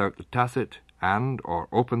act without the tacit and or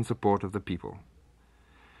open support of the people.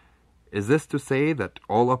 Is this to say that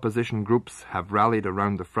all opposition groups have rallied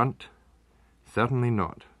around the front? Certainly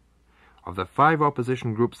not. Of the 5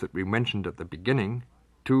 opposition groups that we mentioned at the beginning,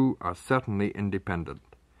 2 are certainly independent.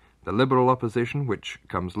 The liberal opposition, which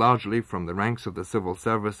comes largely from the ranks of the civil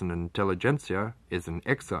service and intelligentsia, is in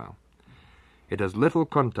exile. It has little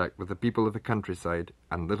contact with the people of the countryside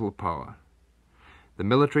and little power. The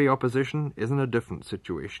military opposition is in a different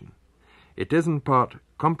situation. It is in part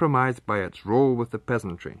compromised by its role with the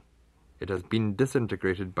peasantry. It has been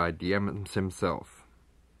disintegrated by Diem himself,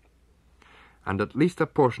 and at least a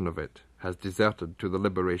portion of it has deserted to the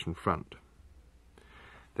Liberation Front.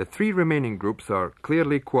 The 3 remaining groups are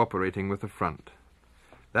clearly cooperating with the front.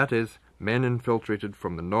 That is, men infiltrated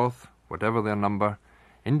from the north, whatever their number,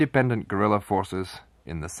 independent guerrilla forces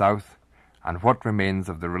in the south, and what remains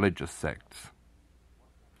of the religious sects.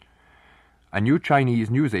 A new Chinese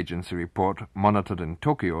news agency report, monitored in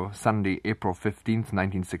Tokyo, Sunday, April 15,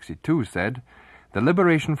 1962, said, "The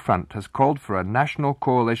Liberation Front has called for a national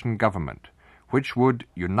coalition government, which would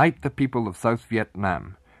unite the people of South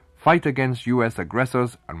Vietnam, fight against U.S.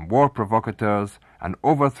 aggressors and war provocateurs, and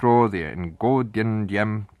overthrow the Ngo Dinh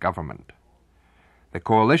Diem government. The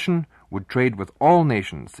coalition would trade with all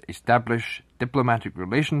nations, establish diplomatic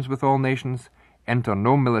relations with all nations, enter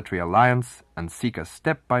no military alliance, and seek a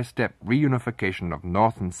step-by-step reunification of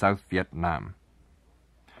North and South Vietnam."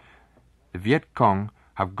 The Viet Cong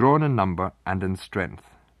have grown in number and in strength.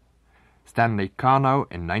 Stanley Carnow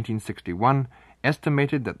in 1961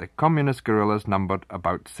 estimated that the communist guerrillas numbered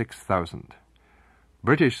about 6,000.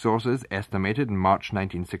 British sources estimated in March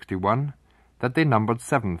 1961 that they numbered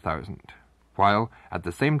 7,000, while at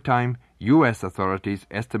the same time U.S. authorities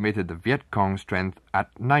estimated the Viet Cong strength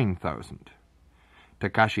at 9,000.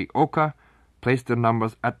 Takashi Oka placed their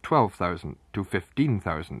numbers at 12,000 to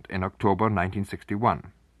 15,000 in October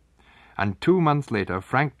 1961. And 2 months later,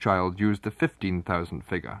 Frank Child used the 15,000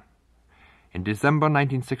 figure. In December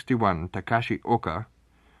 1961, Takashi Oka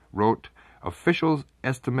wrote, "Officials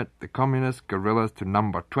estimate the communist guerrillas to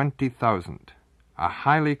number 20,000. A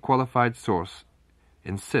highly qualified source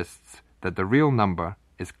insists that the real number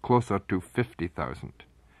is closer to 50,000.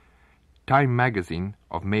 Time magazine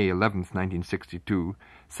of May 11, 1962,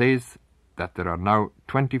 says that there are now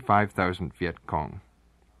 25,000 Viet Cong.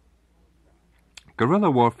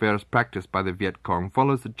 Guerrilla warfare as practiced by the Viet Cong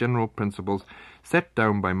follows the general principles set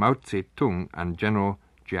down by Mao Zedong and General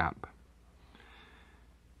Giap.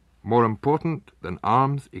 More important than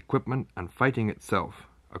arms, equipment, and fighting itself,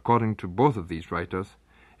 according to both of these writers,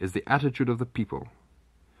 is the attitude of the people.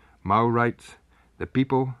 Mao writes, "The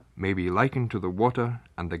people may be likened to the water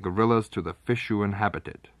and the guerrillas to the fish who inhabit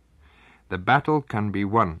it. The battle can be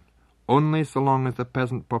won only so long as the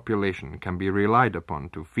peasant population can be relied upon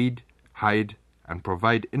to feed, hide, and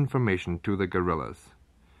provide information to the guerrillas.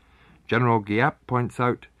 General Giap points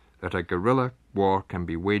out that a guerrilla war can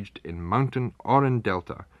be waged in mountain or in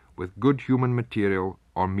delta with good human material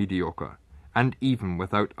or mediocre, and even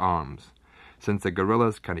without arms, since the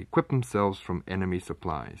guerrillas can equip themselves from enemy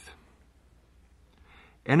supplies.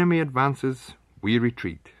 Enemy advances, we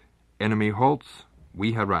retreat. Enemy halts,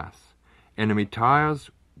 we harass. Enemy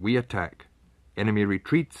tires, we attack. Enemy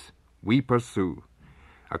retreats, we pursue.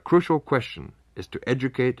 A crucial question is to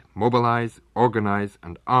educate, mobilize, organize,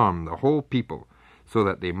 and arm the whole people so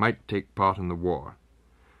that they might take part in the war."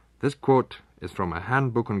 This quote is from a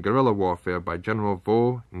handbook on guerrilla warfare by General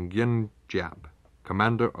Vo Nguyen Giap,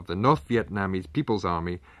 commander of the North Vietnamese People's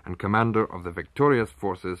Army and commander of the victorious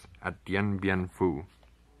forces at Dien Bien Phu.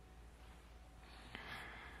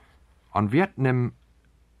 On Vietnam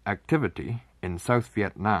activity in South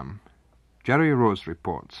Vietnam, Jerry Rose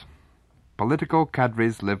reports, "Political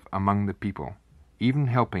cadres live among the people, even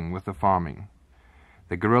helping with the farming.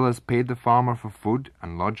 The guerrillas paid the farmer for food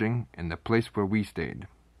and lodging in the place where we stayed.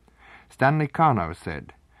 Stanley Carnow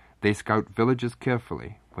said, they scout villages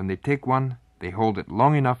carefully. When they take one, they hold it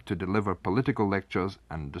long enough to deliver political lectures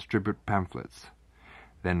and distribute pamphlets,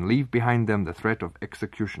 then leave behind them the threat of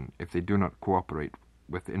execution if they do not cooperate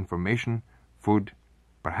with information, food,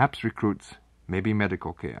 perhaps recruits, maybe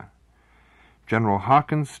medical care. General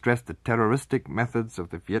Harkins stressed the terroristic methods of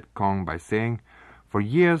the Viet Cong by saying, 'For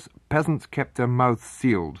years, peasants kept their mouths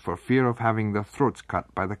sealed for fear of having their throats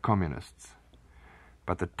cut by the communists.'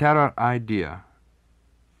 But the terror idea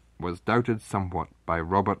was doubted somewhat by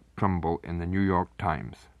Robert Trumbull in the New York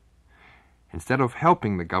Times. Instead of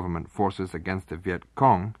helping the government forces against the Viet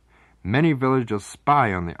Cong, many villagers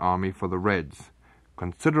spy on the army for the Reds.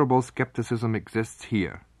 Considerable skepticism exists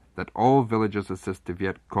here that all villagers assist the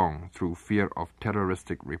Viet Cong through fear of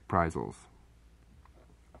terroristic reprisals."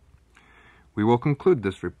 We will conclude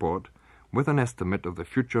this report with an estimate of the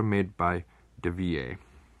future made by de Villiers.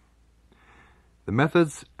 The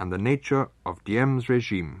methods and the nature of Diem's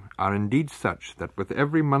regime are indeed such that with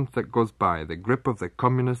every month that goes by, the grip of the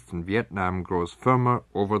communists in Vietnam grows firmer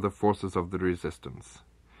over the forces of the resistance.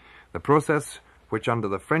 The process, which under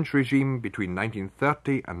the French regime between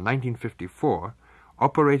 1930 and 1954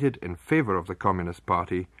 operated in favor of the Communist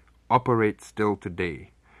Party, operates still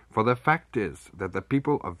today. For the fact is that the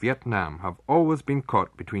people of Vietnam have always been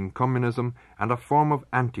caught between communism and a form of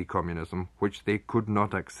anti-communism which they could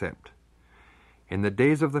not accept. In the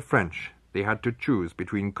days of the French, they had to choose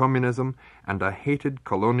between communism and a hated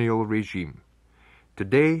colonial regime.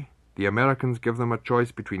 Today, the Americans give them a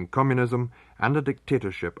choice between communism and a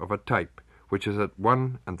dictatorship of a type which is at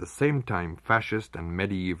one and the same time fascist and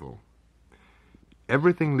medieval.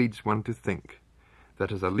 Everything leads one to think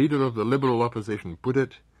that, as a leader of the liberal opposition put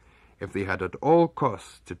it, If they had at all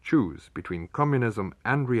costs to choose between communism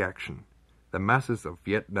and reaction, the masses of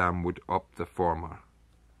Vietnam would opt the former.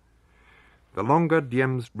 The longer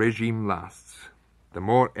Diem's regime lasts, the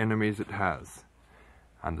more enemies it has,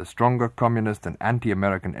 and the stronger communist and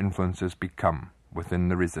anti-American influences become within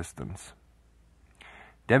the resistance.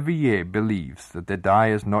 De Villiers believes that the die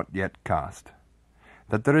is not yet cast,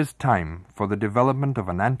 that there is time for the development of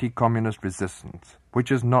an anti-communist resistance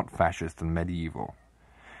which is not fascist and medieval.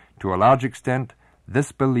 To a large extent,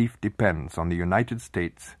 this belief depends on the United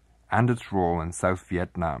States and its role in South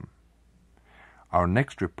Vietnam. Our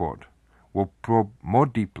next report will probe more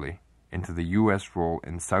deeply into the U.S. role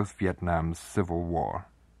in South Vietnam's Civil War.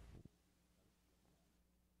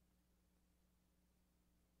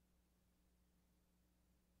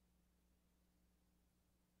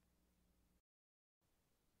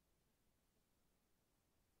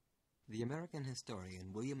 The American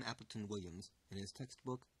historian William Appleton Williams, in his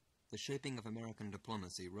textbook, The Shaping of American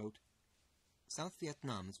Diplomacy, wrote, "South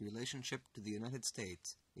Vietnam's relationship to the United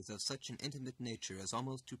States is of such an intimate nature as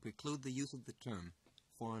almost to preclude the use of the term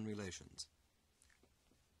foreign relations."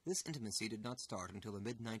 This intimacy did not start until the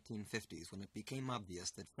mid-1950s, when it became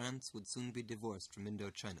obvious that France would soon be divorced from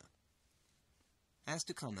Indochina. Asked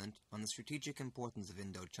to comment on the strategic importance of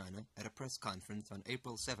Indochina at a press conference on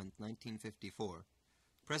April 7, 1954,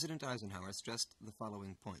 President Eisenhower stressed the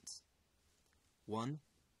following points. 1.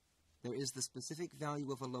 There is the specific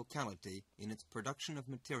value of a locality in its production of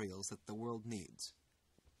materials that the world needs.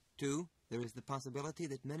 2. There is the possibility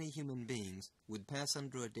that many human beings would pass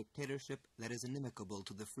under a dictatorship that is inimical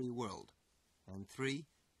to the free world. And 3.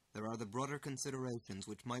 There are the broader considerations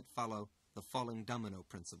which might follow the falling domino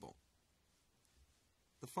principle.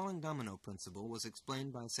 The falling domino principle was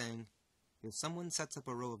explained by saying, if someone sets up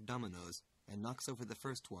a row of dominoes and knocks over the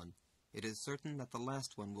first one, it is certain that the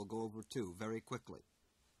last one will go over too very quickly.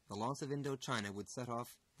 The loss of Indochina would set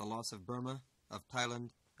off the loss of Burma, of Thailand,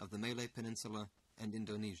 of the Malay Peninsula, and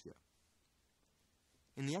Indonesia.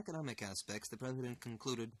 In the economic aspects, the President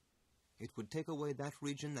concluded, it would take away that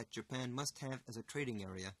region that Japan must have as a trading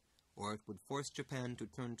area, or it would force Japan to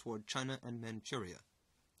turn toward China and Manchuria.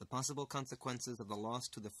 The possible consequences of the loss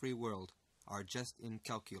to the free world are just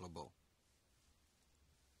incalculable.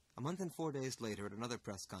 A month and 4 days later, at another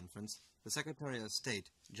press conference, the Secretary of State,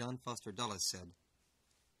 John Foster Dulles, said,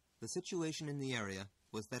 the situation in the area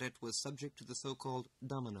was that it was subject to the so-called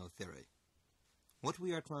domino theory. What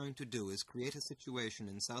we are trying to do is create a situation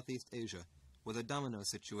in Southeast Asia where the domino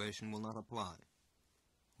situation will not apply.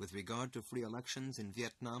 With regard to free elections in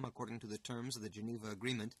Vietnam according to the terms of the Geneva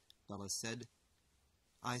Agreement, Dulles said,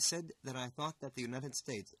 I said that I thought that the United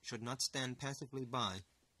States should not stand passively by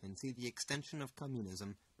and see the extension of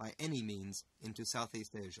communism by any means into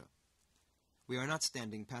Southeast Asia. We are not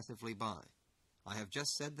standing passively by. I have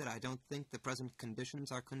just said that I don't think the present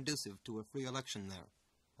conditions are conducive to a free election there,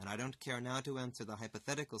 and I don't care now to answer the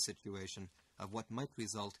hypothetical situation of what might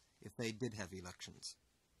result if they did have elections.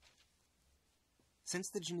 Since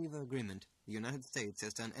the Geneva Agreement, the United States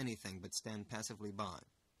has done anything but stand passively by.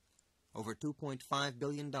 Over $2.5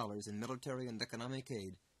 billion in military and economic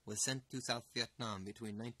aid was sent to South Vietnam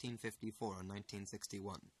between 1954 and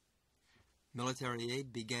 1961. Military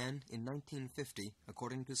aid began in 1950,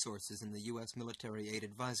 according to sources in the U.S. Military Aid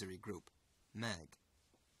Advisory Group, MAG.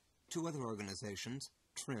 Two other organizations,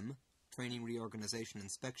 TRIM, Training Reorganization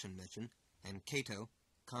Inspection Mission, and CATO,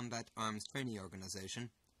 Combat Arms Training Organization,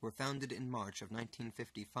 were founded in March of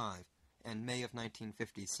 1955 and May of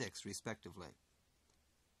 1956, respectively.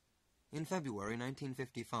 In February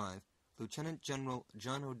 1955, Lieutenant General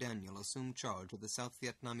John O'Daniel assumed charge of the South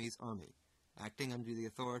Vietnamese Army, acting under the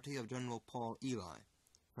authority of General Paul Ely,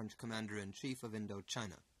 French Commander-in-Chief of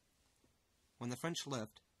Indochina. When the French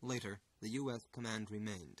left, later, the U.S. command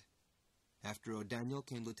remained. After O'Daniel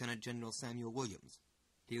came Lieutenant General Samuel Williams.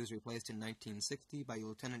 He was replaced in 1960 by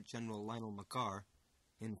Lieutenant General Lionel McCarr.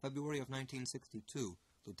 In February of 1962,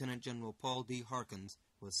 Lieutenant General Paul D. Harkins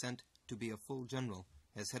was sent to be a full general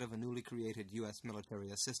as head of a newly created U.S.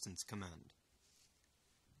 Military Assistance Command.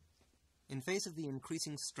 In face of the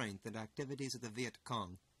increasing strength and activities of the Viet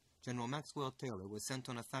Cong, General Maxwell Taylor was sent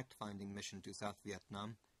on a fact-finding mission to South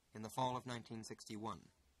Vietnam in the fall of 1961.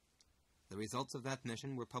 The results of that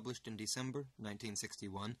mission were published in December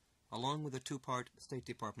 1961, along with a two-part State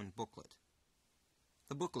Department booklet.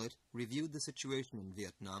 The booklet reviewed the situation in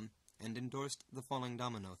Vietnam and endorsed the falling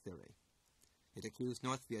domino theory. It accused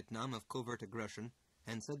North Vietnam of covert aggression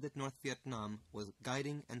and said that North Vietnam was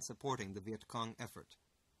guiding and supporting the Viet Cong effort.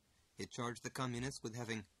 It charged the Communists with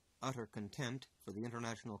having utter contempt for the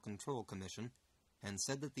International Control Commission and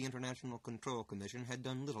said that the International Control Commission had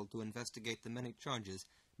done little to investigate the many charges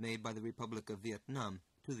made by the Republic of Vietnam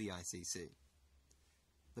to the ICC.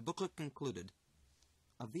 The booklet concluded,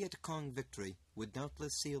 "A Viet Cong victory would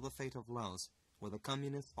doubtless seal the fate of Laos, where the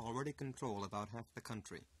Communists already control about half the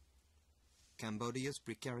country. Cambodia's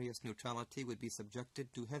precarious neutrality would be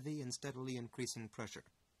subjected to heavy and steadily increasing pressure.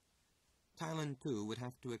 Thailand, too, would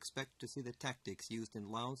have to expect to see the tactics used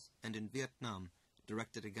in Laos and in Vietnam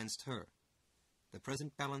directed against her. The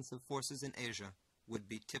present balance of forces in Asia would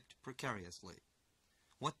be tipped precariously.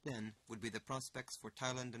 What then would be the prospects for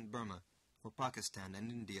Thailand and Burma, for Pakistan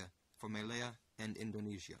and India, for Malaya and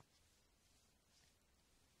Indonesia?"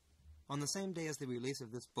 On the same day as the release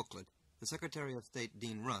of this booklet, the Secretary of State,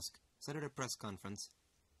 Dean Rusk, said at a press conference,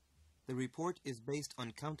 "The report is based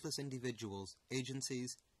on countless individuals,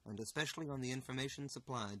 agencies, and especially on the information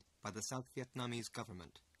supplied by the South Vietnamese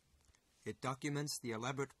government. It documents the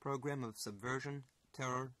elaborate program of subversion,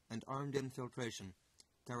 terror, and armed infiltration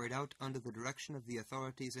carried out under the direction of the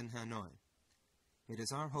authorities in Hanoi. It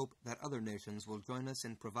is our hope that other nations will join us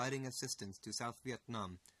in providing assistance to South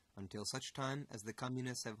Vietnam until such time as the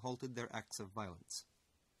Communists have halted their acts of violence."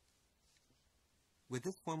 With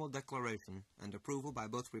this formal declaration and approval by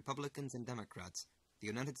both Republicans and Democrats, the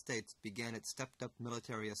United States began its stepped-up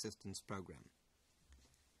military assistance program.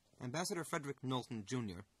 Ambassador Frederick Knowlton,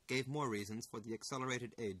 Jr. gave more reasons for the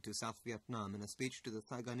accelerated aid to South Vietnam in a speech to the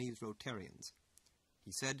Saigonese Rotarians.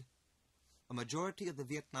 He said, "A majority of the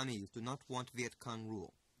Vietnamese do not want Viet Cong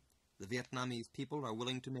rule. The Vietnamese people are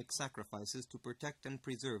willing to make sacrifices to protect and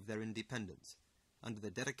preserve their independence. Under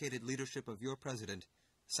the dedicated leadership of your president,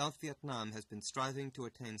 South Vietnam has been striving to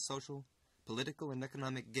attain social, political, and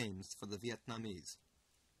economic gains for the Vietnamese.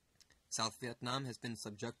 South Vietnam has been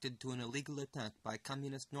subjected to an illegal attack by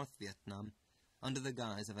Communist North Vietnam under the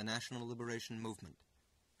guise of a national liberation movement,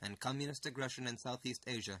 and Communist aggression in Southeast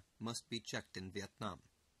Asia must be checked in Vietnam."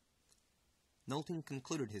 Knowlton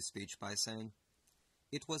concluded his speech by saying,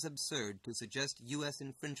 "It was absurd to suggest U.S.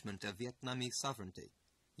 infringement of Vietnamese sovereignty,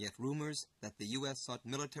 yet rumors that the U.S. sought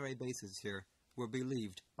military bases here were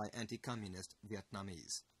believed by anti-communist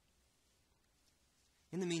Vietnamese."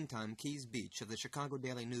 In the meantime, Keys Beach of the Chicago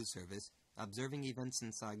Daily News Service, observing events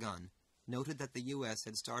in Saigon, noted that the U.S.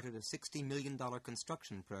 had started a $60 million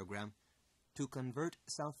construction program to convert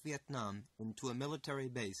South Vietnam into a military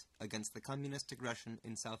base against the communist aggression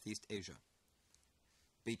in Southeast Asia.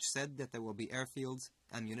 Beach said that there will be airfields,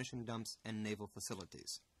 ammunition dumps, and naval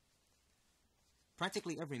facilities.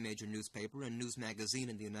 Practically every major newspaper and news magazine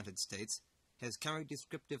in the United States has carried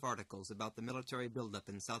descriptive articles about the military buildup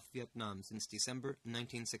in South Vietnam since December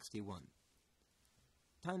 1961.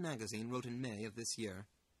 Time magazine wrote in May of this year,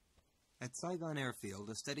 "At Saigon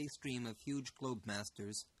Airfield, a steady stream of huge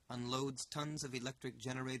Globemasters unloads tons of electric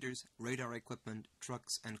generators, radar equipment,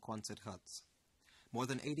 trucks, and Quonset huts. More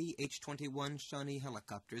than 80 H-21 Shawnee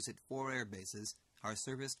helicopters at 4 air bases are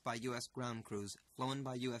serviced by U.S. ground crews flown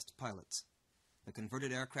by U.S. pilots. The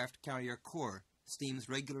converted aircraft carrier Corps steams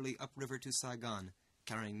regularly upriver to Saigon,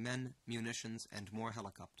 carrying men, munitions, and more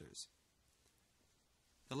helicopters."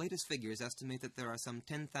 The latest figures estimate that there are some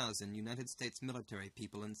 10,000 United States military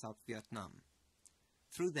people in South Vietnam.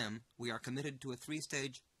 Through them, we are committed to a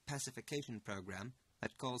 3-stage pacification program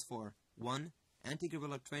that calls for 1.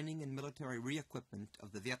 Anti-guerrilla training and military re-equipment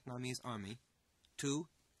of the Vietnamese Army, 2.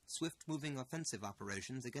 Swift-moving offensive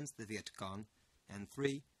operations against the Viet Cong, and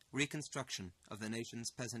 3. Reconstruction of the nation's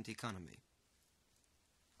peasant economy.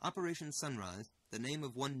 Operation Sunrise, the name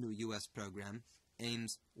of one new U.S. program,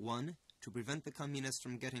 aims 1. To prevent the Communists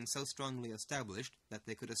from getting so strongly established that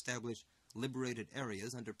they could establish liberated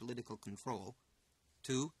areas under political control,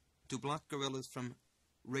 2. To block guerrillas from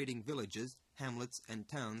raiding villages, hamlets, and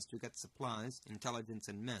towns to get supplies, intelligence,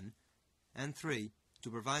 and men, and 3.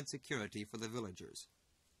 To provide security for the villagers.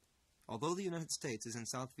 Although the United States is in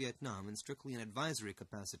South Vietnam in strictly an advisory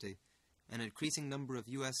capacity, an increasing number of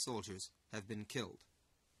U.S. soldiers have been killed.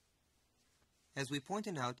 As we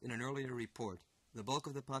pointed out in an earlier report, the bulk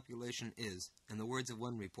of the population is, in the words of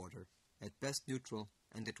one reporter, at best neutral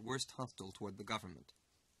and at worst hostile toward the government.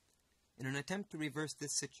 In an attempt to reverse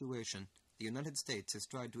this situation, the United States has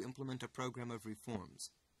tried to implement a program of reforms.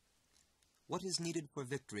 "What is needed for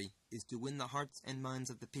victory is to win the hearts and minds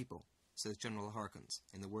of the people," says General Harkins,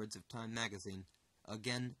 in the words of Time magazine,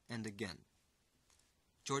 again and again.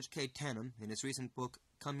 George K. Tanham, in his recent book,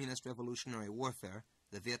 Communist Revolutionary Warfare,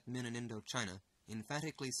 The Viet Minh in Indochina,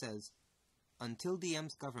 emphatically says, "Until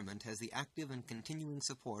Diem's government has the active and continuing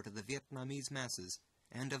support of the Vietnamese masses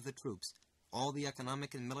and of the troops, all the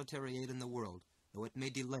economic and military aid in the world, though it may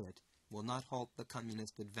delay it, will not halt the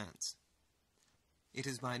communist advance." It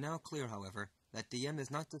is by now clear, however, that Diem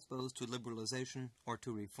is not disposed to liberalization or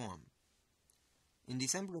to reform. In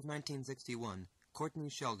December of 1961, Courtney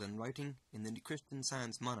Sheldon, writing in the Christian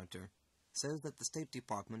Science Monitor, says that the State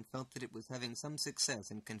Department felt that it was having some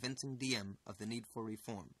success in convincing Diem of the need for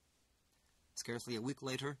reform. Scarcely a week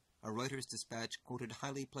later, a Reuters dispatch quoted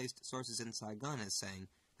highly placed sources in Saigon as saying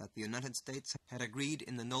that the United States had agreed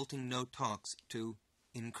in the Nolting No talks to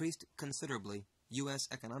increase considerably U.S.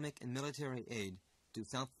 economic and military aid to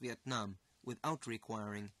South Vietnam without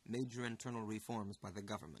requiring major internal reforms by the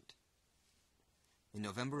government. In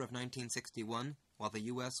November of 1961, while the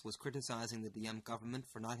U.S. was criticizing the Diem government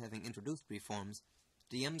for not having introduced reforms,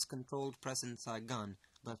 Diem's controlled press in Saigon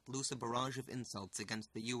let loose a barrage of insults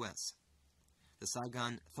against the U.S. The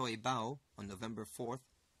Saigon Thoi Bao, on November 4th,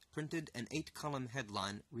 printed an 8-column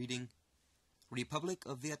headline reading, "Republic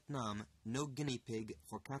of Vietnam, no guinea pig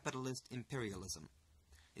for capitalist imperialism.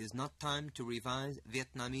 Is not time to revise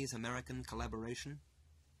Vietnamese-American collaboration?"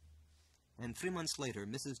 And 3 months later,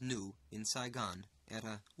 Mrs. New, in Saigon, at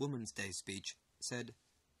a Women's Day speech, said,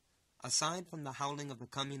 "Aside from the howling of the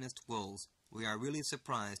communist wolves, we are really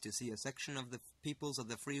surprised to see a section of the peoples of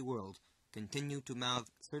the free world continue to mouth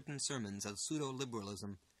certain sermons of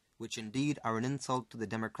pseudo-liberalism, which indeed are an insult to the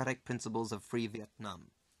democratic principles of free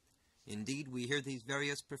Vietnam. Indeed, we hear these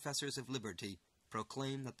various professors of liberty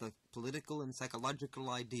proclaim that the political and psychological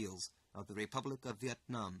ideals of the Republic of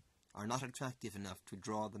Vietnam are not attractive enough to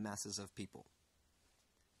draw the masses of people."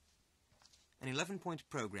 An 11-point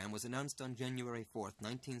program was announced on January 4th,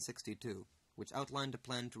 1962, which outlined a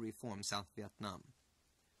plan to reform South Vietnam.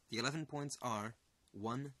 The 11 points are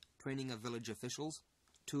 1. Training of village officials,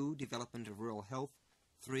 2. Development of rural health,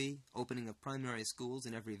 3. Opening of primary schools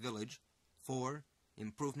in every village, 4.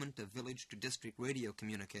 Improvement of village-to-district radio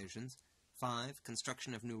communications, 5.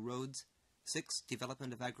 Construction of new roads, 6.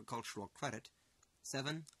 Development of agricultural credit,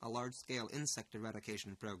 7. A large-scale insect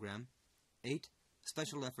eradication program, 8.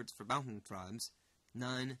 Special efforts for mountain tribes,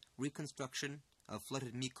 9. Reconstruction of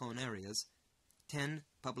flooded Mekong areas, 10.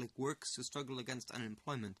 Public works to struggle against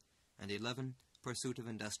unemployment, and 11. Pursuit of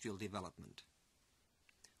industrial development.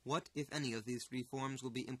 What, if any, of these reforms will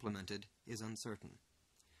be implemented is uncertain.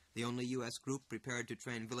 The only U.S. group prepared to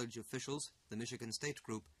train village officials, the Michigan State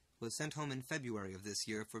Group, was sent home in February of this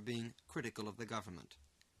year for being critical of the government.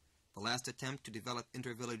 The last attempt to develop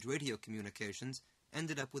inter-village radio communications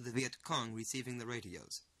ended up with the Viet Cong receiving the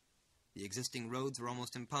radios. The existing roads were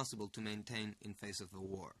almost impossible to maintain in face of the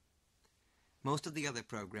war. Most of the other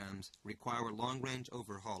programs require a long-range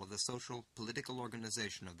overhaul of the social, political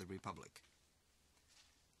organization of the Republic.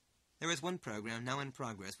 There is one program now in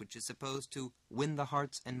progress which is supposed to win the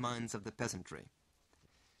hearts and minds of the peasantry.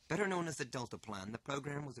 Better known as the Delta Plan, the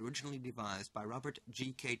program was originally devised by Robert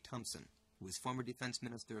G. K. Thompson, who was former defense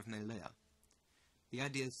minister of Malaya. The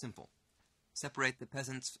idea is simple. Separate the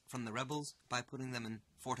peasants from the rebels by putting them in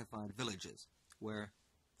fortified villages, where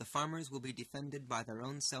the farmers will be defended by their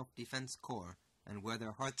own self-defense corps, and where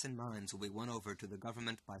their hearts and minds will be won over to the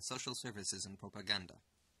government by social services and propaganda.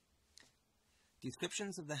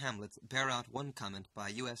 Descriptions of the hamlets bear out one comment by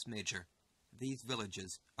a U.S. Major: "These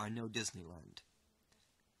villages are no Disneyland."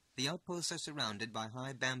 The outposts are surrounded by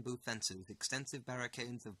high bamboo fences, extensive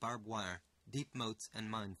barricades of barbed wire, deep moats,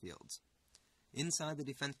 and minefields. Inside the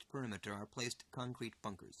defenced perimeter are placed concrete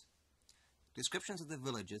bunkers. Descriptions of the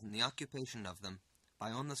villages and the occupation of them by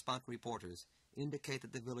on-the-spot reporters indicate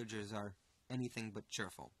that the villagers are anything but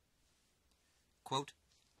cheerful. Quote,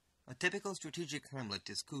 "A typical strategic hamlet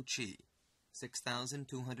is Cu Chi.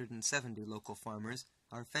 6,270 local farmers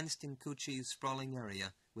are fenced in Cu Chi's sprawling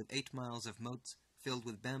area with 8 miles of moats filled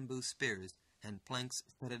with bamboo spears and planks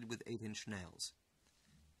studded with 8-inch nails.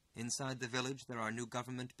 Inside the village there are new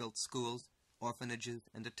government-built schools, orphanages,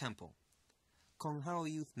 and a temple. Kong Hao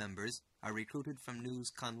youth members are recruited from Nu's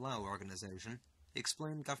Kan Lao organization,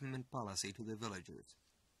 explain government policy to the villagers.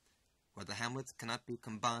 Where the hamlets cannot be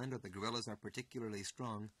combined or the guerrillas are particularly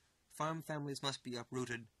strong, farm families must be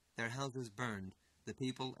uprooted, their houses burned, the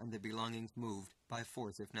people and their belongings moved, by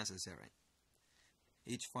force if necessary.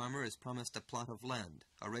 Each farmer is promised a plot of land,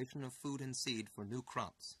 a ration of food and seed for new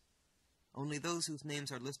crops. Only those whose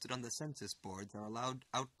names are listed on the census boards are allowed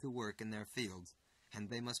out to work in their fields, and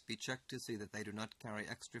they must be checked to see that they do not carry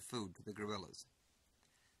extra food to the guerrillas.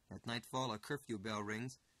 At nightfall a curfew bell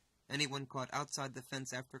rings. Anyone caught outside the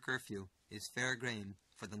fence after curfew is fair game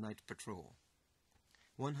for the night patrol.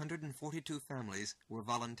 142 families were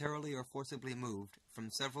voluntarily or forcibly moved from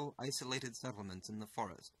several isolated settlements in the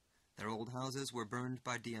forest. Their old houses were burned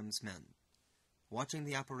by Diem's men. Watching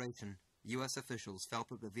the operation, U.S. officials felt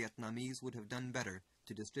that the Vietnamese would have done better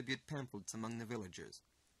to distribute pamphlets among the villagers.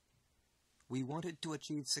 "We wanted to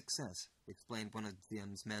achieve success," explained one of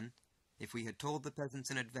Diem's men. "If we had told the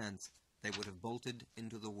peasants in advance, they would have bolted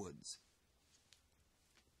into the woods."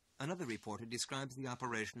 Another reporter describes the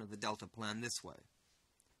operation of the Delta Plan this way.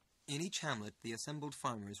 In each hamlet, the assembled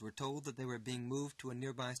farmers were told that they were being moved to a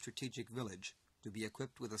nearby strategic village to be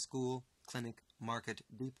equipped with a school, clinic, market,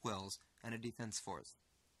 deep wells, and a defense force.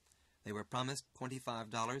 They were promised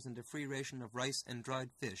 $25 and a free ration of rice and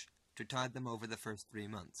dried fish to tide them over the first 3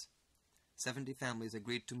 months. 70 families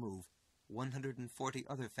agreed to move. 140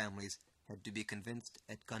 other families had to be convinced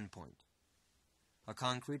at gunpoint. A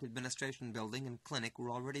concrete administration building and clinic were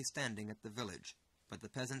already standing at the village, but the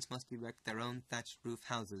peasants must erect their own thatched roof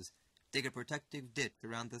houses, dig a protective ditch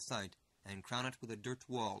around the site, and crown it with a dirt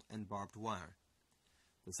wall and barbed wire.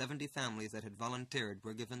 The 70 families that had volunteered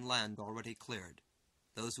were given land already cleared.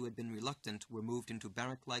 Those who had been reluctant were moved into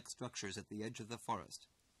barrack-like structures at the edge of the forest.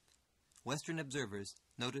 Western observers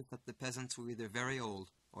noticed that the peasants were either very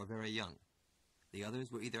old or very young. The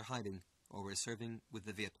others were either hiding or were serving with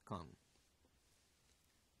the Viet Cong.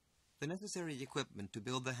 The necessary equipment to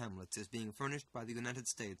build the hamlets is being furnished by the United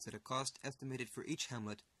States at a cost estimated for each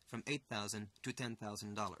hamlet from $8,000 to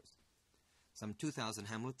 $10,000. Some 2,000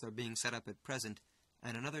 hamlets are being set up at present,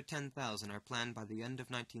 and another 10,000 are planned by the end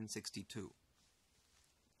of 1962.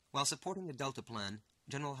 While supporting the Delta Plan,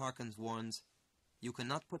 General Harkins warns, "You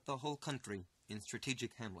cannot put the whole country in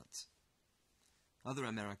strategic hamlets." Other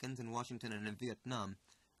Americans in Washington and in Vietnam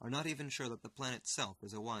are not even sure that the plan itself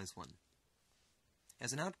is a wise one.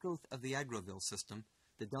 As an outgrowth of the Agroville system,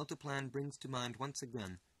 the Delta Plan brings to mind once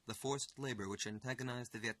again the forced labor which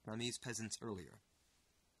antagonized the Vietnamese peasants earlier.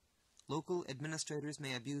 Local administrators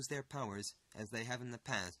may abuse their powers, as they have in the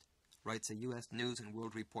past, writes a U.S. News and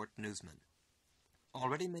World Report newsman.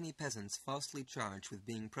 Already many peasants falsely charged with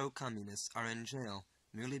being pro-communists are in jail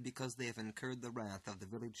merely because they have incurred the wrath of the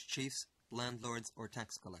village chiefs, landlords, or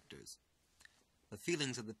tax collectors. The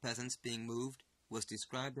feelings of the peasants being moved was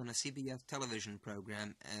described on a CBS television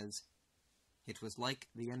program as, "It was like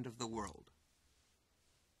the end of the world."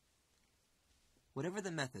 Whatever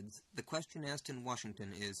the methods, the question asked in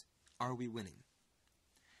Washington is, are we winning?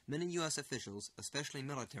 Many U.S. officials, especially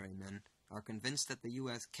military men, are convinced that the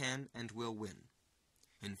U.S. can and will win.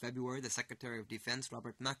 In February, the Secretary of Defense,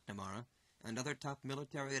 Robert McNamara, and other top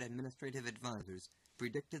military and administrative advisors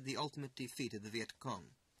predicted the ultimate defeat of the Viet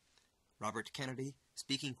Cong. Robert Kennedy,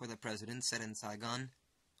 speaking for the President, said in Saigon,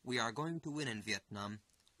 "We are going to win in Vietnam.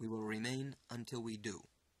 We will remain until we do."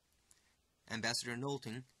 Ambassador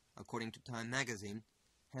Knowlton, according to Time magazine,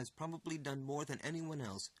 has probably done more than anyone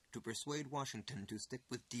else to persuade Washington to stick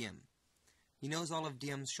with Diem. He knows all of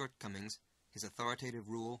Diem's shortcomings, his authoritative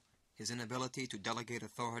rule, his inability to delegate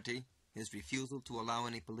authority, his refusal to allow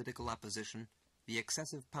any political opposition, the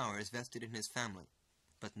excessive powers vested in his family,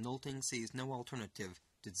 but Knowlton sees no alternative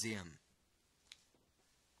to Diem.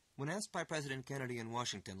 When asked by President Kennedy in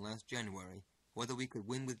Washington last January whether we could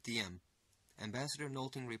win with Diem, Ambassador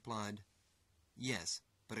Knowlton replied, "Yes,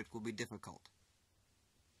 but it will be difficult."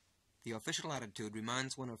 The official attitude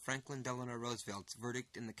reminds one of Franklin Delano Roosevelt's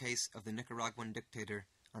verdict in the case of the Nicaraguan dictator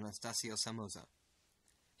Anastasio Somoza.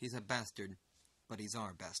 "He's a bastard, but he's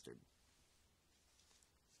our bastard."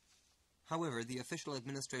 However, the official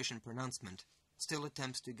administration pronouncement still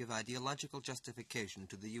attempts to give ideological justification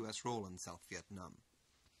to the U.S. role in South Vietnam.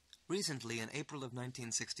 Recently, in April of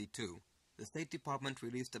 1962, the State Department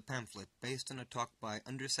released a pamphlet based on a talk by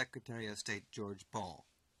Undersecretary of State George Ball.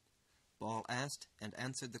 Ball asked and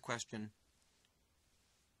answered the question,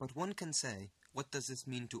 "But one can say, what does this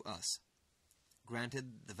mean to us?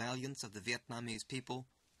 Granted the valiance of the Vietnamese people,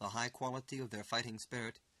 the high quality of their fighting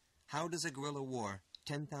spirit, how does a guerrilla war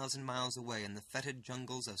 10,000 miles away in the fetid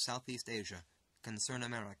jungles of Southeast Asia concern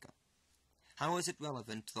America? How is it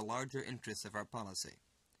relevant to the larger interests of our policy?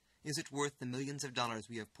 Is it worth the millions of dollars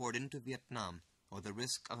we have poured into Vietnam or the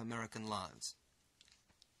risk of American lives?"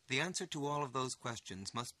 The answer to all of those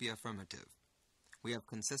questions must be affirmative. We have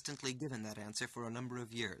consistently given that answer for a number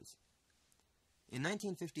of years. In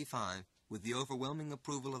 1955, with the overwhelming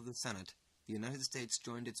approval of the Senate, the United States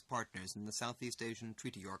joined its partners in the Southeast Asian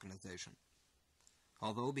Treaty Organization.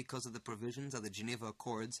 Although, because of the provisions of the Geneva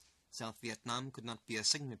Accords, South Vietnam could not be a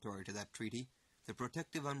signatory to that treaty, the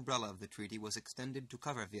protective umbrella of the treaty was extended to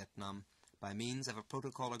cover Vietnam by means of a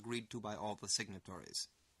protocol agreed to by all the signatories.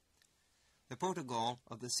 The protocol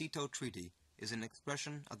of the SEATO Treaty is an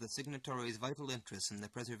expression of the signatories' vital interests in the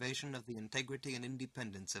preservation of the integrity and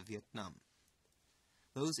independence of Vietnam.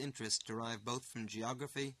 Those interests derive both from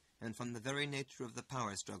geography and from the very nature of the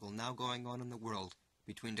power struggle now going on in the world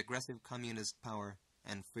between aggressive communist power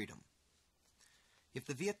and freedom. If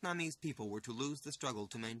the Vietnamese people were to lose the struggle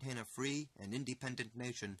to maintain a free and independent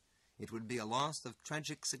nation, it would be a loss of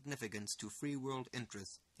tragic significance to free world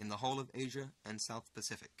interests in the whole of Asia and South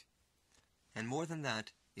Pacific. And more than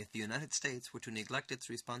that, if the United States were to neglect its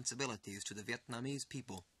responsibilities to the Vietnamese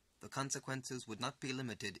people, the consequences would not be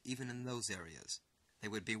limited even in those areas. They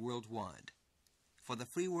would be worldwide. For the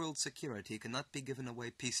free world's security cannot be given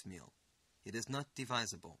away piecemeal. It is not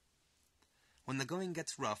divisible. When the going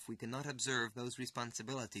gets rough, we cannot observe those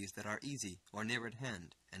responsibilities that are easy or near at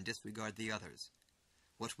hand and disregard the others.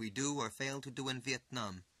 What we do or fail to do in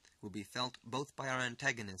Vietnam will be felt both by our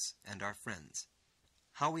antagonists and our friends.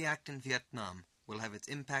 How we act in Vietnam will have its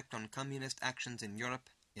impact on communist actions in Europe,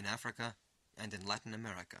 in Africa, and in Latin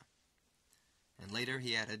America. And later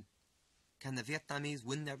he added, "Can the Vietnamese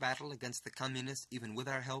win their battle against the communists even with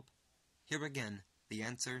our help? Here again, the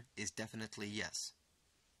answer is definitely yes."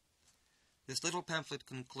 This little pamphlet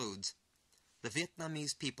concludes, "The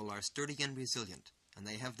Vietnamese people are sturdy and resilient, and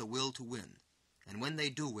they have the will to win. And when they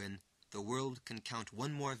do win, the world can count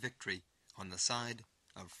one more victory on the side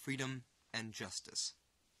of freedom and justice."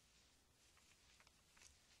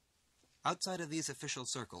 Outside of these official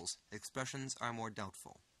circles, expressions are more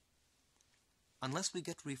doubtful. Unless we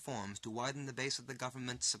get reforms to widen the base of the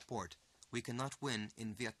government's support, we cannot win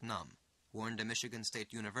in Vietnam, warned a Michigan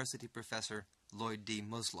State University professor, Lloyd D.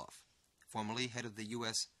 Musloff, formerly head of the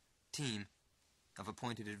U.S. team of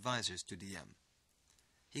appointed advisors to Diem.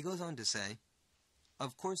 He goes on to say,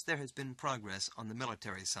 "Of course there has been progress on the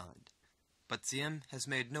military side, but Diem has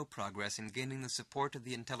made no progress in gaining the support of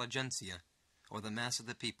the intelligentsia or the mass of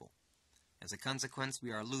the people. As a consequence,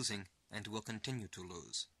 we are losing and will continue to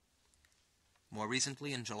lose." More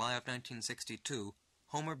recently, in July of 1962,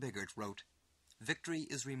 Homer Biggert wrote, "Victory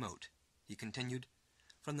is remote." He continued,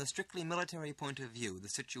 "From the strictly military point of view, the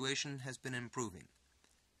situation has been improving.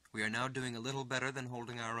 We are now doing a little better than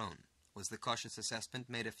holding our own," was the cautious assessment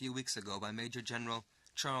made a few weeks ago by Major General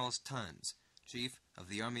Charles Times, chief of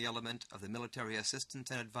the Army element of the Military Assistance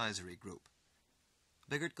and Advisory Group.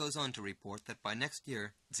 Biggert goes on to report that by next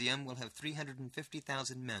year, Diem will have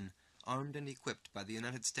 350,000 men armed and equipped by the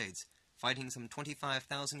United States, fighting some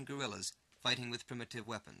 25,000 guerrillas fighting with primitive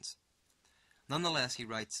weapons. Nonetheless, he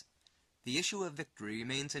writes, "The issue of victory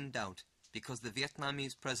remains in doubt because the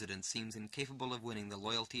Vietnamese president seems incapable of winning the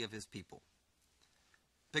loyalty of his people."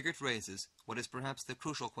 Biggert raises what is perhaps the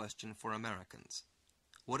crucial question for Americans.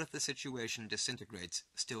 What if the situation disintegrates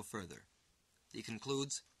still further? He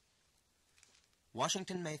concludes,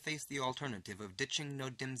 "Washington may face the alternative of ditching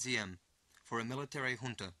No Diem Diem for a military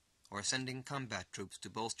junta or sending combat troops to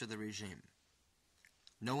bolster the regime.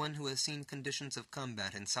 No one who has seen conditions of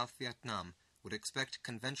combat in South Vietnam would expect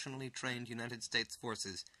conventionally trained United States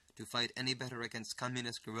forces to fight any better against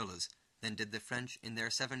communist guerrillas than did the French in their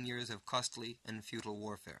 7 years of costly and futile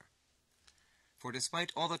warfare. For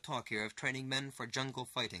despite all the talk here of training men for jungle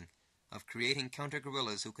fighting, of creating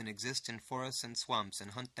counter-guerrillas who can exist in forests and swamps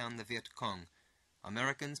and hunt down the Viet Cong,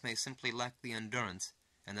 Americans may simply lack the endurance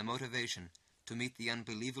and the motivation to meet the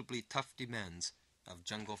unbelievably tough demands of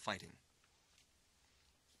jungle fighting."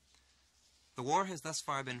 The war has thus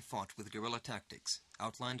far been fought with guerrilla tactics,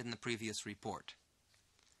 outlined in the previous report.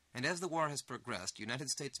 And as the war has progressed,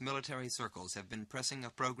 United States military circles have been pressing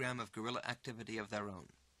a program of guerrilla activity of their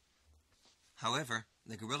own. However,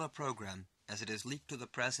 the guerrilla program, as it is leaked to the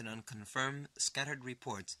press in unconfirmed, scattered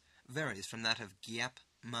reports, varies from that of Giap,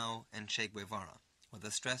 Mao, and Che Guevara, where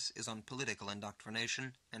the stress is on political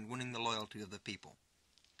indoctrination and winning the loyalty of the people.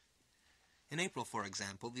 In April, for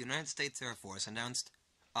example, the United States Air Force announced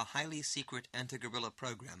a highly secret anti-guerrilla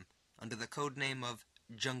program under the code name of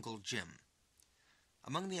Jungle Jim.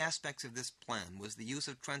 Among the aspects of this plan was the use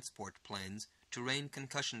of transport planes to rain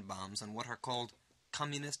concussion bombs on what are called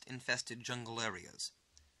communist-infested jungle areas.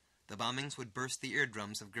 The bombings would burst the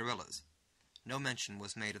eardrums of guerrillas. No mention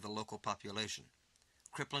was made of the local population,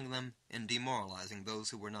 crippling them and demoralizing those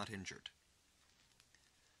who were not injured.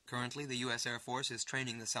 Currently, the U.S. Air Force is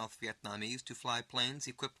training the South Vietnamese to fly planes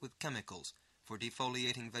equipped with chemicals for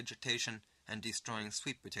defoliating vegetation and destroying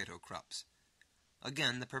sweet potato crops.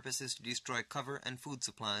 Again, the purpose is to destroy cover and food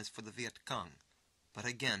supplies for the Viet Cong, but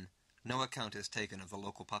again, no account is taken of the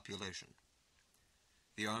local population.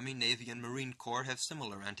 The Army, Navy, and Marine Corps have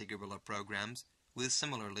similar anti-guerrilla programs with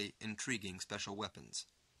similarly intriguing special weapons.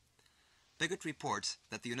 Biggert reports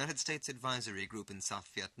that the United States Advisory Group in South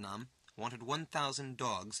Vietnam wanted 1,000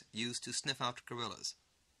 dogs used to sniff out guerrillas.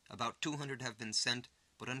 About 200 have been sent,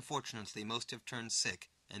 but unfortunately most have turned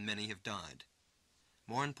sick and many have died.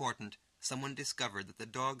 More important, someone discovered that the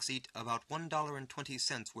dogs eat about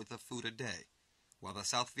 $1.20 worth of food a day, while the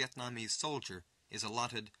South Vietnamese soldier is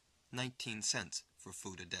allotted 19 cents for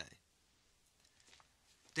food a day.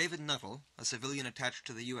 David Nuttall, a civilian attached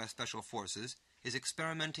to the U.S. Special Forces, is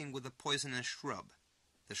experimenting with a poisonous shrub.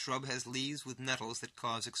 The shrub has leaves with nettles that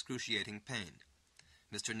cause excruciating pain.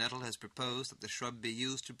 Mr. Nuttall has proposed that the shrub be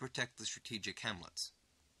used to protect the strategic hamlets.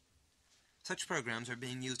 Such programs are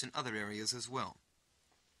being used in other areas as well.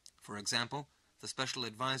 For example, the Special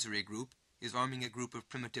Advisory Group is arming a group of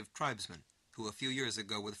primitive tribesmen who a few years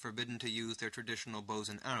ago were forbidden to use their traditional bows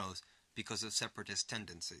and arrows because of separatist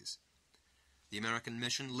tendencies. The American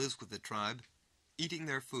mission lives with the tribe, eating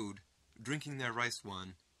their food, drinking their rice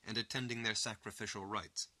wine, and attending their sacrificial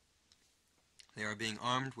rites. They are being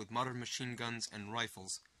armed with modern machine guns and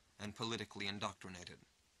rifles and politically indoctrinated.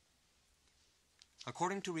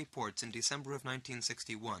 According to reports in December of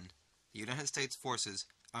 1961, the United States forces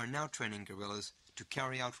are now training guerrillas to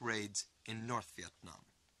carry out raids in North Vietnam.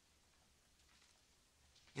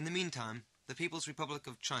 In the meantime, the People's Republic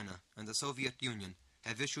of China and the Soviet Union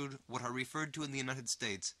have issued what are referred to in the United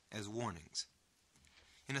States as warnings.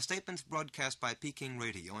 In a statement broadcast by Peking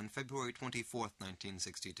Radio on February 24,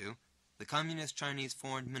 1962, the Communist Chinese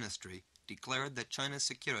Foreign Ministry declared that China's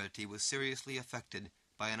security was seriously affected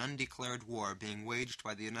by an undeclared war being waged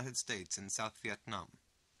by the United States in South Vietnam.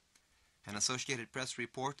 An Associated Press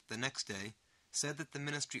report the next day said that the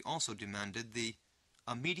ministry also demanded the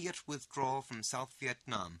immediate withdrawal from South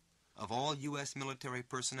Vietnam of all U.S. military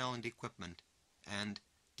personnel and equipment, and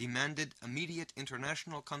demanded immediate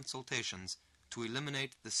international consultations to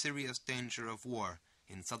eliminate the serious danger of war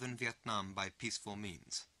in southern Vietnam by peaceful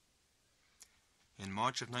means. In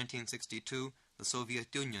March of 1962, the Soviet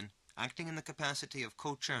Union, acting in the capacity of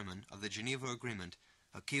co-chairman of the Geneva Agreement,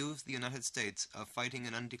 accused the United States of fighting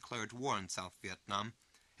an undeclared war in South Vietnam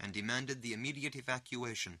and demanded the immediate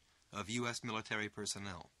evacuation of U.S. military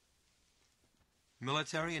personnel.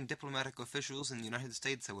 Military and diplomatic officials in the United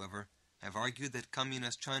States, however, have argued that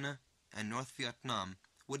Communist China and North Vietnam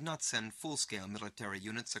would not send full-scale military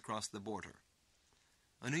units across the border.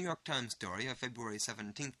 A New York Times story of February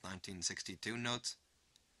 17, 1962 notes,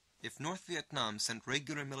 "If North Vietnam sent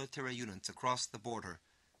regular military units across the border,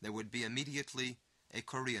 there would be immediately a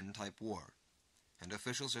Korean-type war, and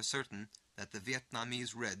officials are certain that the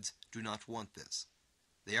Vietnamese Reds do not want this.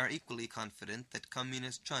 They are equally confident that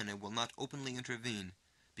Communist China will not openly intervene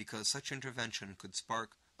because such intervention could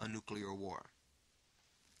spark a nuclear war."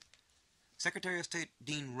 Secretary of State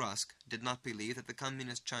Dean Rusk did not believe that the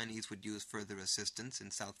Communist Chinese would use further assistance in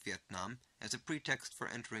South Vietnam as a pretext for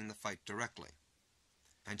entering the fight directly.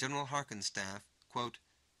 And General Harkin's staff, quote,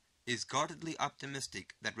 "is guardedly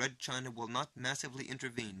optimistic that Red China will not massively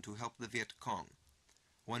intervene to help the Viet Cong.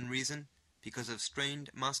 One reason, because of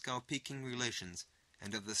strained Moscow-Peking relations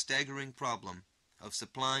and of the staggering problem of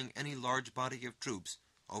supplying any large body of troops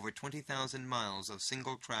over 20,000 miles of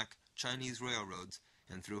single-track Chinese railroads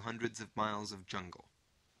and through hundreds of miles of jungle."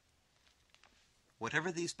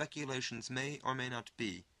 Whatever these speculations may or may not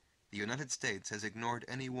be, the United States has ignored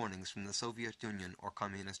any warnings from the Soviet Union or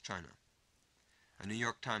Communist China. A New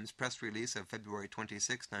York Times press release of February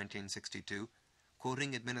 26, 1962,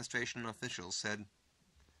 quoting administration officials, said,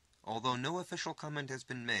 "Although no official comment has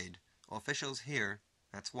been made, officials here,"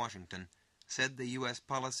 that's Washington, "said the U.S.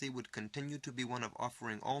 policy would continue to be one of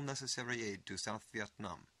offering all necessary aid to South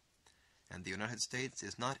Vietnam, and the United States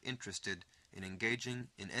is not interested in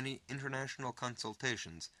engaging in any international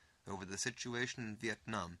consultations over the situation in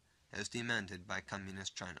Vietnam as demanded by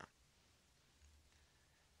Communist China."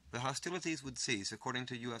 The hostilities would cease, according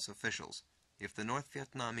to U.S. officials, if the North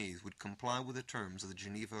Vietnamese would comply with the terms of the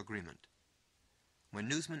Geneva Agreement. When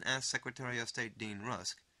newsmen asked Secretary of State Dean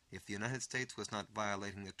Rusk if the United States was not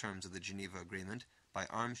violating the terms of the Geneva Agreement by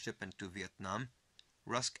arms shipment to Vietnam,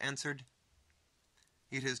 Rusk answered,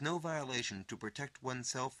 "It is no violation to protect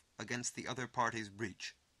oneself against the other party's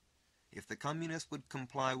breach. If the Communists would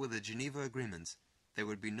comply with the Geneva Agreements, there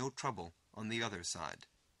would be no trouble on the other side.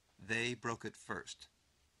 They broke it first."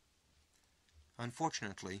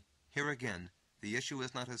 Unfortunately, here again, the issue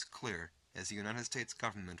is not as clear as the United States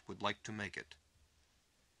government would like to make it.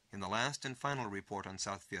 In the last and final report on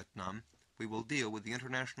South Vietnam, we will deal with the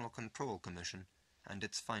International Control Commission and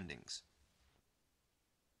its findings.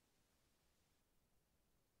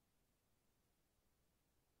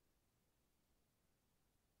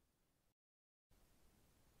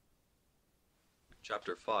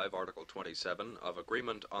 Chapter 5, Article 27 of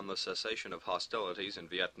Agreement on the Cessation of Hostilities in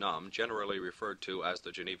Vietnam, generally referred to as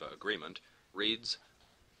the Geneva Agreement, reads,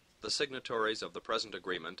 "The signatories of the present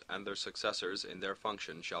agreement and their successors in their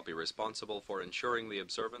function shall be responsible for ensuring the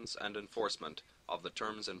observance and enforcement of the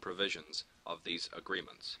terms and provisions of these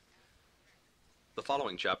agreements." The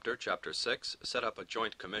following chapter, Chapter 6, set up a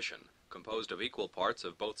joint commission, composed of equal parts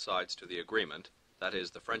of both sides to the agreement, that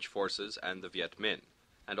is, the French forces and the Viet Minh,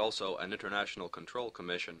 and also an International Control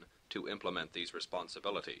Commission to implement these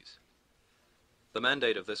responsibilities. The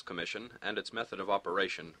mandate of this commission and its method of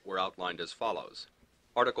operation were outlined as follows.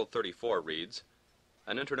 Article 34 reads,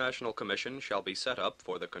 "An international commission shall be set up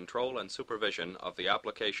for the control and supervision of the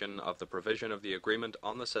application of the provision of the agreement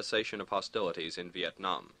on the cessation of hostilities in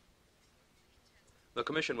Vietnam." The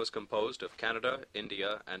commission was composed of Canada,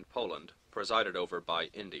 India, and Poland, presided over by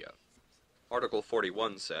India. Article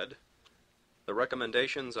 41 said, "The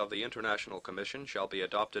recommendations of the International Commission shall be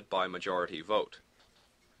adopted by majority vote,"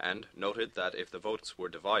 and noted that if the votes were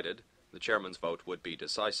divided, the chairman's vote would be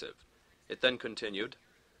decisive. It then continued,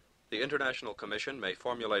 "The International Commission may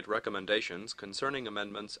formulate recommendations concerning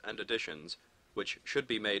amendments and additions which should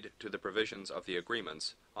be made to the provisions of the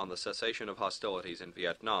agreements on the cessation of hostilities in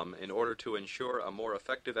Vietnam in order to ensure a more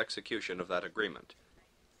effective execution of that agreement.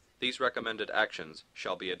 These recommended actions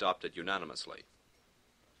shall be adopted unanimously."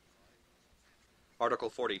 Article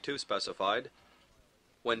 42 specified,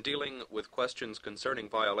 "When dealing with questions concerning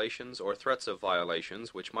violations or threats of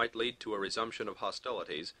violations which might lead to a resumption of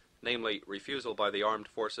hostilities, namely refusal by the armed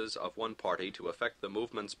forces of one party to effect the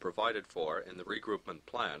movements provided for in the regroupment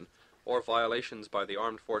plan, or violations by the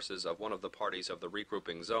armed forces of one of the parties of the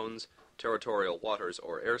regrouping zones, territorial waters,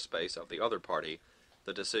 or airspace of the other party,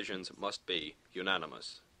 the decisions must be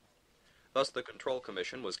unanimous." Thus the Control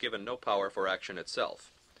Commission was given no power for action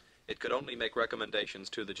itself. It could only make recommendations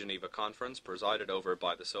to the Geneva Conference presided over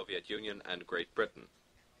by the Soviet Union and Great Britain.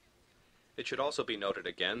 It should also be noted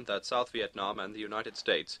again that South Vietnam and the United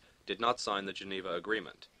States did not sign the Geneva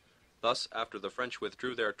Agreement. Thus, after the French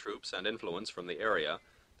withdrew their troops and influence from the area,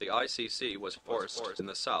 the ICC was forced in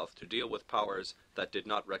the South to deal with powers that did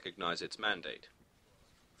not recognize its mandate.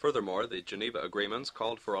 Furthermore, the Geneva Agreements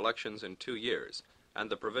called for elections in 2 years, and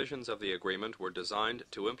the provisions of the agreement were designed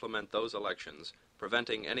to implement those elections,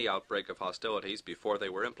 preventing any outbreak of hostilities before they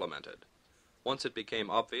were implemented. Once it became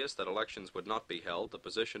obvious that elections would not be held, the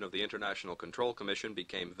position of the International Control Commission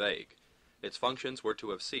became vague. Its functions were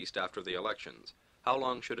to have ceased after the elections. How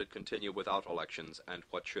long should it continue without elections, and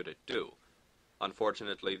what should it do?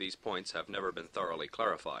 Unfortunately, these points have never been thoroughly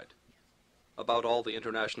clarified. About all the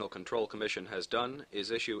International Control Commission has done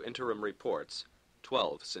is issue interim reports,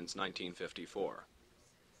 12 since 1954.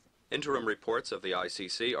 Interim reports of the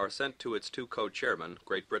ICC are sent to its 2 co-chairmen,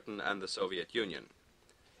 Great Britain and the Soviet Union.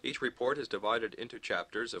 Each report is divided into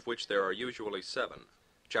chapters, of which there are usually 7.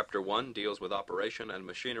 Chapter 1 deals with operation and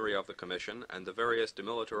machinery of the Commission and the various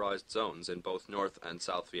demilitarized zones in both North and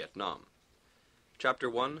South Vietnam. Chapter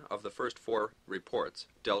 1 of the first 4 reports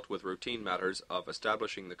dealt with routine matters of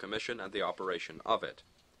establishing the Commission and the operation of it.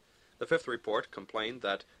 The 5th report complained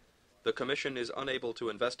that the Commission is unable to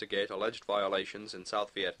investigate alleged violations in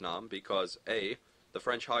South Vietnam because A. the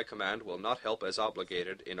French High Command will not help as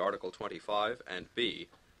obligated in Article 25, and B.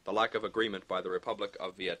 the lack of agreement by the Republic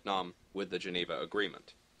of Vietnam with the Geneva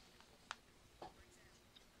Agreement.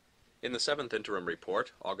 In the 7th interim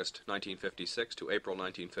report, August 1956 to April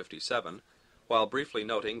 1957, while briefly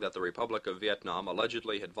noting that the Republic of Vietnam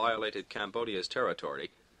allegedly had violated Cambodia's territory,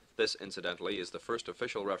 this incidentally is the first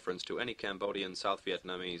official reference to any Cambodian-South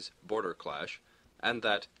Vietnamese border clash, and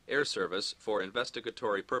that air service for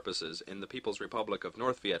investigatory purposes in the People's Republic of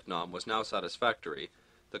North Vietnam was now satisfactory,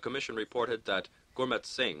 the Commission reported that Gurmeet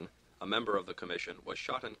Singh, a member of the Commission, was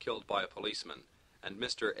shot and killed by a policeman, and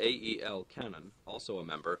Mr. A.E.L. Cannon, also a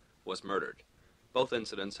member, was murdered. Both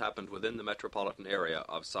incidents happened within the metropolitan area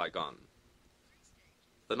of Saigon.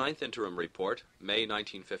 The 9th interim report, May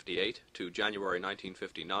 1958 to January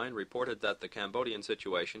 1959, reported that the Cambodian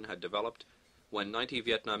situation had developed when 90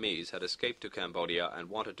 Vietnamese had escaped to Cambodia and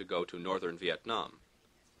wanted to go to northern Vietnam.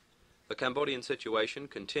 The Cambodian situation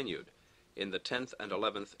continued in the 10th and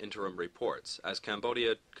 11th interim reports, as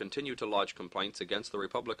Cambodia continued to lodge complaints against the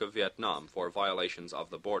Republic of Vietnam for violations of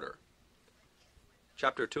the border.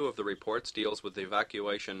 Chapter 2 of the reports deals with the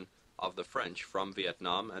evacuation of the French from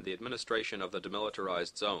Vietnam and the administration of the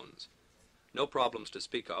demilitarized zones. No problems to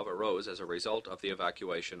speak of arose as a result of the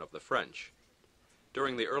evacuation of the French.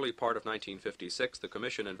 During the early part of 1956, the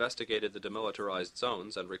Commission investigated the demilitarized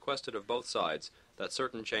zones and requested of both sides that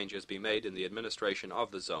certain changes be made in the administration of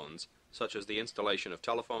the zones, such as the installation of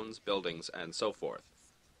telephones, buildings, and so forth.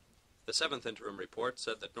 The 7th interim report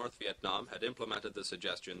said that North Vietnam had implemented the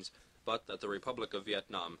suggestions, but that the Republic of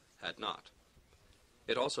Vietnam had not.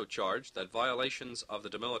 It also charged that violations of the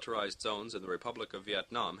demilitarized zones in the Republic of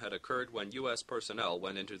Vietnam had occurred when U.S. personnel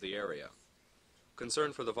went into the area.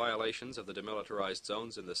 Concern for the violations of the demilitarized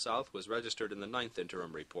zones in the South was registered in the 9th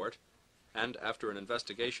interim report, and after an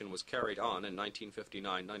investigation was carried on in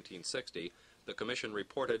 1959-1960, the Commission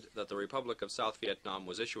reported that the Republic of South Vietnam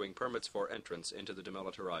was issuing permits for entrance into the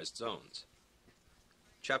demilitarized zones.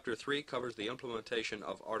 Chapter 3 covers the implementation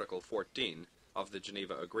of Article 14 of the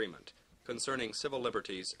Geneva Agreement, concerning civil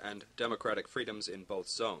liberties and democratic freedoms in both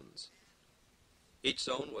zones. Each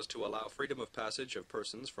zone was to allow freedom of passage of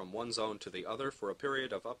persons from one zone to the other for a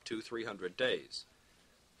period of up to 300 days.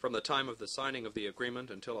 From the time of the signing of the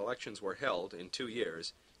agreement until elections were held in 2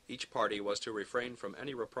 years, each party was to refrain from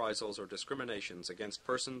any reprisals or discriminations against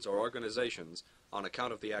persons or organizations on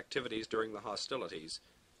account of the activities during the hostilities.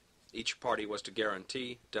 Each party was to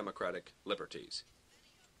guarantee democratic liberties.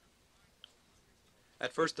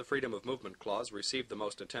 At first, the Freedom of Movement Clause received the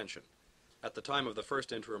most attention. At the time of the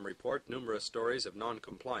first interim report, numerous stories of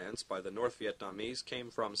non-compliance by the North Vietnamese came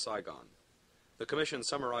from Saigon. The Commission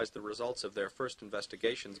summarized the results of their first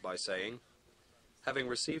investigations by saying, having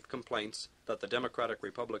received complaints that the Democratic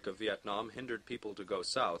Republic of Vietnam hindered people to go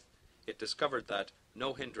south, it discovered that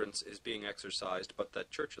no hindrance is being exercised, but that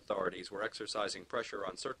church authorities were exercising pressure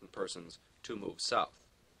on certain persons to move south.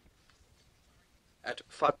 At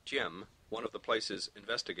Phat Diem, one of the places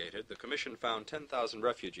investigated, the Commission found 10,000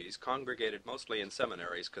 refugees congregated mostly in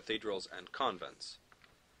seminaries, cathedrals, and convents.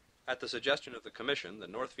 At the suggestion of the Commission, the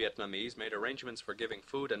North Vietnamese made arrangements for giving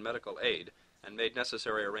food and medical aid and made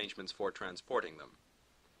necessary arrangements for transporting them.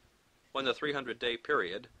 When the 300-day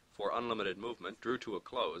period for unlimited movement drew to a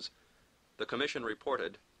close, the Commission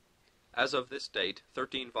reported, as of this date,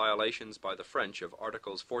 13 violations by the French of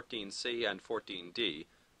Articles 14C and 14D,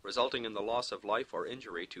 resulting in the loss of life or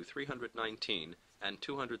injury to 319 and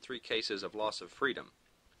 203 cases of loss of freedom.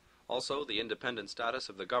 Also, the independent status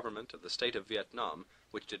of the government of the State of Vietnam,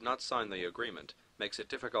 which did not sign the agreement, makes it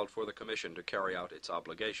difficult for the Commission to carry out its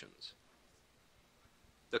obligations.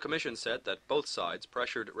 The Commission said that both sides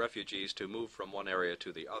pressured refugees to move from one area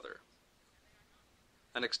to the other.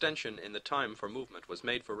 An extension in the time for movement was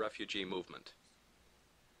made for refugee movement.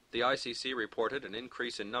 The ICC reported an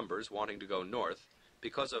increase in numbers wanting to go north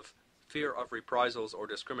because of fear of reprisals or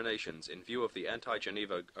discriminations in view of the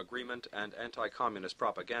anti-Geneva Agreement and anti-communist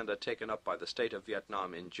propaganda taken up by the State of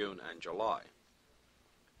Vietnam in June and July.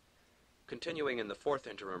 Continuing in the fourth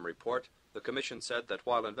interim report, the Commission said that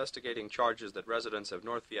while investigating charges that residents of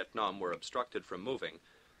North Vietnam were obstructed from moving,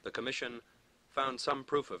 the Commission found some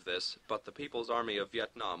proof of this, but the People's Army of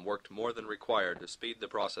Vietnam worked more than required to speed the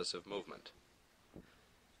process of movement.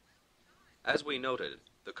 As we noted,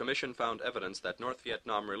 the Commission found evidence that North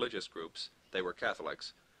Vietnam religious groups, they were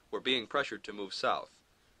Catholics, were being pressured to move south.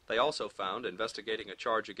 They also found, investigating a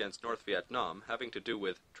charge against North Vietnam having to do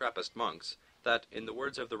with Trappist monks, that, in the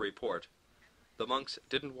words of the report, the monks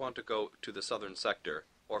didn't want to go to the southern sector,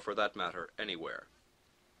 or for that matter, anywhere.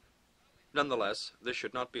 Nonetheless, this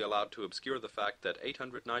should not be allowed to obscure the fact that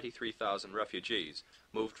 893,000 refugees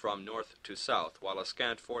moved from north to south, while a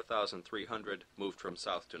scant 4,300 moved from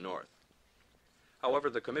south to north.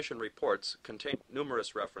 However, the Commission reports contain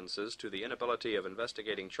numerous references to the inability of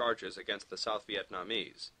investigating charges against the South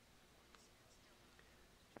Vietnamese.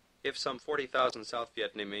 If some 40,000 South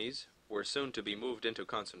Vietnamese were soon to be moved into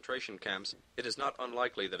concentration camps, it is not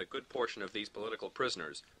unlikely that a good portion of these political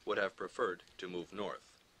prisoners would have preferred to move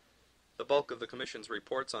north. The bulk of the Commission's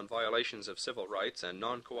reports on violations of civil rights and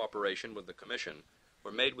non-cooperation with the Commission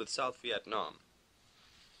were made with South Vietnam.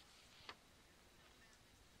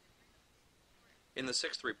 In the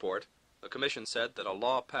sixth report, the Commission said that a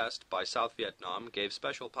law passed by South Vietnam gave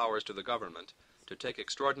special powers to the government to take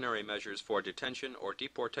extraordinary measures for detention or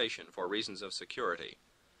deportation for reasons of security.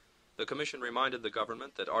 The Commission reminded the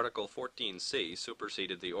government that Article 14C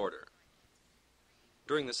superseded the order.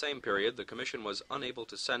 During the same period, the Commission was unable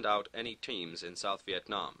to send out any teams in South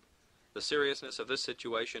Vietnam. The seriousness of this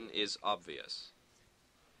situation is obvious.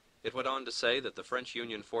 It went on to say that the French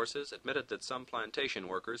Union forces admitted that some plantation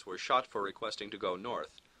workers were shot for requesting to go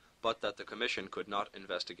north, but that the Commission could not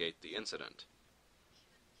investigate the incident.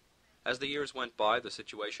 As the years went by, the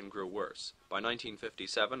situation grew worse. By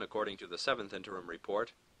 1957, according to the seventh interim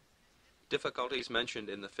report, difficulties mentioned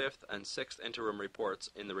in the fifth and sixth interim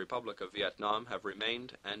reports in the Republic of Vietnam have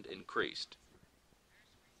remained and increased.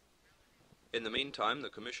 In the meantime, the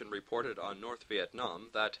Commission reported on North Vietnam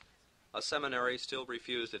that a seminary still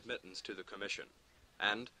refused admittance to the Commission,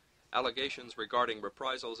 and allegations regarding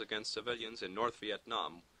reprisals against civilians in North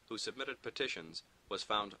Vietnam who submitted petitions was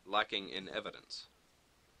found lacking in evidence.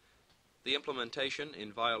 The implementation,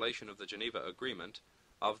 in violation of the Geneva Agreement,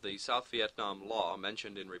 of the South Vietnam law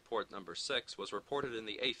mentioned in Report Number 6 was reported in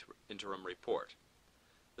the eighth interim report.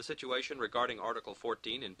 The situation regarding Article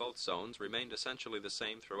 14 in both zones remained essentially the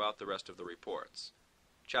same throughout the rest of the reports.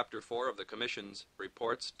 Chapter 4 of the Commission's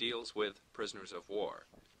reports deals with prisoners of war.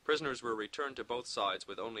 Prisoners were returned to both sides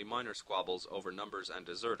with only minor squabbles over numbers and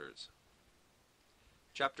deserters.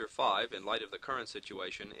 Chapter 5, in light of the current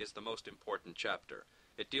situation, is the most important chapter.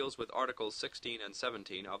 It deals with Articles 16 and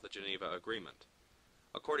 17 of the Geneva Agreement.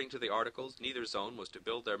 According to the articles, neither zone was to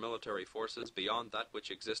build their military forces beyond that which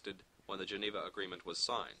existed when the Geneva Agreement was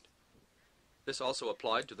signed. This also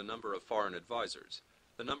applied to the number of foreign advisors.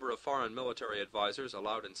 The number of foreign military advisors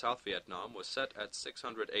allowed in South Vietnam was set at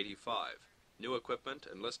 685. New equipment,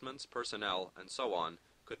 enlistments, personnel, and so on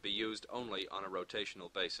could be used only on a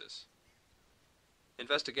rotational basis.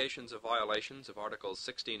 Investigations of violations of Articles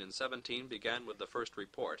 16 and 17 began with the first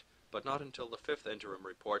report, but not until the fifth interim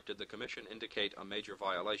report did the Commission indicate a major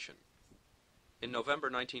violation. In November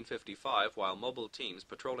 1955, while mobile teams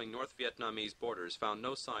patrolling North Vietnamese borders found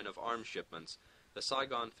no sign of arms shipments, the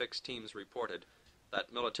Saigon fixed teams reported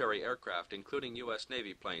that military aircraft, including U.S.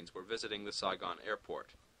 Navy planes, were visiting the Saigon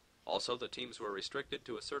airport. Also, the teams were restricted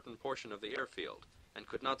to a certain portion of the airfield and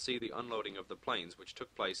could not see the unloading of the planes, which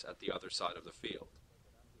took place at the other side of the field.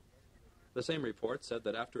 The same report said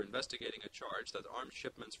that after investigating a charge that arms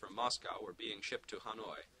shipments from Moscow were being shipped to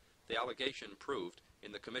Hanoi, the allegation proved,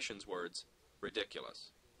 in the Commission's words,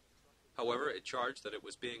 ridiculous. However, it charged that it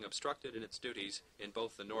was being obstructed in its duties in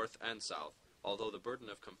both the North and South, although the burden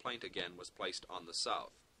of complaint again was placed on the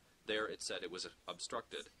South. There it said it was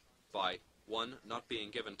obstructed by 1. Not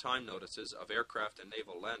being given time notices of aircraft and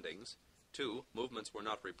naval landings, 2. Movements were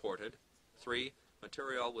not reported, 3.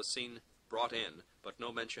 Material was seen brought in, but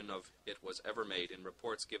no mention of it was ever made in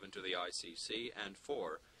reports given to the ICC, and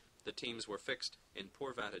 4. The teams were fixed in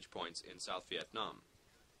poor vantage points in South Vietnam.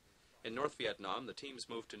 In North Vietnam, the teams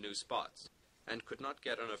moved to new spots and could not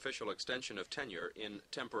get an official extension of tenure in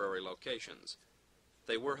temporary locations.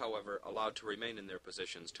 They were, however, allowed to remain in their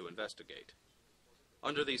positions to investigate.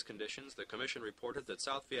 Under these conditions, the Commission reported that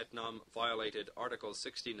South Vietnam violated Articles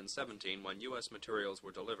 16 and 17 when U.S. materials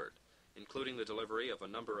were delivered, including the delivery of a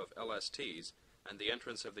number of LSTs and the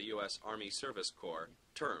entrance of the U.S. Army Service Corps,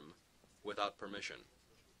 term, without permission.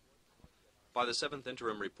 By the seventh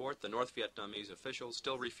interim report, the North Vietnamese officials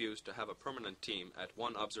still refused to have a permanent team at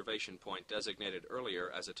one observation point designated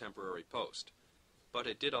earlier as a temporary post, but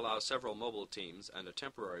it did allow several mobile teams and a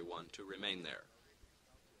temporary one to remain there.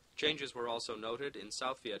 Changes were also noted in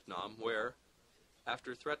South Vietnam where,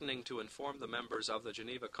 after threatening to inform the members of the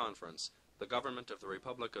Geneva Conference, the government of the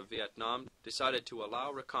Republic of Vietnam decided to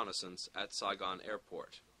allow reconnaissance at Saigon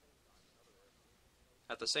Airport.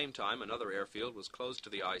 At the same time, another airfield was closed to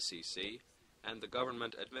the ICC, and the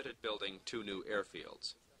government admitted building 2 new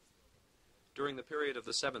airfields. During the period of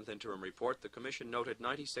the seventh interim report, the Commission noted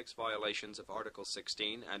 96 violations of Article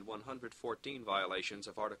 16 and 114 violations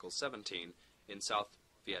of Article 17 in South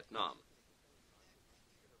Vietnam.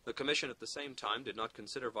 The Commission at the same time did not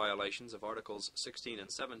consider violations of Articles 16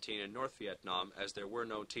 and 17 in North Vietnam, as there were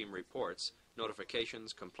no team reports,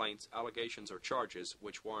 notifications, complaints, allegations, or charges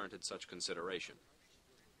which warranted such consideration.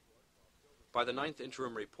 By the ninth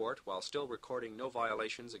interim report, while still recording no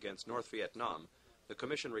violations against North Vietnam, the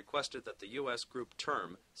Commission requested that the U.S. group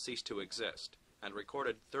term cease to exist, and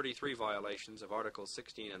recorded 33 violations of Articles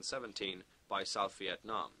 16 and 17 by South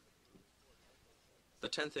Vietnam. The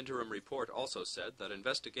 10th interim report also said that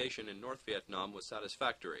investigation in North Vietnam was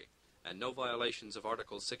satisfactory, and no violations of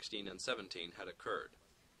Articles 16 and 17 had occurred.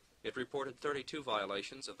 It reported 32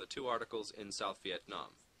 violations of the 2 articles in South Vietnam.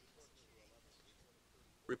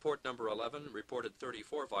 Report number 11 reported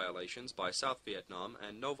 34 violations by South Vietnam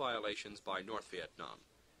and no violations by North Vietnam.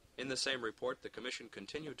 In the same report, the Commission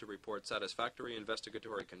continued to report satisfactory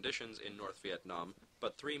investigatory conditions in North Vietnam,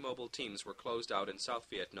 but 3 mobile teams were closed out in South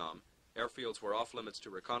Vietnam, airfields were off-limits to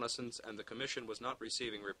reconnaissance, and the Commission was not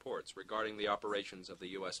receiving reports regarding the operations of the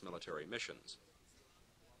U.S. military missions.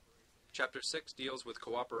 Chapter 6 deals with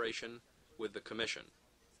cooperation with the Commission.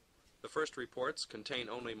 The first reports contain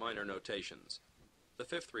only minor notations. The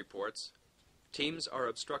fifth reports, teams are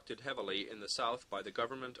obstructed heavily in the South by the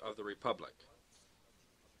government of the Republic.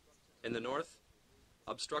 In the North,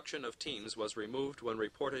 obstruction of teams was removed when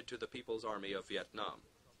reported to the People's Army of Vietnam.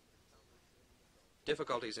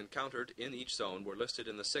 Difficulties encountered in each zone were listed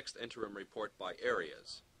in the 6th interim report by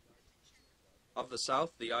areas. Of the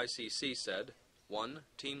South, the ICC said, 1.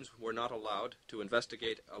 Teams were not allowed to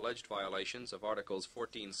investigate alleged violations of Articles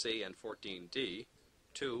 14C and 14D.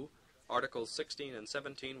 2. Articles 16 and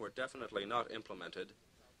 17 were definitely not implemented.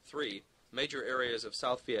 3. Major areas of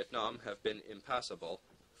South Vietnam have been impassable.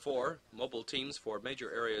 4. Mobile teams for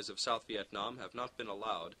major areas of South Vietnam have not been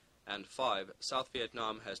allowed. And 5. South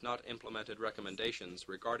Vietnam has not implemented recommendations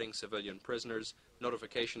regarding civilian prisoners,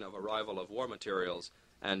 notification of arrival of war materials,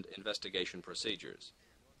 and investigation procedures.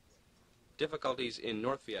 Difficulties in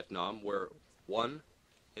North Vietnam were 1.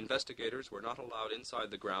 Investigators were not allowed inside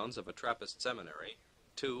the grounds of a Trappist seminary.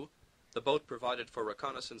 2. The boat provided for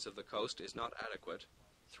reconnaissance of the coast is not adequate.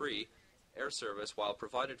 3. Air service, while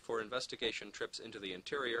provided for investigation trips into the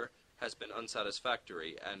interior, has been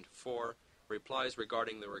unsatisfactory. And 4. Replies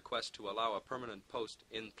regarding the request to allow a permanent post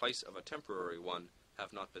in place of a temporary one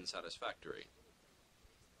have not been satisfactory.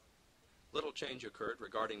 Little change occurred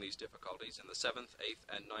regarding these difficulties in the 7th,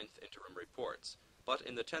 8th, and 9th interim reports. But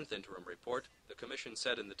in the 10th interim report, the Commission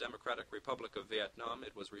said in the Democratic Republic of Vietnam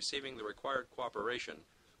it was receiving the required cooperation,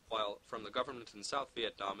 while from the government in South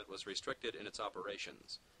Vietnam it was restricted in its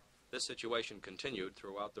operations. This situation continued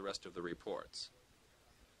throughout the rest of the reports.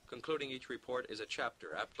 Concluding each report is a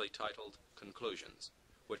chapter aptly titled Conclusions,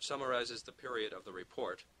 which summarizes the period of the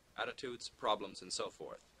report, attitudes, problems, and so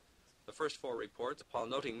forth. The first 4 reports, while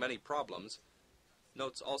noting many problems,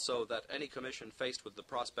 notes also that any commission faced with the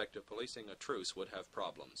prospect of policing a truce would have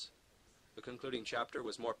problems. The concluding chapter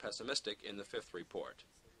was more pessimistic in the 5th report.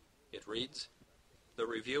 It reads, "The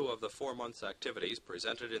review of the 4 months' activities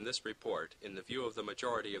presented in this report, in the view of the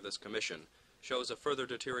majority of this commission, shows a further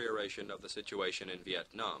deterioration of the situation in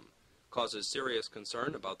Vietnam, causes serious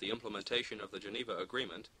concern about the implementation of the Geneva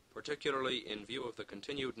Agreement, particularly in view of the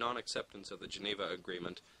continued non-acceptance of the Geneva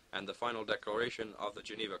Agreement and the final declaration of the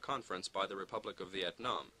Geneva Conference by the Republic of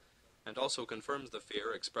Vietnam, and also confirms the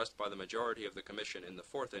fear expressed by the majority of the Commission in the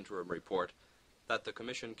 4th interim report that the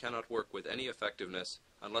Commission cannot work with any effectiveness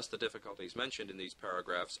unless the difficulties mentioned in these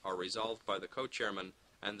paragraphs are resolved by the co-chairman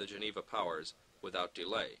and the Geneva powers without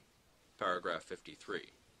delay." Paragraph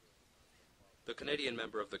 53. The Canadian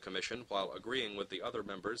member of the Commission, while agreeing with the other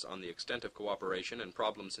members on the extent of cooperation and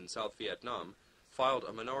problems in South Vietnam, filed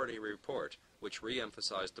a minority report which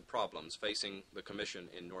re-emphasized the problems facing the Commission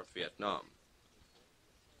in North Vietnam.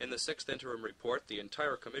 In the 6th interim report, the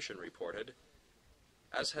entire Commission reported,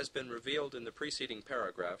 "As has been revealed in the preceding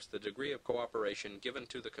paragraphs, the degree of cooperation given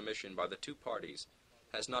to the Commission by the 2 parties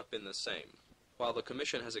has not been the same. While the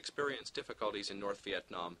Commission has experienced difficulties in North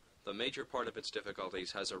Vietnam, the major part of its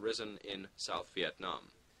difficulties has arisen in South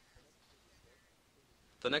Vietnam."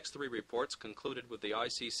 The next 3 reports concluded with the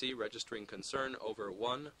ICC registering concern over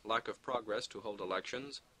 1. Lack of progress to hold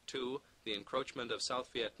elections, 2. The encroachment of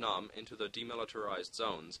South Vietnam into the demilitarized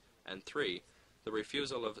zones, and 3. The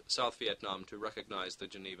refusal of South Vietnam to recognize the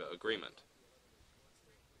Geneva Agreement.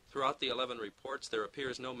 Throughout the 11 reports, there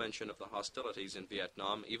appears no mention of the hostilities in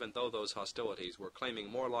Vietnam, even though those hostilities were claiming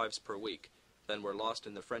more lives per week than were lost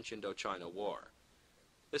in the French Indochina War.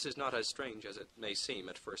 This is not as strange as it may seem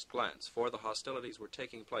at first glance, for the hostilities were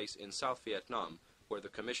taking place in South Vietnam, where the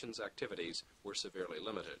Commission's activities were severely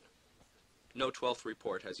limited. No 12th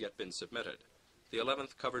report has yet been submitted. The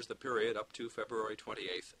 11th covers the period up to February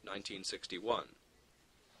 28, 1961.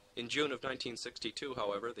 In June of 1962,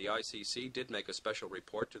 however, the ICC did make a special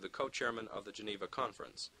report to the co-chairman of the Geneva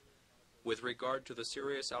Conference. With regard to the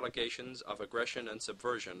serious allegations of aggression and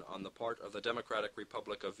subversion on the part of the Democratic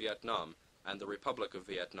Republic of Vietnam and the Republic of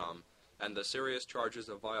Vietnam, and the serious charges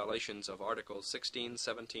of violations of Articles 16,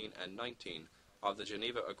 17, and 19 of the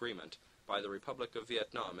Geneva Agreement by the Republic of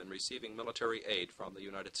Vietnam in receiving military aid from the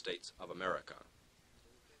United States of America.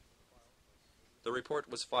 The report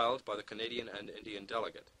was filed by the Canadian and Indian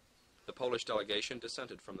delegate. The Polish delegation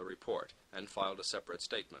dissented from the report and filed a separate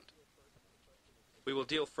statement. We will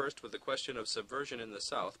deal first with the question of subversion in the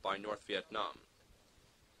South by North Vietnam.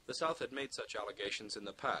 The South had made such allegations in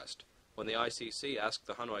the past. When the ICC asked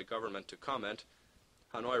the Hanoi government to comment,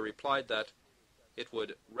 Hanoi replied that it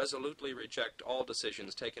would resolutely reject all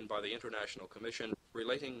decisions taken by the International Commission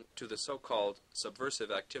relating to the so-called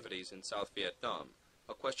subversive activities in South Vietnam,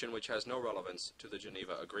 a question which has no relevance to the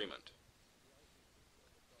Geneva Agreement.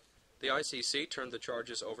 The ICC turned the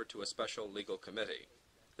charges over to a special legal committee.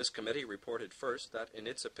 This committee reported first that, in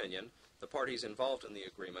its opinion, the parties involved in the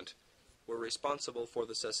agreement were responsible for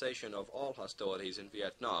the cessation of all hostilities in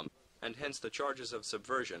Vietnam, and hence the charges of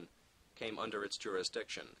subversion came under its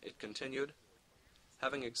jurisdiction. It continued,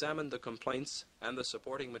 "Having examined the complaints and the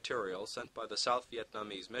supporting material sent by the South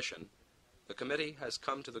Vietnamese mission, the committee has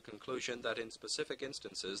come to the conclusion that in specific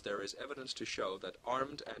instances there is evidence to show that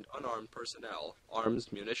armed and unarmed personnel,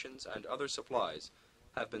 arms, munitions, and other supplies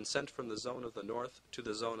have been sent from the zone of the North to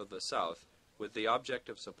the zone of the South with the object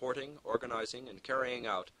of supporting, organizing, and carrying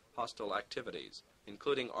out hostile activities,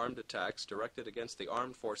 including armed attacks directed against the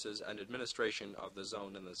armed forces and administration of the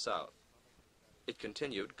zone in the South." It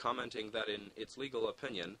continued, commenting that in its legal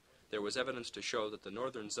opinion, there was evidence to show that the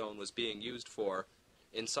northern zone was being used for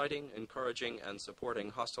inciting, encouraging, and supporting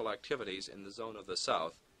hostile activities in the zone of the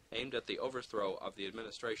South, aimed at the overthrow of the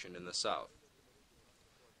administration in the South.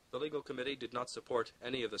 The legal committee did not support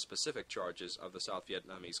any of the specific charges of the South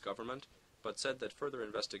Vietnamese government, but said that further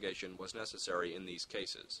investigation was necessary in these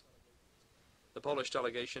cases. The Polish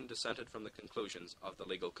delegation dissented from the conclusions of the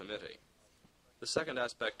legal committee. The second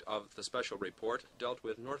aspect of the special report dealt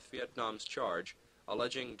with North Vietnam's charge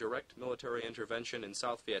alleging direct military intervention in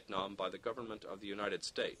South Vietnam by the government of the United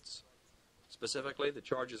States. Specifically, the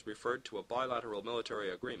charges referred to a bilateral military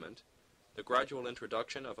agreement, the gradual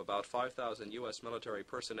introduction of about 5,000 U.S. military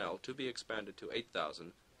personnel to be expanded to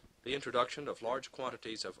 8,000, the introduction of large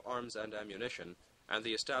quantities of arms and ammunition, and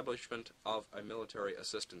the establishment of a military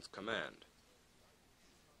assistance command.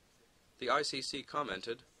 The ICC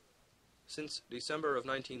commented, "Since December of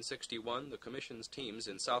 1961, the Commission's teams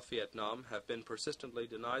in South Vietnam have been persistently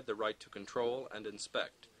denied the right to control and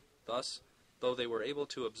inspect. Thus, though they were able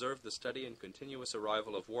to observe the steady and continuous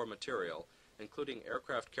arrival of war material, including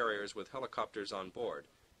aircraft carriers with helicopters on board,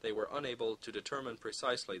 they were unable to determine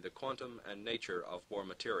precisely the quantum and nature of war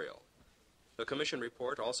material." The Commission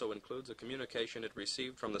report also includes a communication it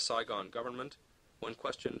received from the Saigon government when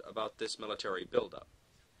questioned about this military buildup.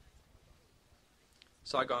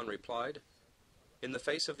 Saigon replied, "In the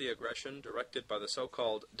face of the aggression directed by the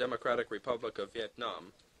so-called Democratic Republic of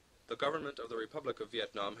Vietnam, the government of the Republic of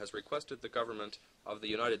Vietnam has requested the government of the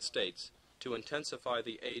United States to intensify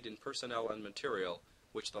the aid in personnel and material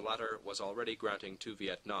which the latter was already granting to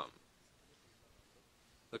Vietnam."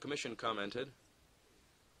 The Commission commented,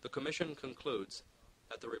 "The Commission concludes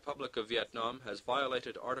that the Republic of Vietnam has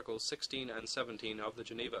violated Articles 16 and 17 of the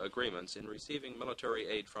Geneva Agreements in receiving military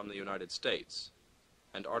aid from the United States,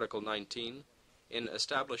 and Article 19 in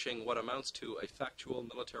establishing what amounts to a factual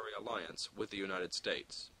military alliance with the United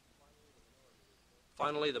States."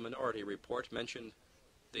 Finally, the minority report mentioned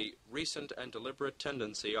the recent and deliberate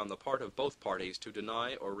tendency on the part of both parties to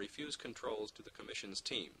deny or refuse controls to the Commission's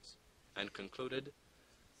teams, and concluded,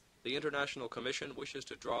 "The International Commission wishes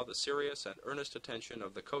to draw the serious and earnest attention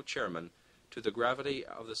of the co-chairman to the gravity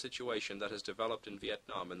of the situation that has developed in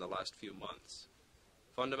Vietnam in the last few months.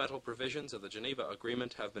 Fundamental provisions of the Geneva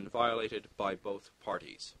Agreement have been violated by both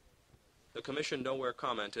parties." The Commission nowhere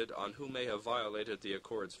commented on who may have violated the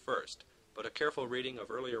accords first, but a careful reading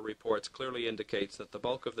of earlier reports clearly indicates that the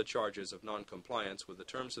bulk of the charges of non-compliance with the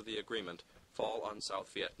terms of the agreement fall on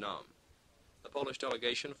South Vietnam. The Polish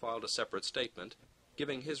delegation filed a separate statement,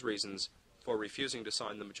 giving his reasons for refusing to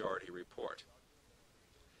sign the majority report.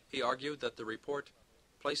 He argued that the report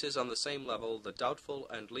places on the same level the doubtful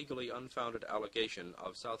and legally unfounded allegation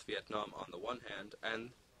of South Vietnam on the one hand,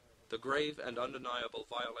 and the grave and undeniable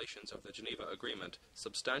violations of the Geneva Agreement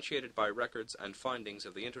substantiated by records and findings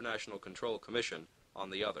of the International Control Commission on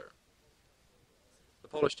the other. The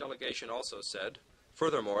Polish delegation also said,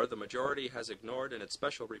 "Furthermore, the majority has ignored in its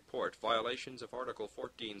special report violations of Article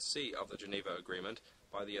 14C of the Geneva Agreement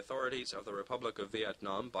by the authorities of the Republic of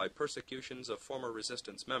Vietnam by persecutions of former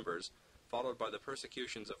resistance members, followed by the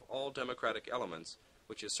persecutions of all democratic elements,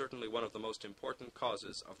 which is certainly one of the most important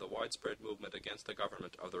causes of the widespread movement against the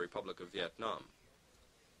government of the Republic of Vietnam."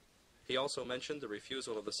 He also mentioned the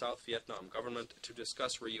refusal of the South Vietnam government to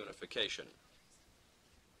discuss reunification.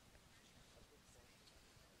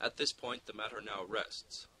 At this point, the matter now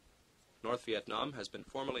rests. North Vietnam has been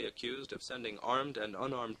formally accused of sending armed and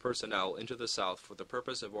unarmed personnel into the South for the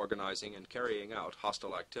purpose of organizing and carrying out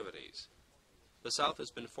hostile activities. The South has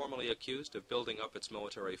been formally accused of building up its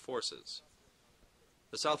military forces.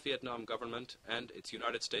 The South Vietnam government and its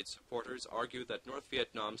United States supporters argue that North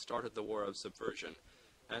Vietnam started the war of subversion,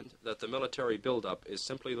 and that the military buildup is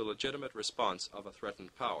simply the legitimate response of a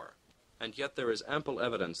threatened power. And yet there is ample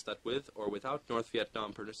evidence that with or without North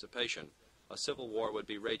Vietnam participation, a civil war would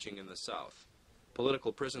be raging in the South.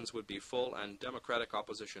 Political prisons would be full, and democratic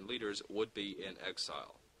opposition leaders would be in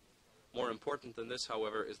exile. More important than this,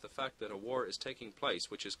 however, is the fact that a war is taking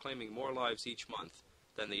place which is claiming more lives each month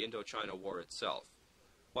than the Indochina War itself.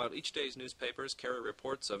 While each day's newspapers carry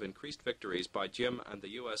reports of increased victories by Jim and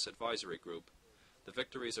the U.S. Advisory Group, the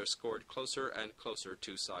victories are scored closer and closer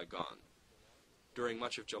to Saigon. During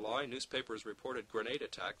much of July, newspapers reported grenade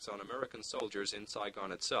attacks on American soldiers in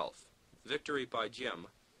Saigon itself. Victory by Jim,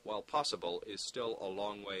 while possible, is still a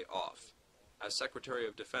long way off. As Secretary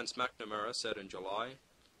of Defense McNamara said in July,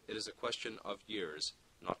 "It is a question of years,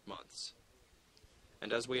 not months."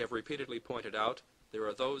 And as we have repeatedly pointed out, there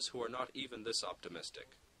are those who are not even this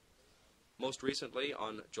optimistic. Most recently,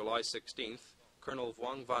 on July 16th, Colonel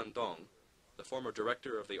Vuong Van Dong, the former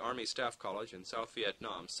director of the Army Staff College in South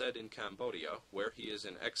Vietnam, said in Cambodia, where he is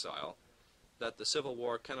in exile, that the Civil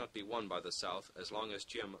War cannot be won by the South as long as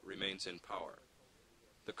Jim remains in power.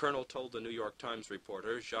 the colonel told the New York Times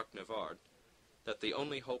reporter Jacques Navard that the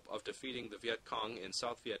only hope of defeating the Viet Cong in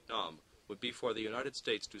South Vietnam would be for the United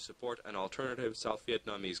States to support an alternative South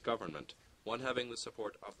Vietnamese government, one having the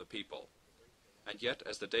support of the people. And yet,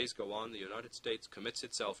 as the days go on, the United States commits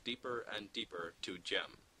itself deeper and deeper to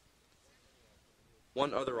GEM.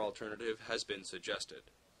 One other alternative has been suggested.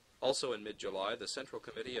 Also in mid-July, the Central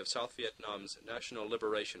Committee of South Vietnam's National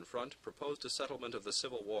Liberation Front proposed a settlement of the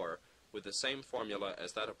Civil War with the same formula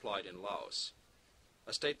as that applied in Laos.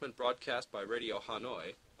 A statement broadcast by Radio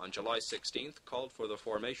Hanoi on July 16th called for the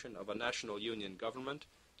formation of a national union government,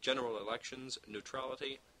 general elections,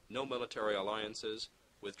 neutrality, no military alliances,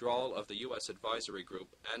 withdrawal of the U.S. Advisory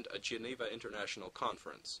Group, and a Geneva International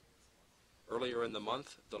Conference. Earlier in the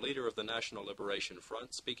month, the leader of the National Liberation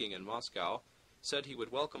Front, speaking in Moscow, said he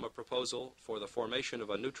would welcome a proposal for the formation of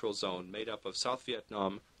a neutral zone made up of South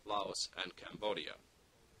Vietnam, Laos, and Cambodia.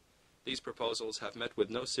 These proposals have met with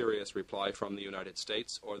no serious reply from the United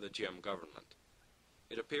States or the GEM government.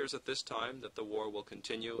 It appears at this time that the war will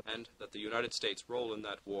continue and that the United States' role in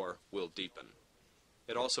that war will deepen.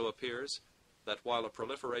 It also appears that while a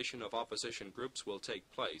proliferation of opposition groups will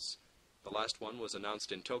take place, the last one was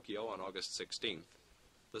announced in Tokyo on August 16th,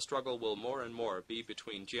 the struggle will more and more be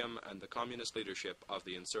between GEM and the communist leadership of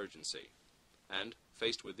the insurgency. And,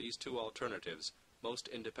 faced with these two alternatives, most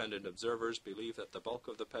independent observers believe that the bulk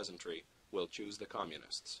of the peasantry will choose the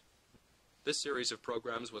communists. This series of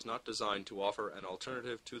programs was not designed to offer an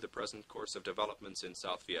alternative to the present course of developments in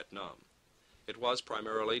South Vietnam. It was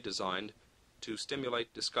primarily designed to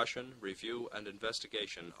stimulate discussion, review, and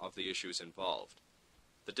investigation of the issues involved.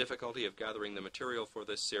 The difficulty of gathering the material for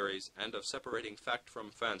this series and of separating fact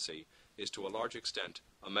from fancy is to a large extent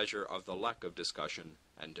a measure of the lack of discussion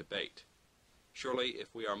and debate. Surely,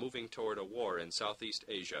 if we are moving toward a war in Southeast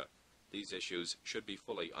Asia, these issues should be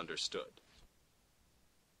fully understood.